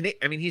he's not Canadian.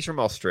 I mean, he's from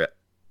Australia.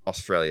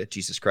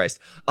 Jesus Christ.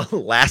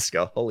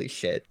 Alaska. Holy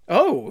shit.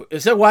 Oh,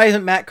 is that why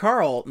isn't Matt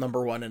Carl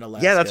number 1 in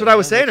Alaska? Yeah, that's what I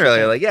was saying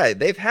earlier. Like, yeah,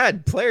 they've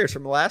had players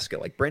from Alaska,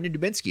 like Brandon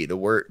Dubinsky, the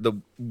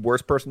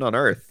worst person on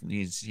earth.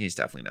 He's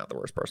definitely not the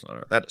worst person on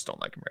earth. I just don't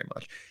like him very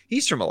much.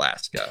 He's from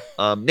Alaska.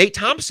 Nate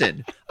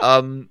Thompson,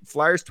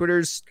 Flyers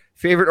Twitter's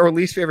favorite or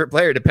least favorite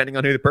player, depending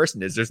on who the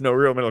person is. There's no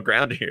real middle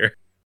ground here.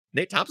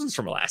 Nate Thompson's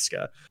from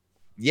Alaska.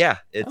 Yeah,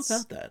 it's how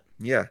about that?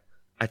 Yeah,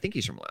 I think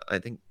he's from. I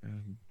think.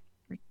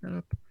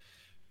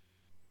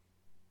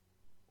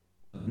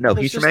 No,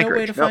 he's from Anchorage. No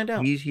way to find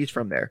out. He's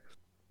from there.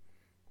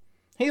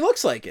 He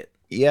looks like it.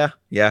 Yeah.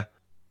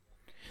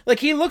 Like,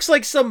 he looks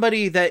like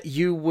somebody that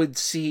you would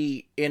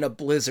see in a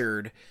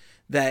blizzard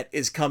that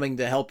is coming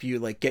to help you,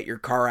 like, get your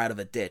car out of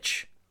a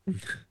ditch.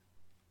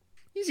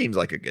 He seems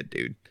like a good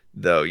dude,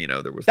 though.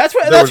 There was that's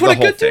what a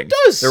good dude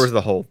does. There was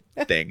the whole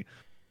thing.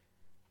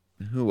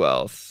 Who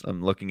else?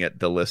 I'm looking at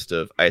the list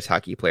of ice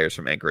hockey players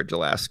from Anchorage,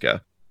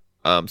 Alaska.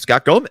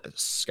 Scott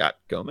Gomez.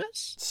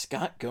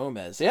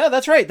 Yeah,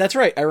 that's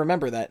right. I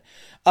remember that.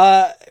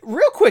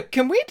 Real quick,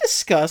 can we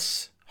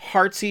discuss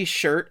Heartsy's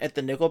shirt at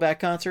the Nickelback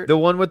concert? The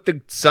one with the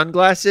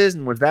sunglasses,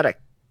 and was that I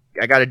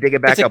got to dig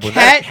it back up. Was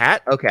that a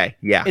cat? Okay,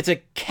 yeah. It's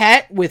a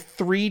cat with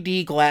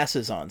 3D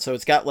glasses on. So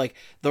it's got, like,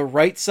 the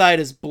right side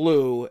is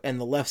blue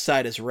and the left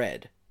side is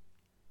red.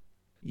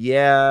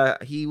 Yeah,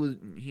 he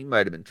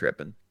might have been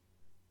tripping.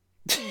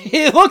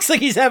 It looks like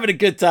he's having a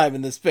good time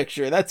in this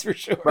picture, that's for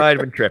sure. Might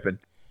have been tripping.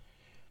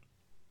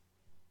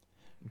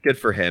 Good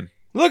for him.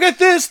 Look at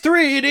this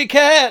 3D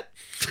cat.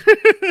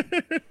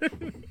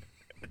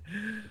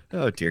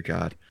 Oh, dear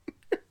God.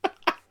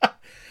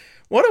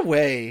 What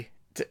a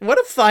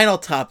final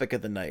topic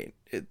of the night.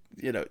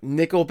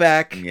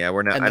 Nickelback. Yeah,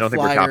 we're not. I don't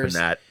think we're topping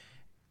that.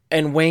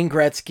 And Wayne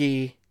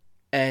Gretzky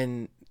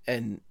and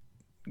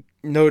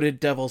noted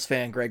Devils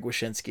fan Greg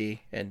Wyshynski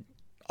and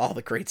all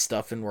the great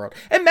stuff in the world.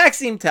 And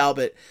Maxime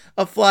Talbot,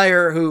 a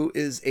Flyer who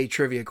is a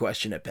trivia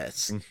question at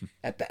best.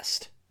 At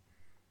best.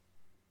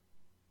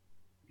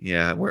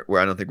 Yeah,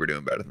 I don't think we're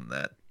doing better than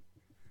that.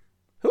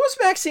 Who was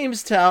Maxime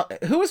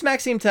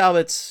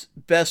Talbot's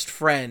best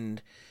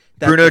friend?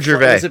 Bruno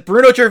Gervais. Was it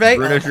Bruno Gervais?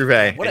 Bruno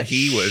Gervais. What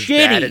he was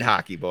bad at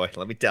hockey, boy.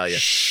 Let me tell you.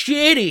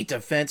 Shitty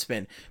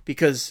defenseman.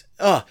 Because,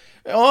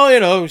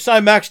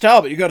 sign Max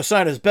Talbot. You got to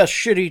sign his best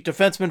shitty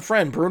defenseman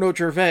friend, Bruno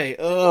Gervais.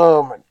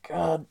 Oh, my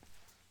God.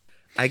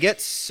 I get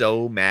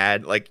so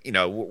mad. Like,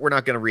 we're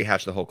not going to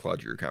rehash the whole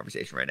Claude Giroux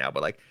conversation right now,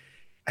 but, like,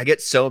 I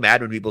get so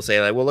mad when people say,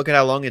 like, well, look at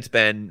how long it's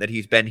been that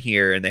he's been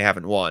here and they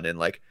haven't won. And,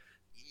 like,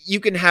 you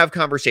can have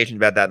conversations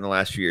about that in the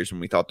last few years when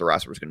we thought the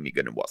roster was going to be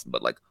good and wasn't.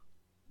 But, like,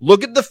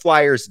 look at the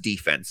Flyers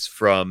defense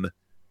from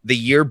the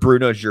year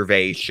Bruno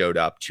Gervais showed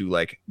up to,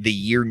 like, the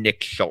year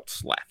Nick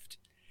Schultz left.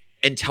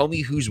 And tell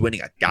me who's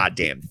winning a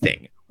goddamn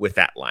thing with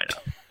that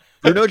lineup.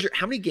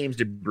 How many games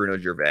did Bruno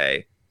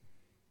Gervais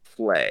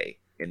play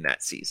in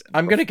that season?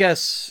 I'm going to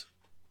guess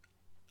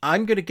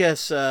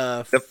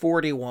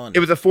 41. It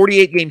was a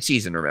 48-game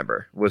season,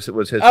 remember? Was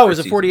his Oh, it was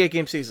a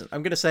 48-game season.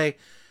 I'm going to say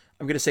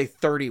I'm going to say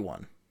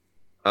 31.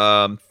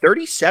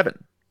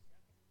 37.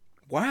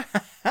 Wow.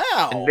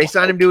 And they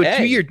signed him to a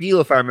Okay. 2-year deal,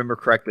 if I remember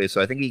correctly. So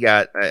I think he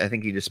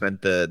just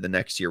spent the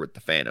next year with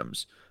the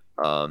Phantoms.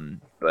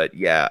 But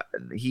yeah,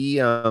 he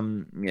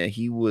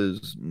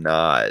was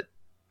not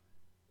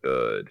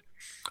good.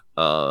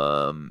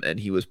 And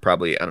he was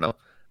probably, I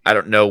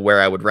don't know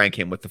where I would rank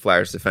him with the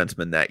Flyers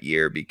defenseman that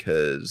year,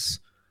 because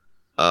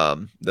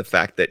the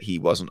fact that he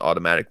wasn't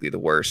automatically the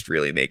worst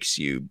really makes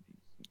you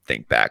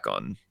think back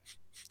on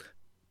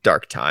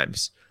dark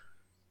times.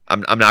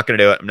 I'm not going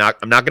to do it.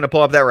 I'm not going to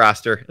pull up that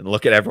roster and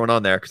look at everyone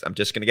on there, because I'm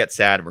just going to get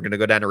sad and we're going to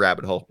go down a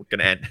rabbit hole. We're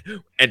going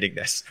to ending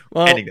this.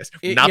 Well, ending this.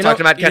 Not talking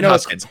about Ken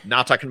Huskins.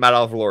 Not talking about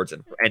Oliver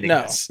Lordson. We're ending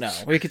this. No,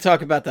 we could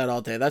talk about that all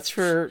day. That's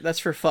for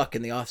fuck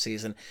in the off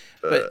season.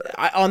 But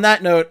on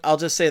that note, I'll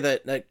just say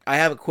that I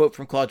have a quote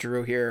from Claude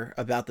Giroux here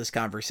about this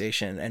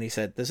conversation, and he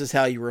said, "This is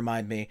how you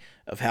remind me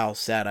of how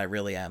sad I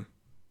really am."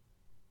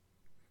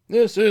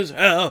 This is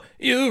how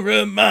you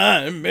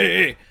remind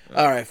me.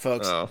 All right,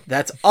 folks.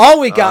 That's all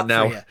we got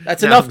for you.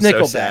 That's enough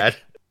Nickelback.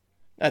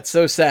 That's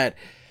so sad.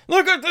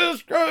 Look at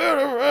this.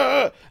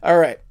 All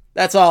right.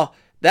 That's all.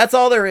 That's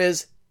all there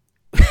is.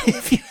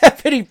 If you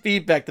have any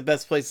feedback, the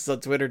best place is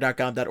on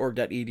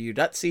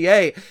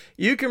twitter.com.org.edu.ca.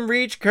 You can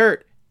reach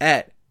Kurt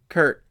at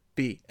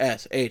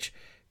KurtBSH.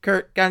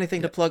 Kurt, got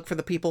anything to plug for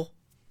the people?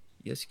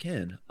 Yes, you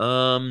can.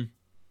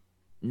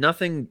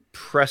 Nothing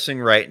pressing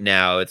right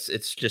now.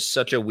 It's just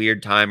such a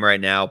weird time right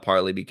now,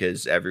 partly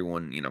because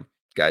everyone,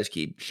 guys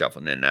keep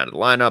shuffling in and out of the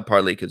lineup,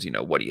 partly because,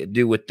 what do you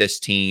do with this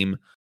team?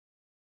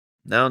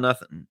 No,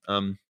 nothing.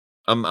 I'm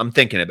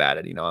thinking about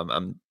it.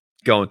 I'm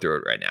going through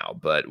it right now,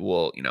 but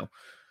we'll,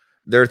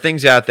 there are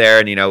things out there,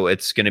 and,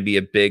 it's going to be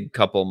a big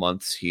couple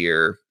months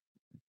here,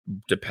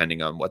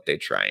 depending on what they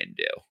try and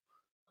do.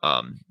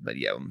 But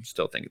yeah, I'm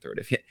still thinking through it.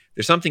 If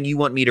there's something you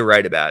want me to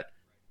write about,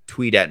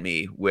 tweet at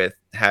me with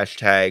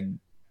hashtag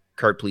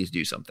Kurt, please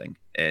do something,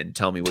 and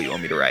tell me what you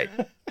want me to write.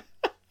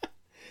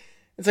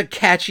 It's a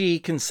catchy,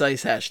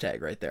 concise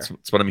hashtag right there.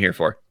 That's what I'm here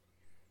for.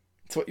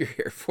 That's what you're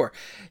here for.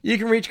 You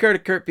can reach Kurt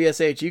at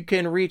KurtBSH. You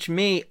can reach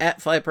me at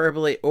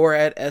Flyperbole or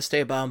at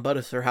Esteban, but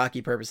if for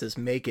hockey purposes,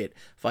 make it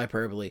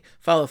Flyperbole.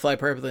 Follow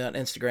Flyperbole on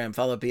Instagram.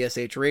 Follow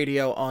BSH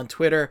Radio on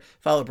Twitter.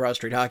 Follow Broad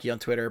Street Hockey on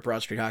Twitter.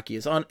 Broad Street Hockey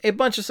is on a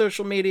bunch of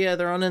social media.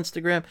 They're on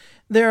Instagram.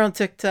 They're on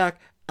TikTok.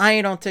 I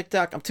ain't on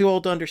TikTok. I'm too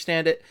old to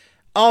understand it.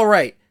 All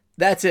right.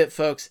 That's it,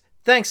 folks.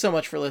 Thanks so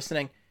much for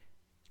listening.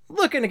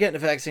 Looking to get into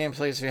vaccine,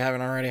 please, if you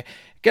haven't already.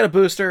 Get a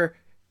booster.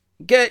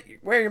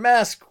 Wear your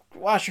mask.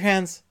 Wash your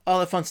hands. All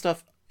that fun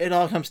stuff. It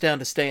all comes down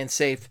to staying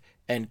safe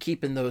and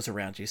keeping those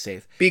around you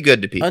safe. Be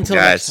good to people, Until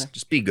guys.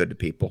 Just be good to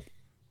people.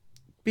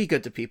 Be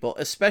good to people,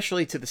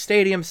 especially to the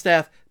stadium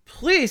staff.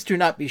 Please do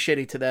not be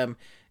shitty to them.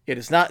 It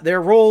is not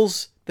their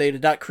roles. They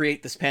did not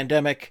create this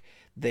pandemic.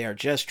 They are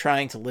just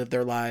trying to live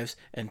their lives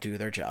and do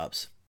their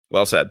jobs.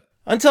 Well said.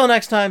 Until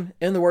next time,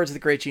 in the words of the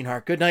great Gene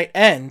Hart, good night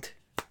and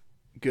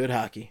good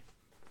hockey.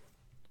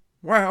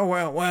 Wow,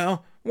 wow,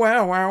 wow.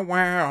 Wow, wow,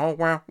 wow,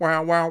 wow,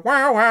 wow, wow,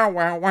 wow, wow,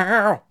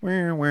 wow,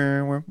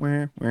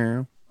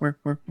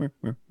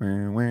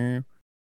 wow.